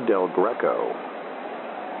Manny Del Greco.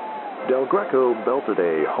 Del Greco belted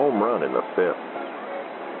a home run in the 5th.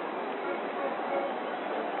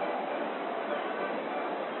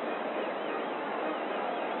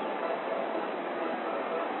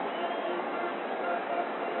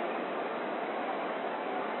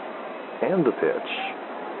 And the pitch.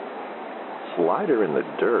 Slider in the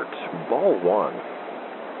dirt. Ball 1.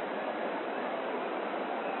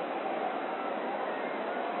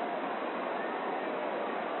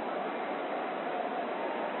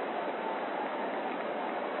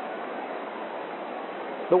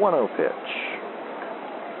 The 1-0 pitch.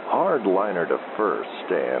 Hard liner to first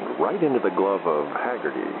and right into the glove of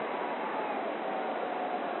Haggerty.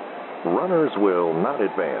 Runners will not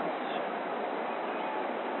advance.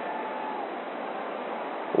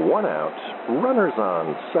 1 out. Runners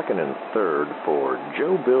on second and third for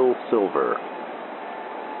Joe Bill Silver.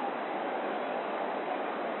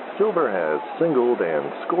 Silver has singled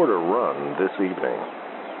and scored a run this evening.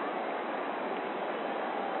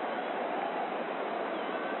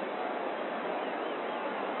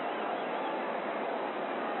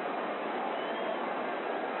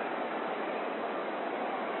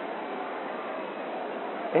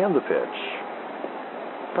 And the pitch.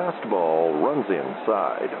 Fastball runs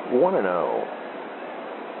inside, 1-0.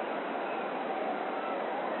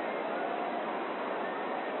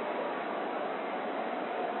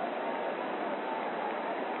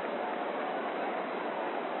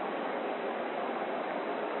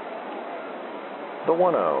 The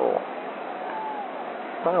 1-0.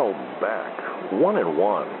 Fouled back,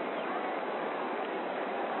 1-1.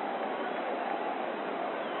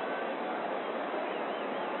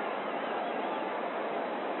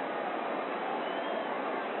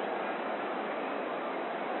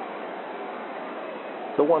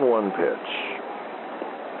 The 1-1 pitch.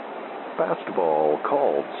 Fastball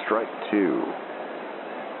called strike 2.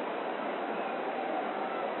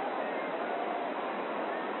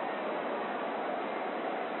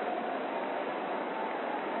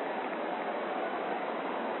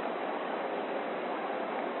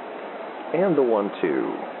 And the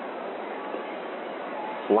 1-2.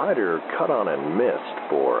 Slider cut on and missed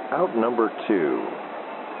for out number 2.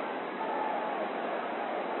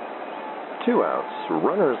 2 outs,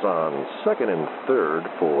 runners on second and third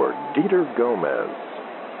for Dieter Gomez.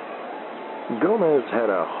 Gomez had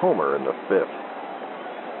a homer in the 5th.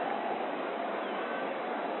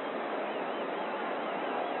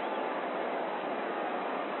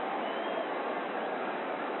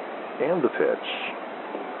 And the pitch.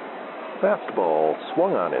 Fastball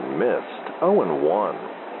swung on and missed, 0-1.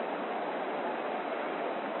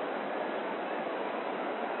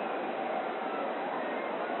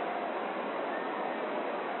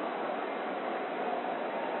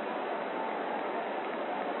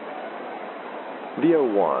 The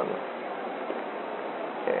 0-1.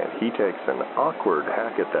 And he takes an awkward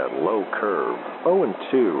hack at that low curve,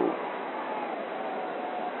 0-2.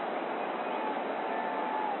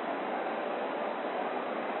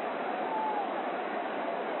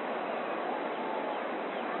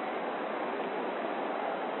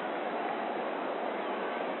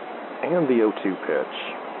 And the 0-2 pitch.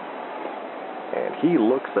 And he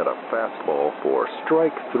looks at a fastball for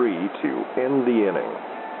strike 3 to end the inning.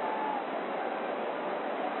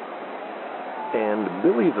 And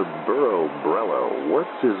Billy the Burro Brello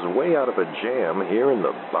works his way out of a jam here in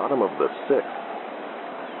the bottom of the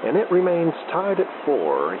 6th. And it remains tied at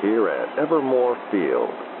 4 here at Evermore Field.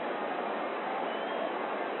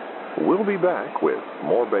 We'll be back with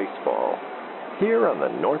more baseball here on the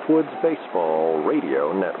Northwoods Baseball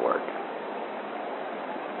Radio Network.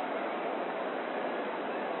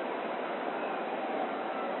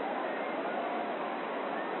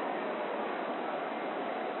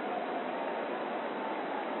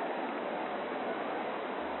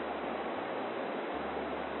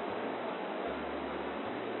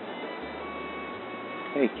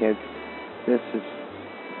 Hey kids, this is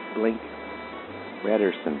Blink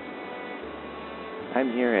Rederson.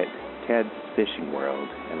 I'm here at Ted's Fishing World,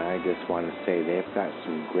 and I just want to say they've got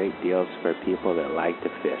some great deals for people that like to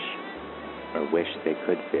fish or wish they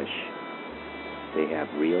could fish. They have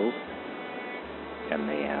reels, and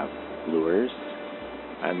they have lures,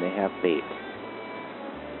 and they have bait.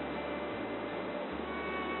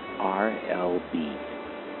 RLB,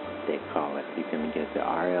 they call it. You can get the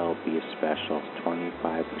RLB special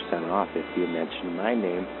 25% off if you mention my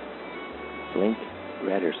name, Blink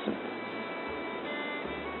Rederson.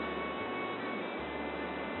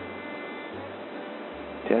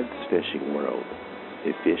 Ted's Fishing World.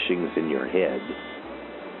 If fishing's in your head,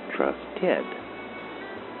 trust Ted.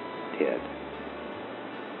 Ted.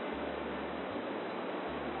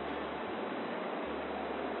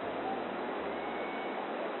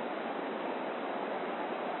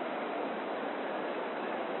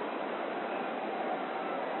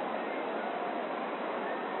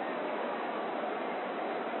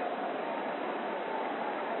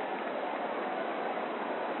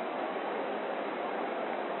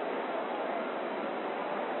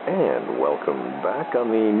 And welcome back on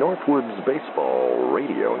the Northwoods Baseball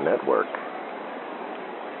Radio Network.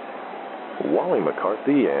 Wally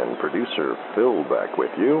McCarthy and producer Phil back with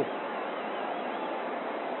you.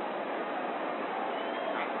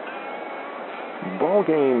 Ball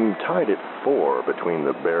ball game tied at 4 between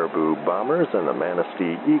the Baraboo Bombers and the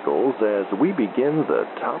Manistee Eagles as we begin the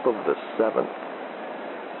top of the 7th.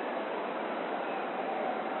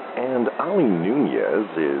 And Ali Nunez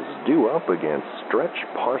is due up against Stretch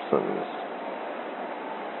Parsons.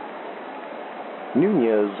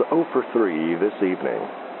 Nunez 0 for 3 this evening.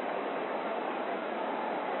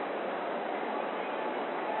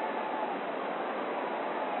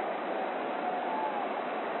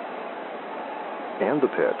 And the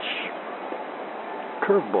pitch.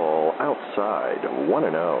 Curveball outside,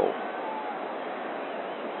 1-0.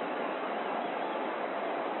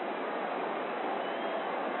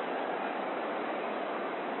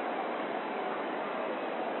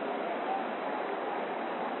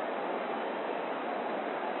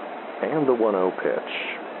 And the 1-0 pitch.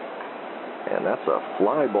 And that's a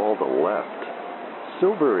fly ball to left.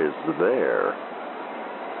 Silver is there.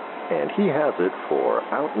 And he has it for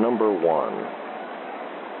out number 1.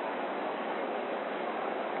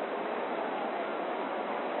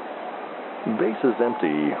 Bases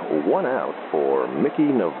empty, 1 out for Mickey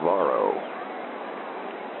Navarro.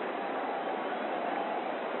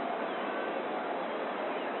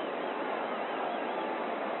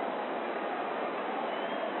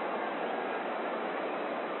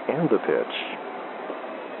 And the pitch.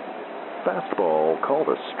 Fastball called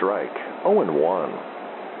a strike, 0-1.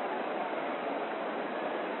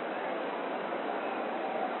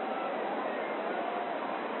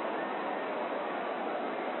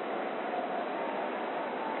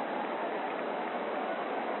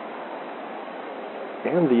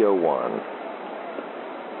 And the 0-1.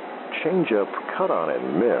 Changeup cut on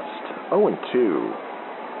and missed, 0-2.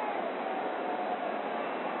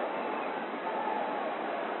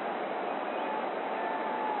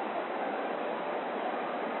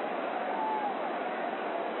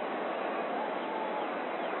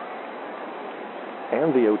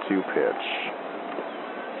 And the 0-2 pitch.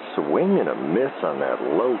 Swing and a miss on that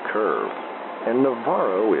low curve, and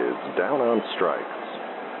Navarro is down on strikes.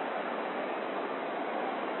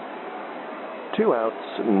 2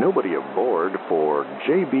 outs, nobody aboard for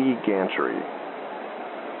J.B. Gantry.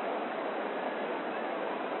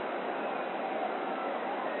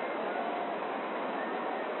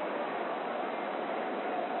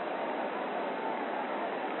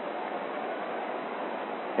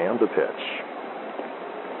 And the pitch.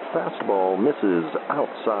 Fastball misses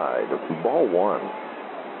outside, ball 1.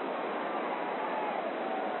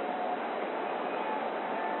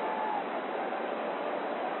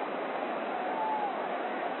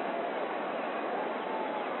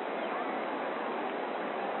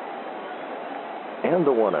 And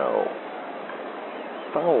the 1-0.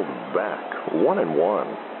 Fouled back,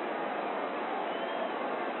 1-1.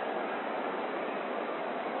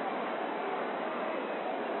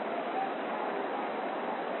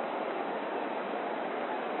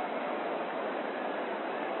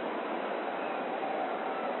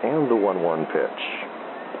 And the 1-1 pitch.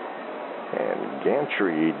 And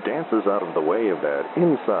Gantry dances out of the way of that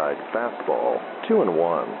inside fastball,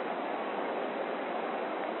 2-1.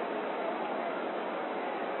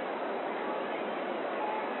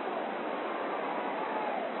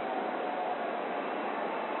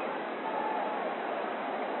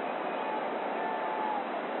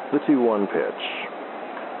 The 2-1 pitch.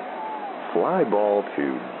 Fly ball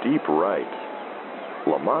to deep right.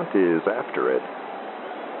 Lamont is after it.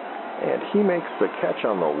 And he makes the catch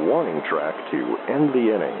on the warning track to end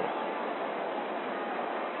the inning.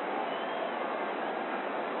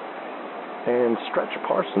 And Stretch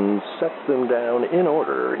Parsons sets them down in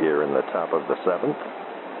order here in the top of the 7th.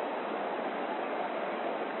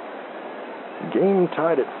 Game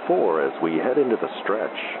tied at 4 as we head into the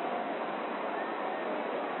stretch.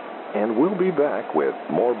 And we'll be back with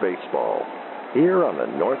more baseball here on the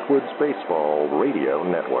Northwoods Baseball Radio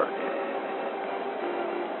Network.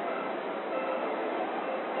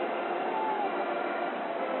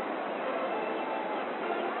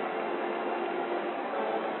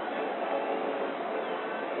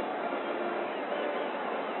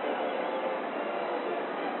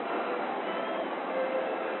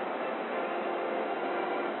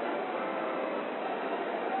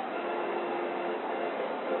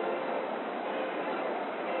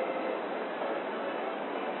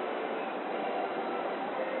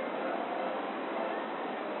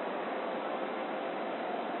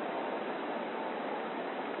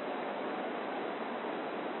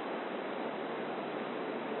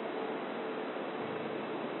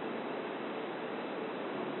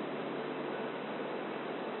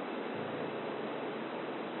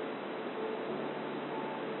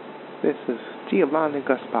 This is Giovanni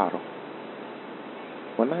Gasparo.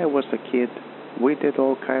 When I was a kid, we did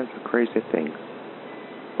all kinds of crazy things,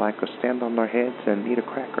 like stand on our heads and eat a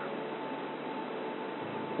cracker.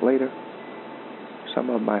 Later, some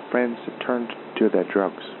of my friends turned to their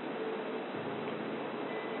drugs,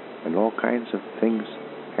 and all kinds of things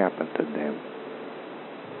happened to them.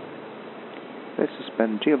 This has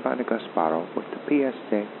been Giovanni Gasparo with the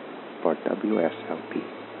PSA for WSLP.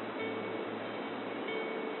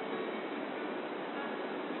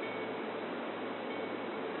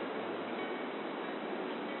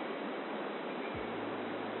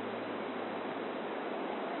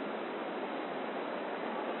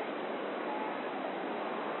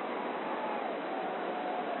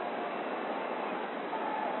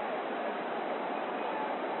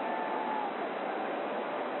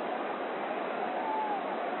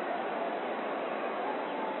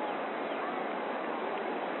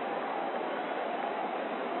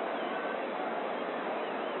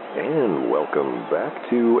 And welcome back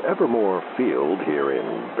to Evermore Field here in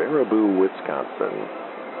Baraboo, Wisconsin.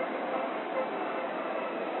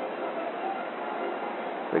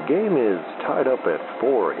 The game is tied up at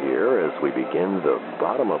 4 here as we begin the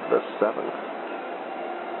bottom of the 7th.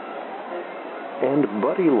 And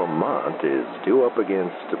Buddy Lamont is due up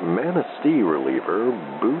against Manistee reliever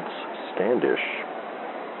Boots Standish.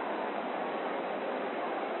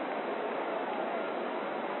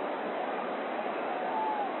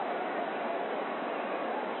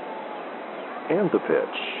 And the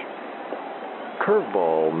pitch.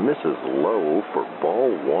 Curveball misses low for ball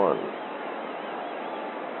 1.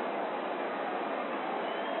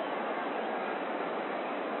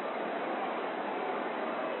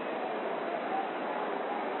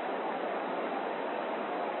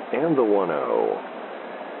 And the 1-0.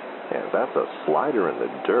 And that's a slider in the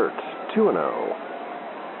dirt. 2-0.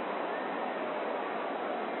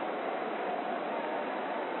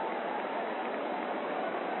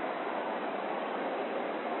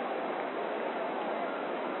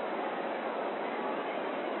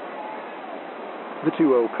 The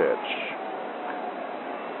 2-0 pitch.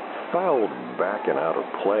 Fouled back and out of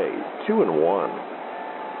play. 2-1.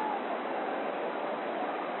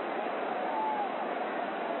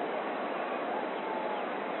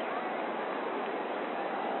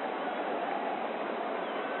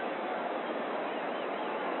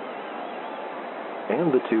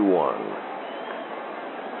 And the 2-1.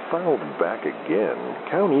 Fouled back again.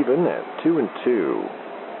 Count even at 2-2.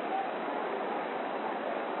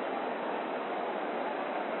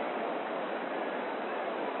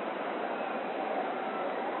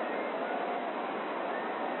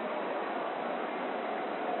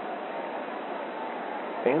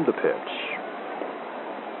 And the pitch.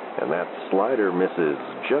 And that slider misses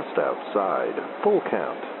just outside. Full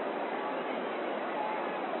count.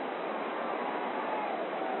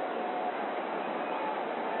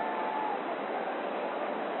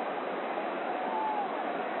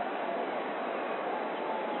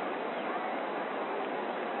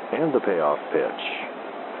 And the payoff pitch.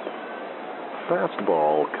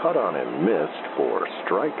 Fastball cut on and missed for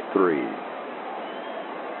strike 3.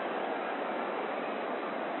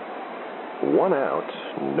 1 out,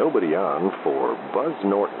 nobody on for Buzz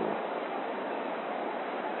Norton.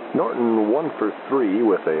 Norton 1 for 3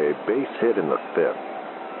 with a base hit in the 5th.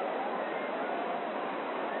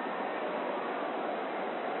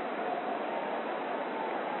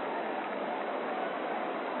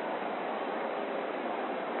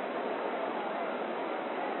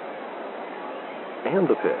 And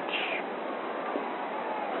the pitch.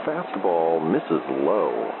 Fastball misses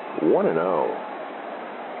low. 1-0.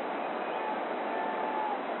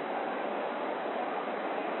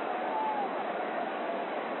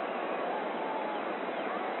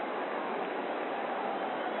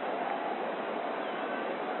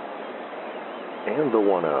 And the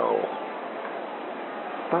 1-0.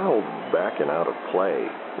 Fouled back and out of play.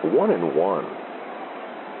 1-1.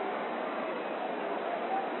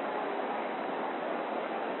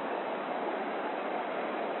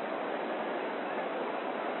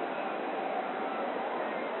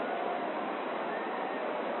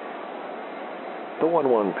 The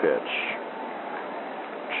 1-1 pitch.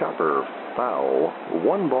 Chopper foul.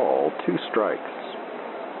 1 ball, 2 strikes.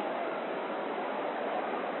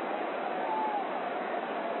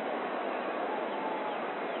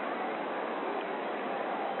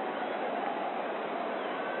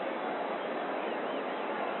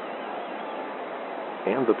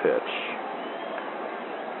 And the pitch.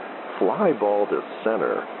 Fly ball to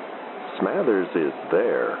center. Smathers is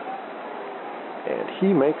there. And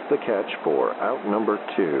he makes the catch for out number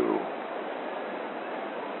 2.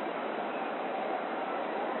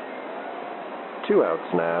 2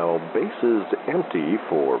 outs now, bases empty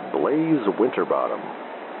for Blaze Winterbottom.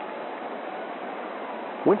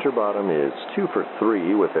 Winterbottom is 2 for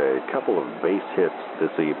 3 with a couple of base hits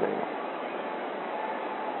this evening.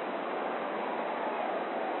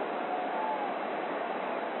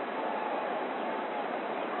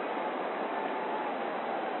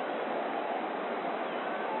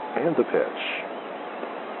 And the pitch.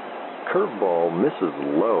 Curveball misses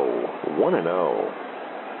low, 1-0.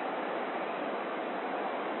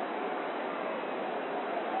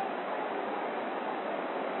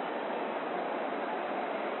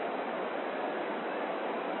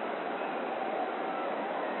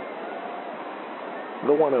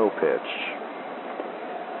 The 1-0 pitch.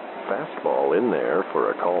 Fastball in there for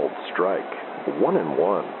a called strike,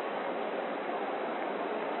 1-1.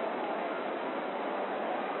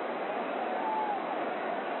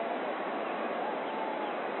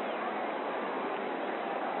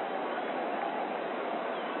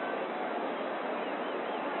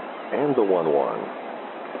 And the 1-1.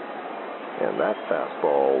 And that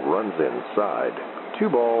fastball runs inside. 2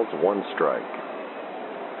 balls, 1 strike.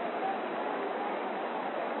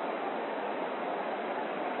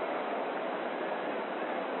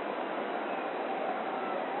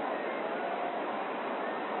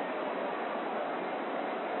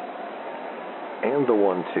 And the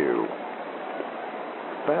 1-2.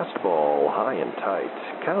 Fastball high and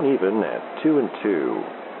tight. Count even at 2-2.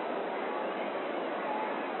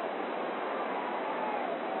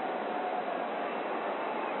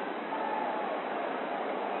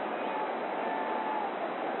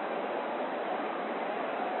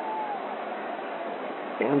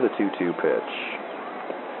 And the 2-2 pitch.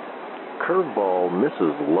 Curveball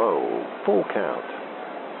misses low. Full count.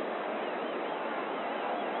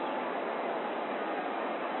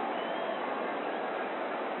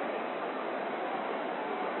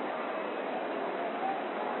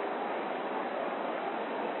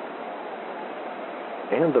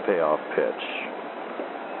 And the payoff pitch.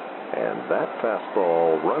 And that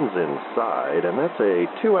fastball runs inside, and that's a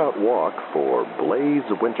 2-out walk for Blaze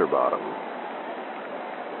Winterbottom.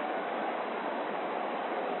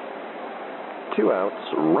 2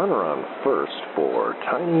 outs, runner on first for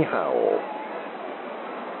Tiny Howell.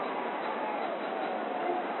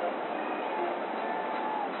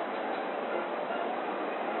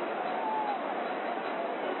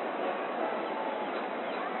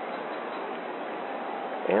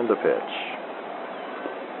 And the pitch.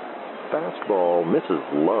 Fastball misses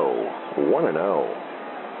low, 1-0.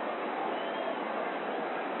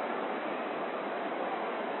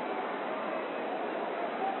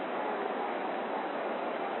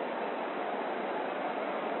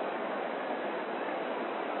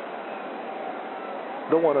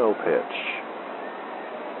 The 1-0 pitch.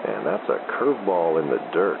 And that's a curveball in the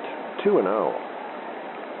dirt, 2-0.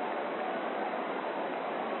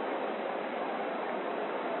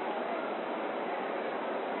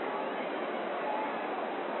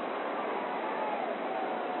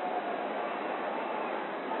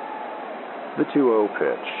 The 2-0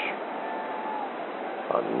 pitch.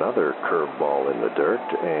 Another curveball in the dirt,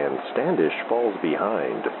 and Standish falls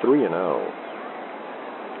behind, 3-0.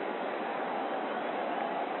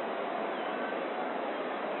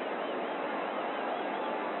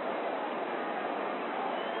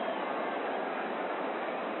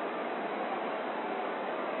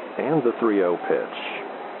 And the 3-0 pitch.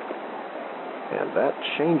 And that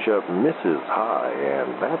changeup misses high,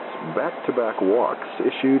 and that's back-to-back walks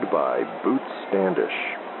issued by Boots Standish.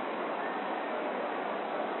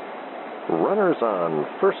 Runners on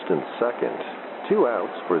first and second, 2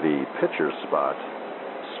 outs for the pitcher's spot.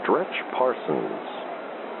 Stretch Parsons.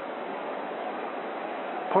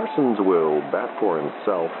 Parsons will bat for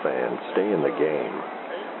himself and stay in the game.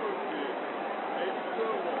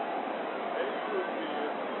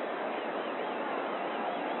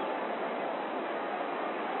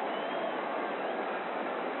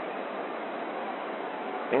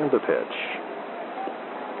 And the pitch.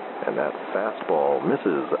 And that fastball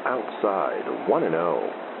misses outside,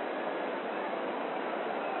 1-0.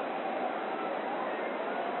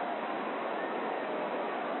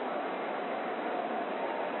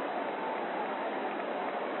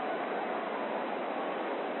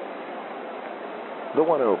 The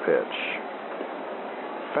 1-0 pitch.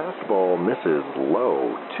 Fastball misses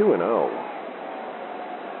low, 2-0.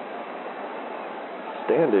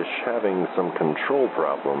 Standish having some control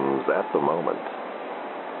problems at the moment.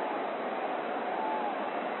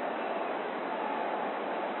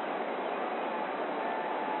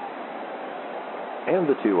 And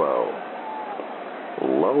the 2-0.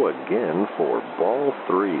 Low again for ball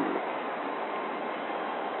 3.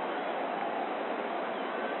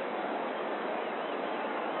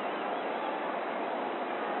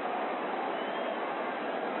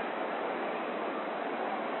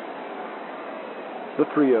 The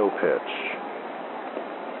 3-0 pitch.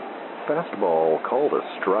 Fastball called a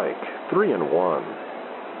strike, 3-1.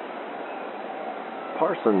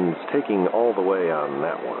 Parsons taking all the way on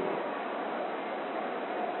that one.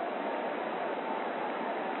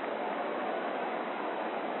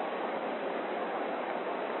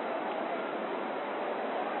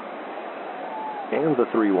 And the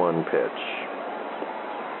 3-1 pitch.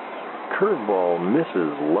 Curveball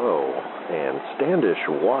misses low, and Standish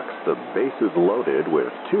walks the bases loaded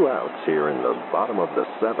with 2 outs here in the bottom of the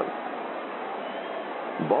 7th.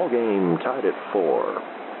 Ball game tied at 4.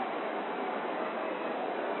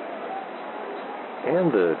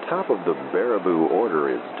 And the top of the Baraboo order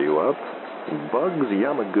is due up. Bugs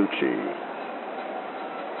Yamaguchi.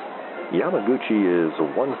 Yamaguchi is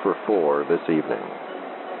 1 for 4 this evening.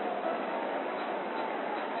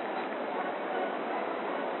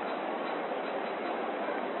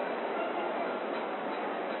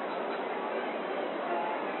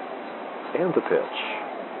 And the pitch.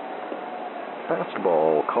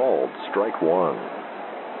 Fastball called strike 1.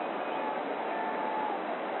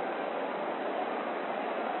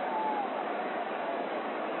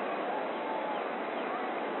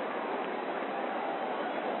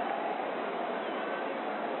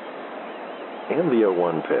 And the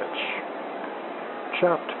 0-1 pitch.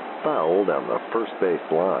 Chopped foul down the first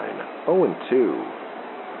base line. 0-2.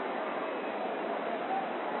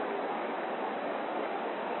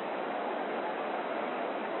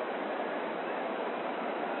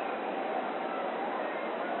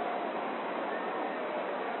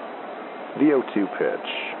 The 0-2 pitch.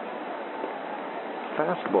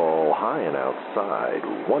 Fastball high and outside,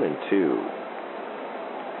 1-2.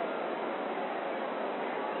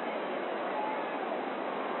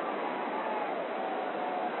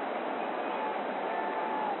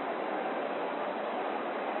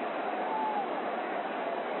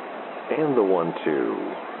 And the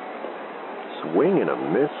 1-2. Swing and a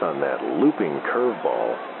miss on that looping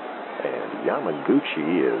curveball, and Yamaguchi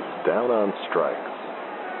is down on strikes.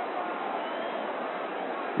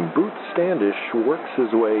 Boots Standish works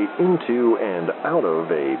his way into and out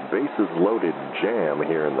of a bases-loaded jam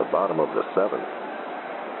here in the bottom of the 7th.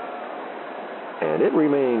 And it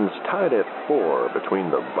remains tied at 4 between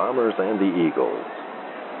the Bombers and the Eagles.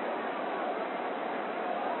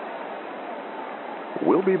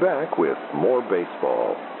 We'll be back with more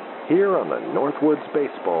baseball here on the Northwoods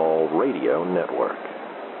Baseball Radio Network.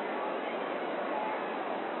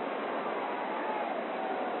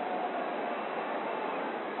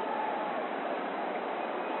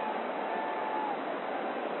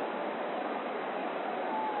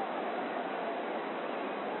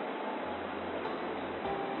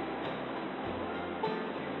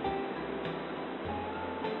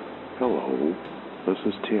 Hello, this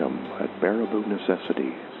is Tim at Baraboo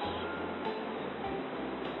Necessities.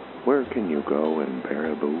 Where can you go in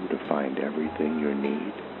Baraboo to find everything you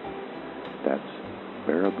need? That's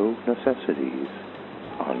Baraboo Necessities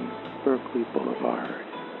on Berkeley Boulevard.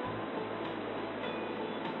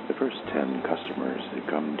 The first 10 customers that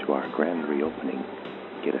come to our grand reopening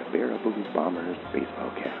get a Baraboo Bombers baseball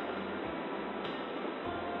cap.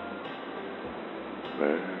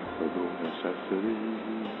 Baraboo Necessities.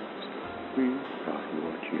 We've got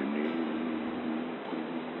what you need.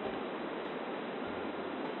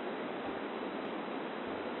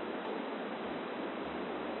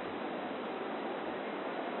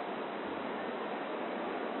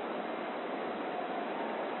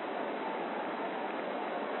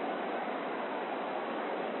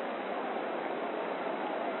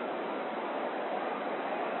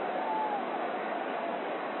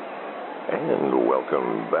 And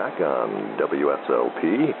welcome back on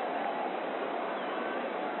WSLP.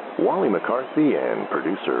 Wally McCarthy and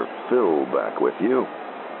producer Phil back with you.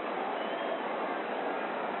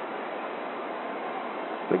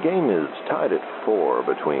 The game is tied at 4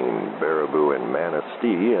 between Baraboo and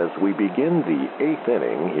Manistee as we begin the 8th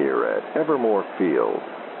inning here at Evermore Field.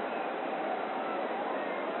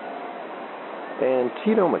 And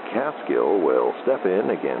Tito McCaskill will step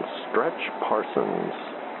in against Stretch Parsons.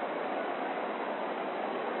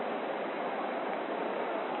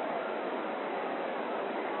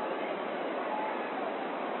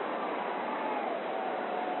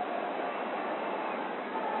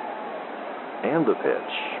 And the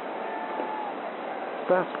pitch.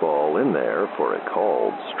 Fastball in there for a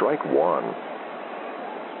called strike 1.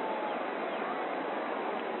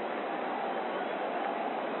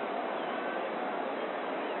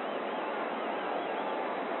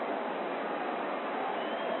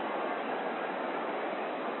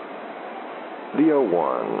 The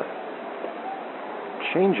 0-1.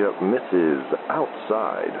 Changeup misses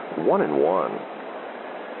outside, 1-1.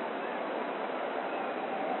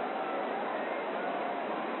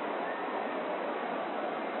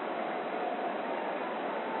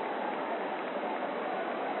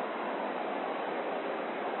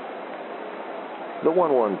 The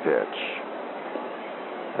 1-1 pitch.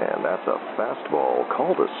 And that's a fastball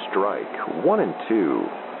called a strike. 1-2.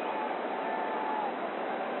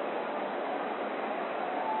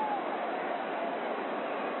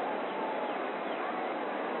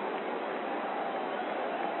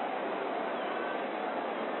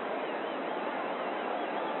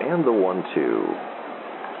 And the 1-2.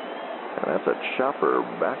 And that's a chopper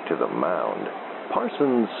back to the mound.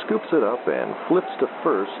 Parsons scoops it up and flips to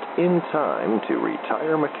first in time to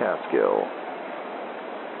retire McCaskill.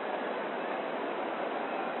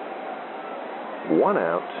 1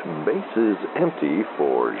 out, bases empty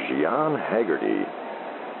for Gian Haggerty.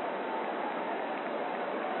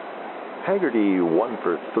 Haggerty 1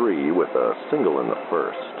 for 3 with a single in the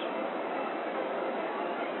first.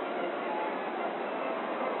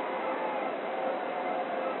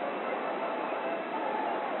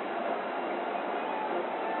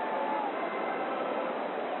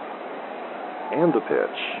 And the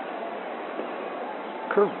pitch.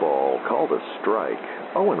 Curveball called a strike.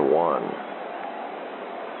 0-1.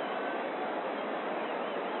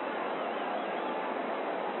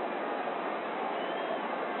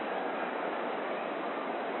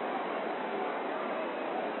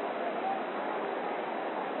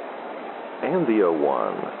 And the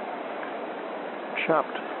 0-1.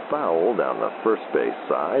 Chopped foul down the first base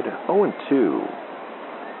side. 0-2.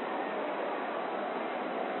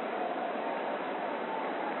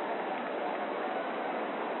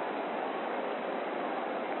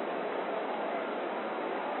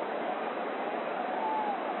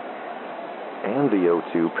 And the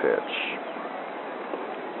 0-2 pitch.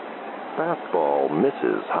 Fastball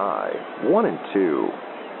misses high. 1-2.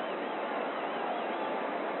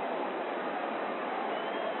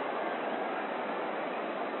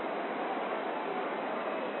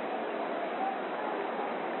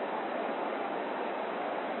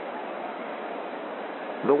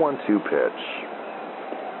 The 1-2 pitch.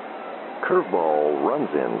 Curveball runs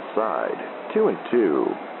inside.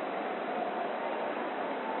 2-2.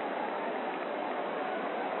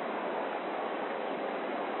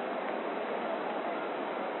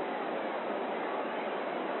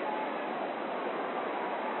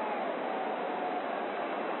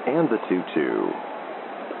 And the 2-2.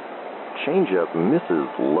 Changeup misses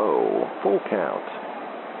low. Full count.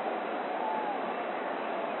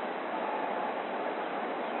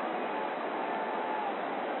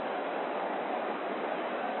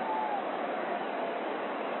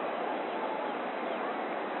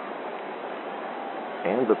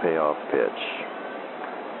 And the payoff pitch.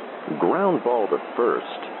 Ground ball to first.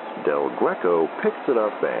 Del Greco picks it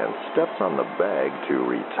up and steps on the bag to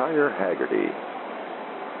retire Haggerty.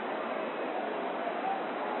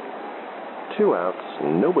 2 outs,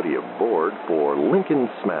 nobody aboard for Lincoln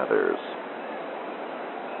Smathers.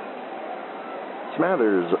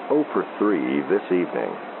 Smathers 0 for 3 this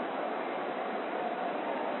evening.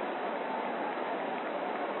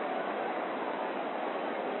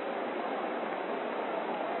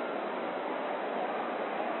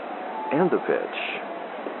 And the pitch.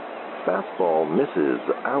 Fastball misses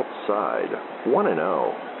outside.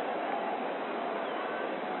 1-0.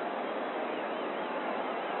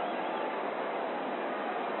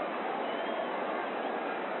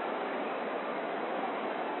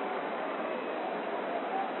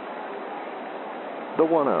 The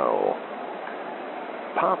 1-0.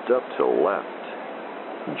 Popped up to left.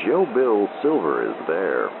 Joe Bill Silver is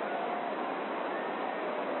there.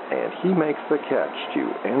 And he makes the catch to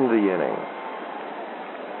end the inning.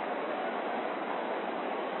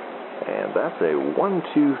 And that's a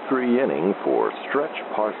 1-2-3 inning for Stretch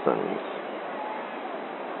Parsons.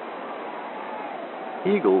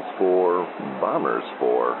 Eagles 4, Bombers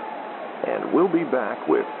 4. And we'll be back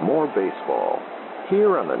with more baseball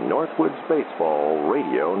here on the Northwoods Baseball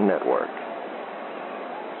Radio Network.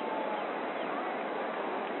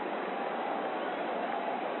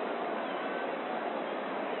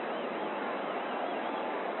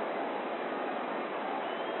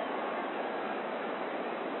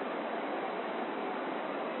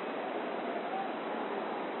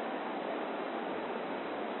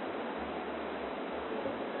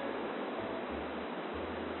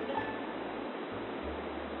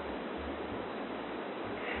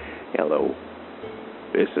 Hello,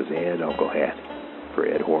 this is Ed, Uncle Hat, for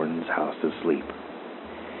Ed Horton's House of Sleep.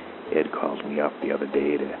 Ed called me up the other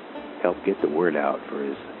day to help get the word out for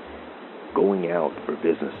his going out for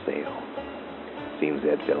business sale. Seems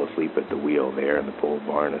Ed fell asleep at the wheel there, and the pole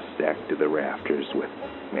barn is stacked to the rafters with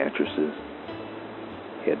mattresses,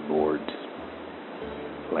 headboards,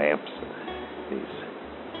 lamps, and these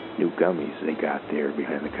new gummies they got there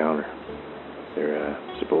behind the counter. They're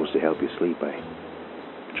supposed to help you sleep. I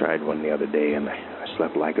I tried one the other day and I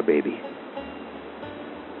slept like a baby.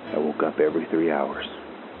 I woke up every 3 hours.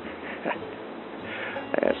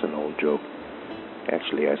 That's an old joke.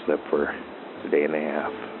 Actually, I slept for a day and a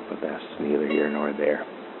half, but that's neither here nor there.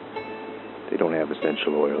 They don't have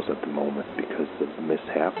essential oils at the moment because of the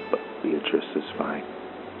mishap, but Beatrice is fine.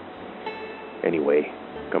 Anyway,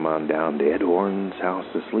 come on down to Ed Horn's house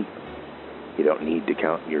to sleep. You don't need to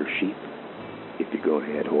count your sheep if you go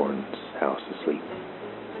to Ed Horn's house to sleep.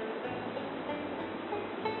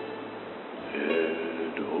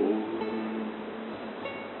 Ed Horn.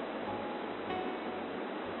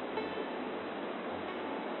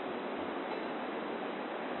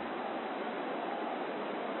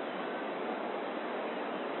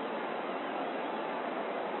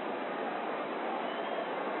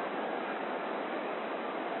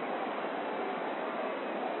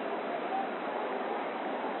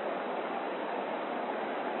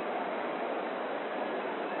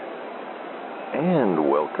 And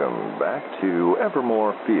welcome back to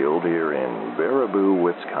Evermore Field here in Baraboo,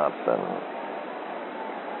 Wisconsin.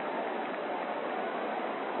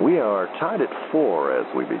 We are tied at 4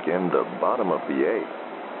 as we begin the bottom of the 8th.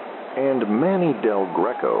 And Manny Del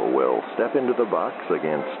Greco will step into the box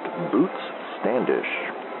against Boots Standish.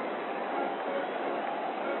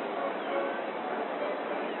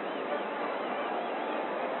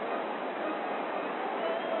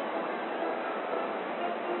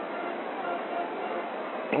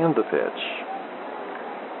 And the pitch.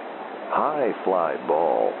 High fly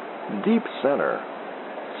ball. Deep center.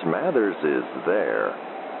 Smathers is there.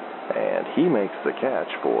 And he makes the catch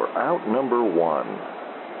for out number 1.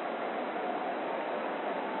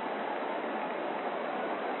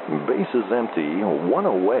 Bases empty. 1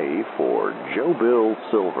 away for Joe Bill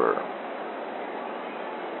Silver.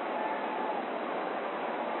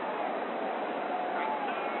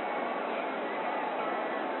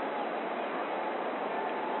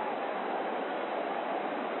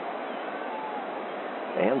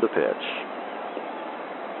 And the pitch.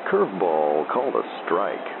 Curveball called a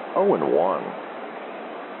strike. 0-1.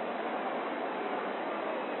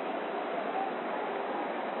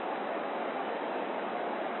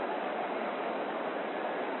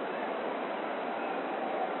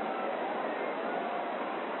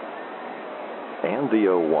 And the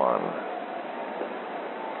 0-1.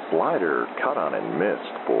 Slider cut on and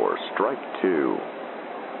missed for strike 2.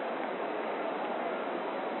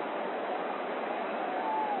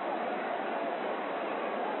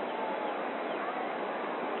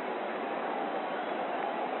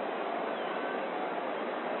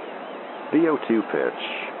 The 0-2 pitch.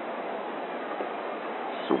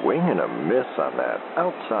 Swing and a miss on that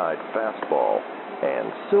outside fastball,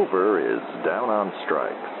 and Silver is down on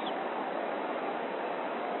strikes.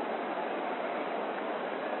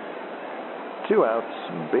 Two outs,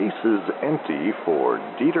 bases empty for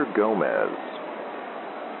Dieter Gomez.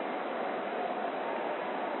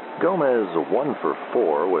 Gomez 1 for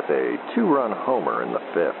 4 with a 2-run homer in the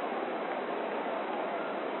 5th.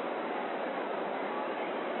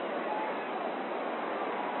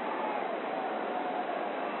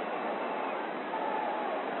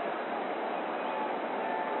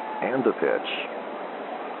 And the pitch.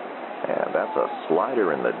 And that's a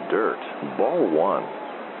slider in the dirt. Ball 1.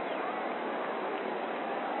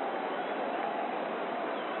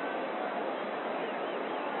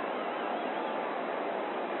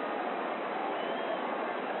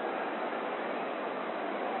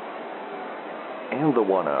 And the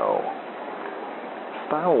 1-0.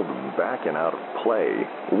 Fouled back and out of play.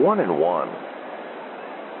 1-1.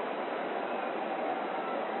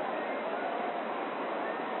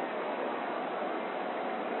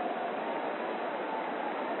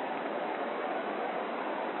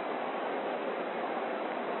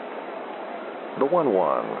 The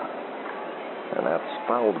 1-1. And that's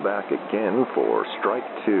fouled back again for strike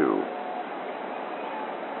 2.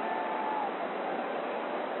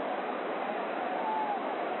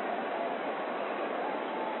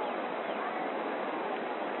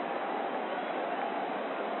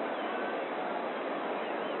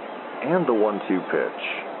 And the 1-2 pitch.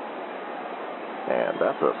 And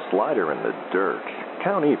that's a slider in the dirt.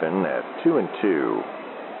 Count even at 2-2.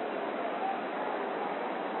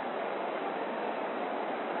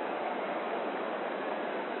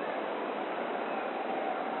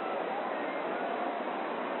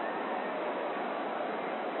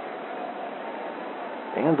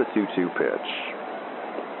 And the 2-2 pitch.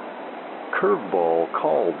 Curveball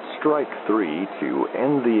called strike 3 to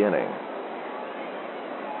end the inning.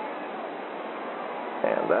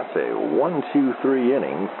 And that's a 1-2-3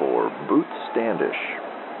 inning for Boots Standish.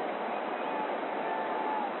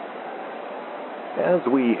 As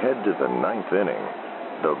we head to the ninth inning,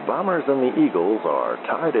 the Bombers and the Eagles are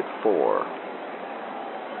tied at 4.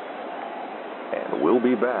 And we'll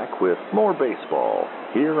be back with more baseball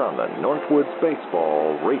here on the Northwoods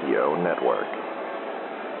Baseball Radio Network.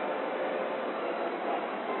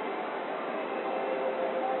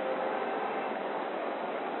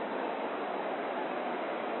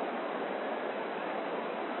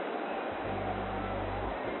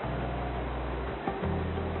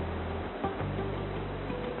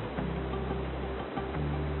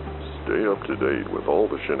 Stay up to date with all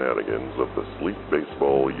the shenanigans of the Sleep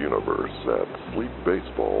Baseball universe at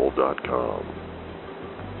sleepbaseball.com.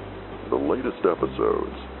 The latest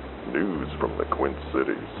episodes, news from the Quint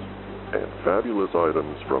Cities, and fabulous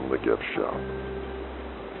items from the gift shop.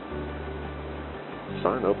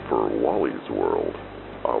 Sign up for Wally's World,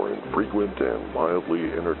 our infrequent and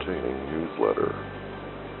mildly entertaining newsletter.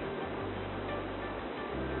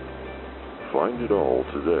 Find it all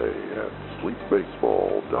today at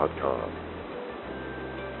sleepbaseball.com.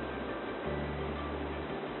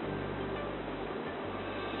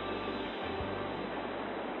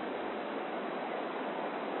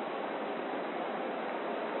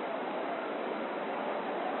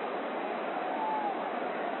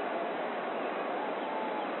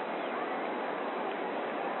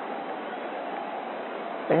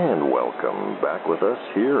 And welcome back with us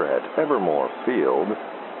here at Evermore Field.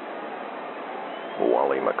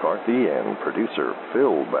 Wally McCarthy and producer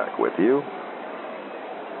Phil back with you.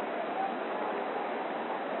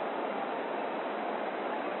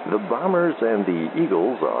 The Bombers and the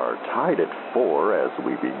Eagles are tied at 4 as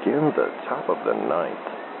we begin the top of the ninth.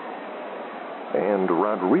 And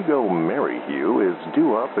Rodrigo Merrihew is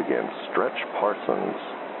due up against Stretch Parsons.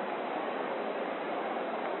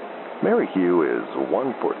 Merrihew is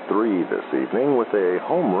 1 for 3 this evening with a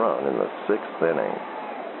home run in the 6th inning.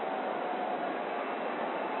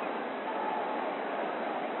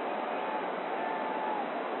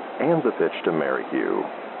 And the pitch to Merrihew.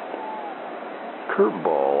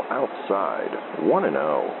 Curveball outside,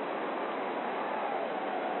 1-0.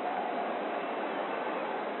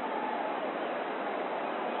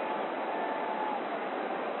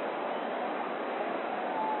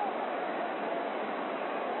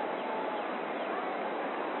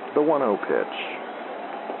 The 1-0 pitch.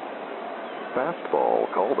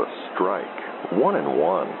 Fastball called a strike,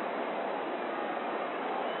 1-1.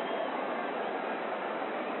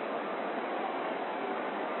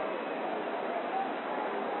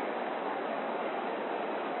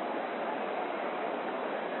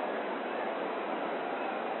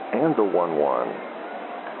 And the 1-1.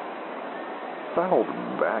 Fouled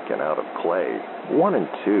back and out of play,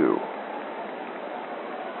 1-2.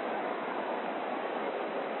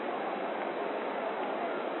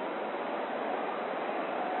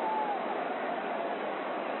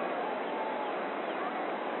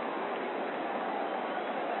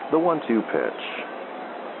 The 1-2 pitch.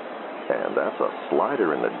 And that's a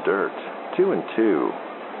slider in the dirt, 2-2.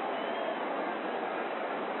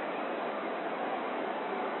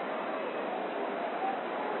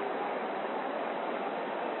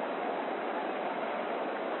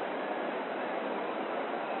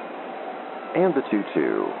 And the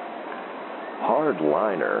 2-2. Hard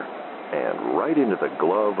liner, and right into the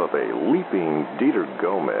glove of a leaping Dieter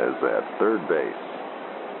Gomez at third base.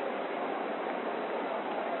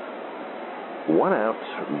 1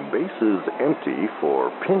 out, bases empty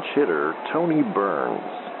for pinch hitter Tony Burns.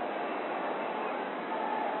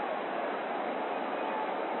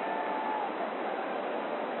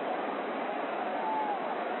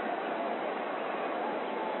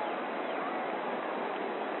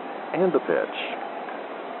 And the pitch.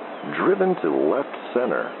 Driven to left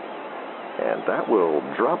center. And that will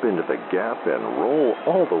drop into the gap and roll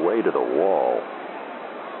all the way to the wall.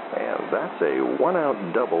 And that's a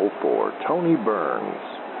 1-out double for Tony Burns.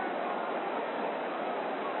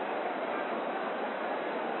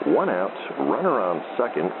 1 out, runner on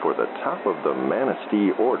second for the top of the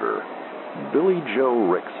Manistee order, Billy Joe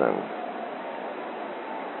Rickson.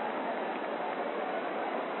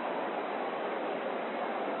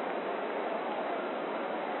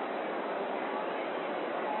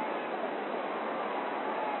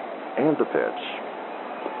 And the pitch.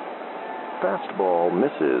 Fastball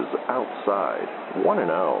misses outside,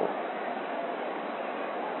 1-0.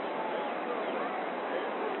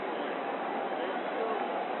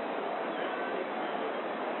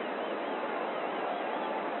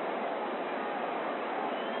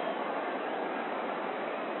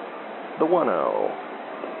 The 1-0.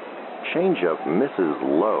 Changeup misses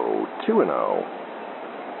low, 2-0.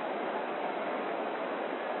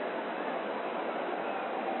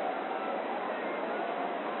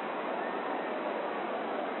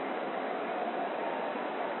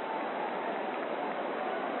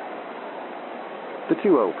 The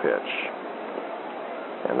 2-0 pitch.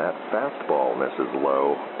 And that fastball misses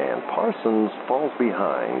low, and Parsons falls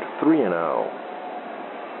behind 3-0.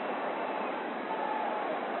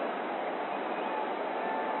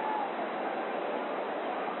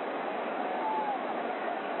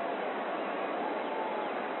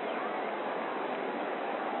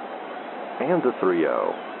 And the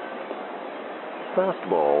 3-0.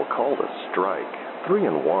 Fastball called a strike,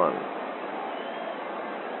 3-1.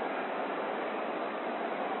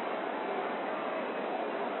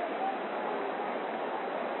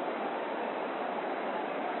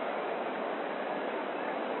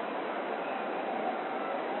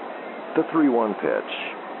 The 3-1 pitch.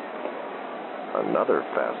 Another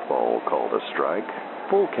fastball called a strike,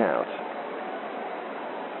 full count.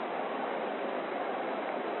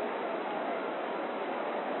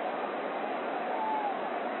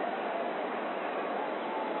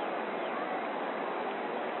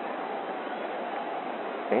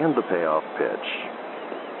 And the payoff pitch.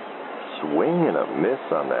 Swing and a miss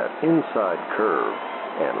on that inside curve,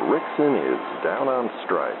 and Rickson is down on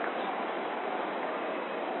strikes.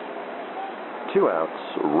 2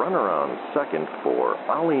 outs, runner on second for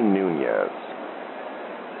Ali Nunez.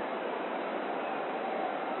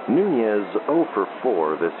 Nunez 0 for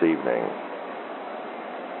 4 this evening.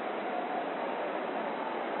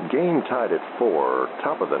 Game tied at 4,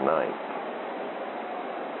 top of the ninth.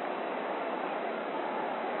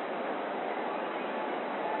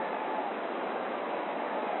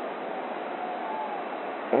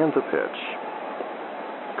 And the pitch.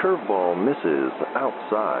 Curveball misses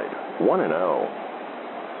outside, 1-0.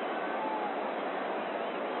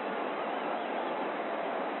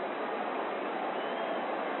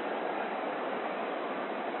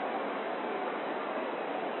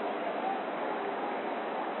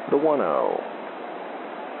 The 1-0.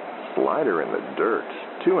 Slider in the dirt,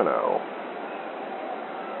 2-0.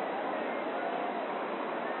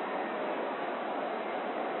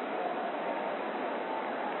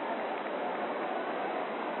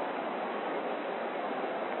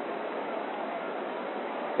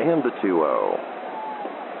 And the 2-0.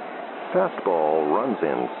 Fastball runs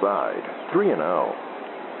inside, 3-0.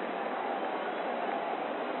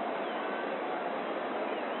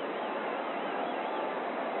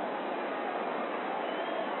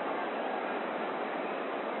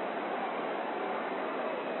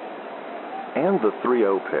 And the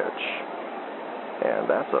 3-0 pitch. And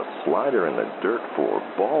that's a slider in the dirt for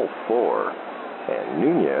ball 4. And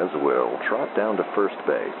Nunez will trot down to first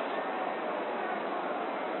base.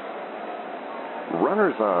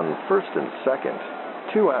 Runners on first and second,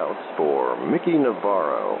 2 outs for Mickey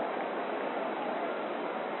Navarro.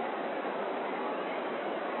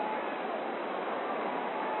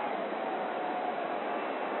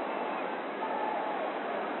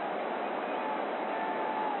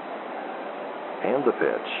 And the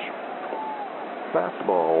pitch.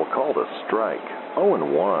 Fastball called a strike,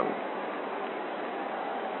 0-1.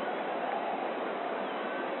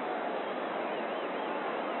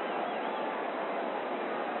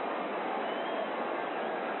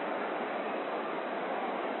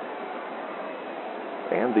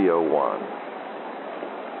 And the 0-1.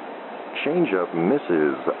 Changeup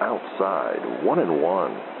misses outside,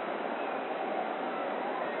 1-1.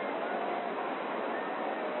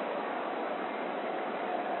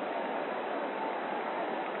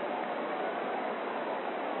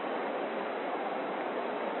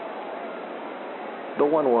 The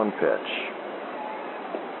 1-1 pitch.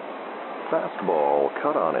 Fastball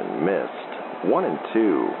cut on and missed,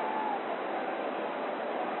 1-2.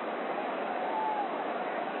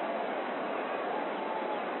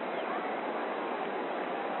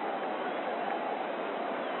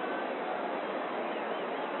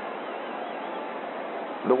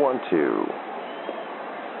 The 1-2.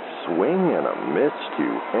 Swing and a miss to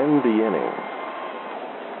end the inning.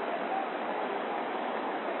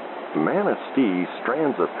 Manistee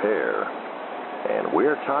strands a pair, and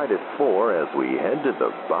we're tied at 4 as we head to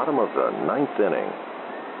the bottom of the 9th inning.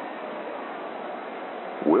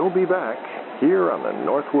 We'll be back here on the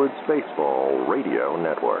Northwoods Baseball Radio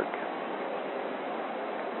Network.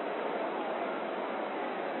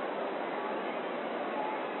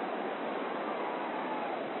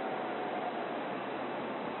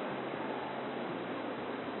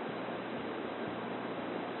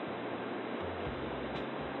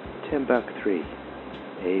 $10.3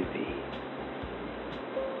 AV.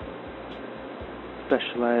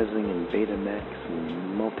 Specializing in Betamax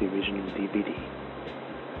and multi-regional DVD.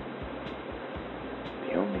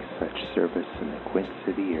 The only such service in the Quint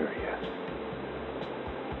City area.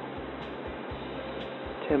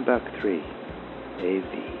 $10.3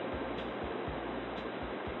 AV.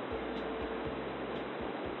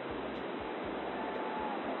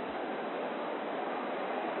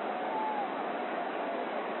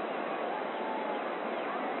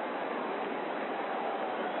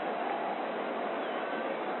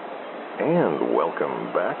 And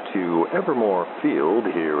welcome back to Evermore Field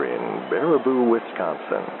here in Baraboo,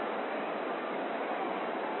 Wisconsin.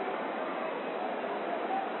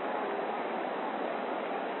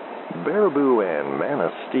 Baraboo and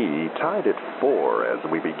Manistee tied at 4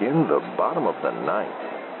 as we begin the bottom of the ninth.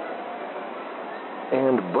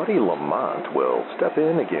 And Buddy Lamont will step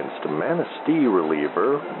in against Manistee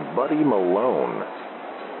reliever Buddy Malone.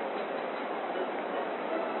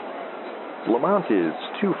 Lamont is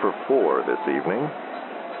 2 for 4 this evening.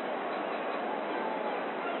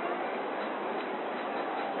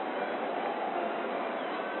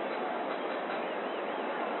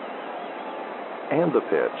 And the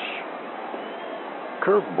pitch.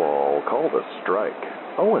 Curveball called a strike.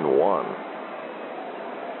 0-1.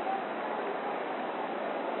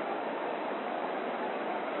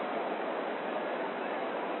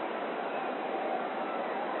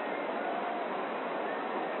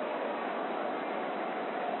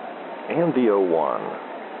 And the 0-1.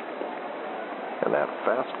 And that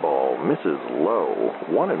fastball misses low.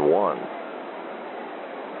 1-1.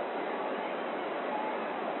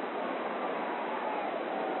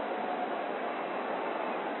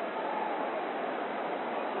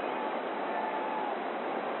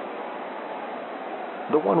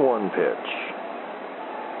 The 1-1 pitch.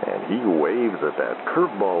 And he waves at that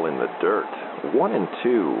curveball in the dirt.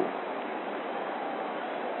 1-2.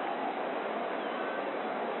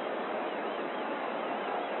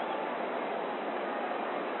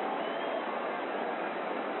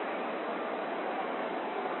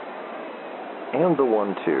 And the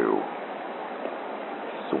 1-2.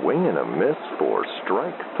 Swing and a miss for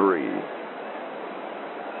strike 3.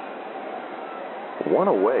 One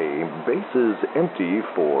away, bases empty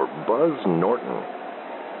for Buzz Norton.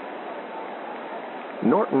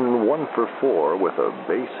 Norton 1 for 4 with a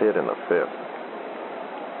base hit in the 5th.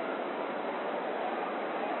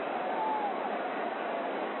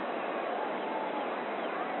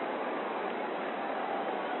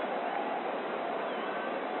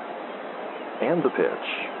 And the pitch.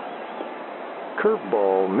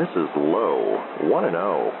 Curveball misses low.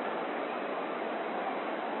 1-0.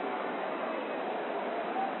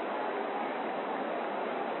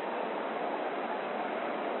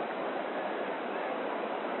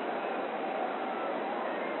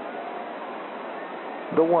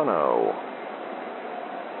 The 1-0.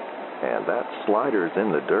 And that slider's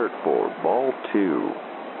in the dirt for ball 2.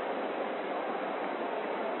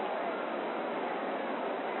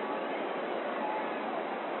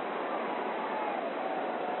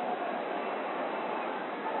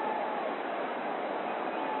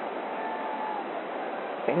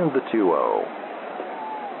 And the 2-0.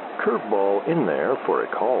 Curveball in there for a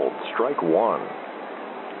called strike 1.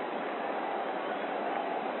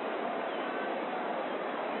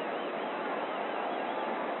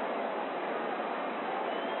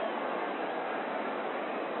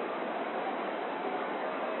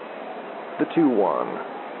 The 2-1.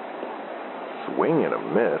 Swing and a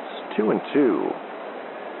miss. 2-2.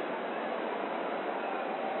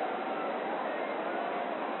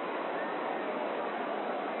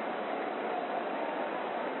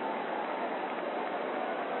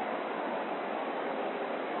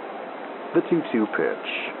 The 2-2 pitch.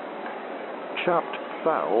 Chopped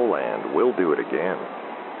foul, and we'll do it again.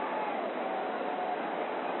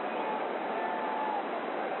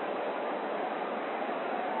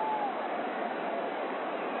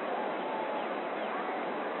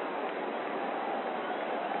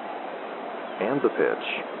 And the pitch.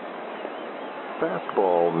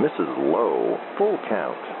 Fastball misses low. Full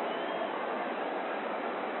count.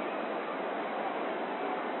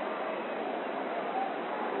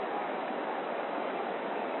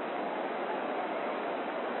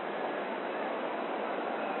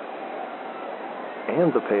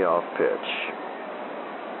 And the payoff pitch.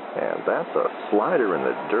 And that's a slider in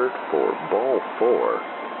the dirt for ball 4.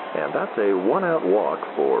 And that's a 1-out walk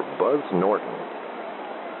for Buzz Norton.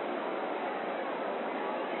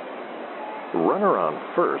 Runner on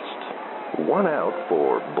first. 1 out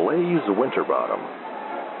for Blaze Winterbottom.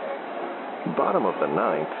 Bottom of the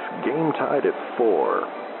ninth. Game tied at 4.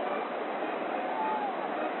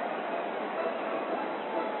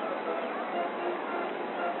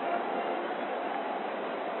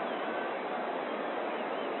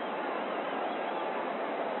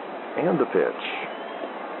 And the pitch.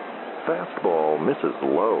 Fastball misses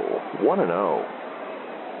low. 1-0.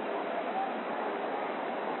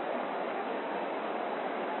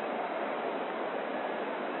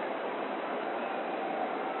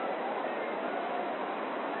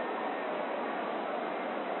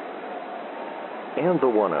 And the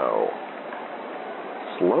 1-0.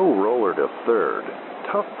 Slow roller to third.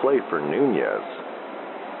 tough play for Nunez.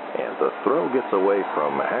 And the throw gets away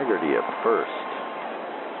from Haggerty at first.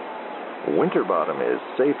 Winterbottom is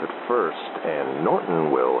safe at first, and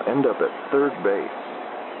Norton will end up at third base.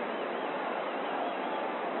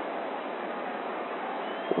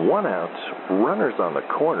 1 out, runners on the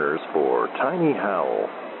corners for Tiny Howell.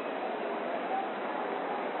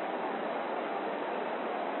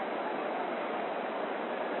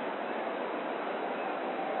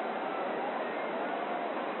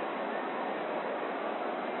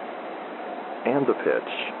 And the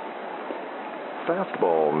pitch.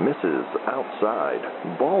 Fastball misses outside.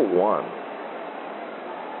 Ball 1.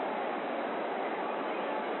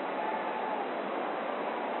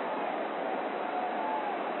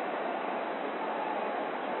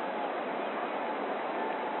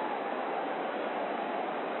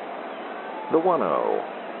 The 1-0.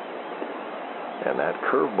 And that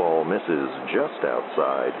curveball misses just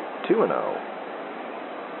outside. 2-0.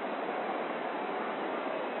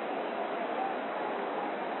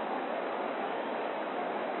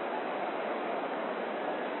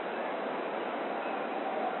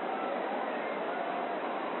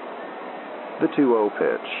 The 2-0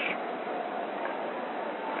 pitch.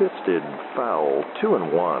 Fisted foul,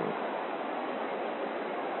 2-1.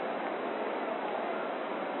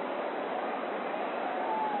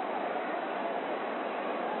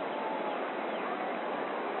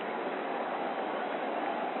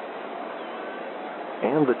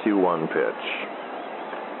 And the 2-1 pitch.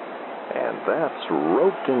 And that's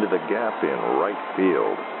roped into the gap in right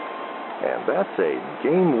field. And that's a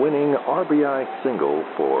game-winning RBI single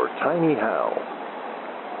for Tiny Howell.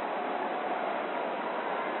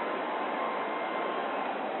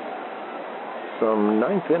 Some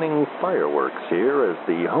ninth-inning fireworks here as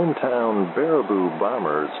the hometown Baraboo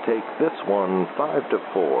Bombers take this one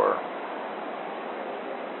 5-4.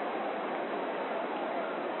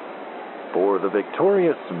 For the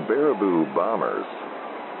victorious Baraboo Bombers,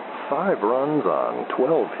 5 runs on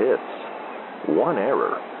 12 hits, 1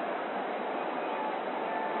 error.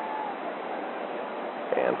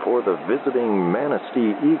 And for the visiting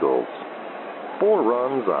Manistee Eagles, 4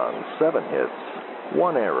 runs on 7 hits,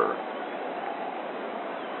 1 error.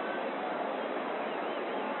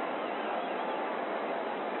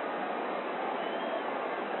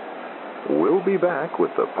 We'll be back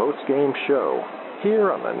with the post-game show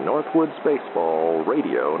here on the Northwoods Baseball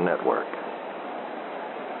Radio Network.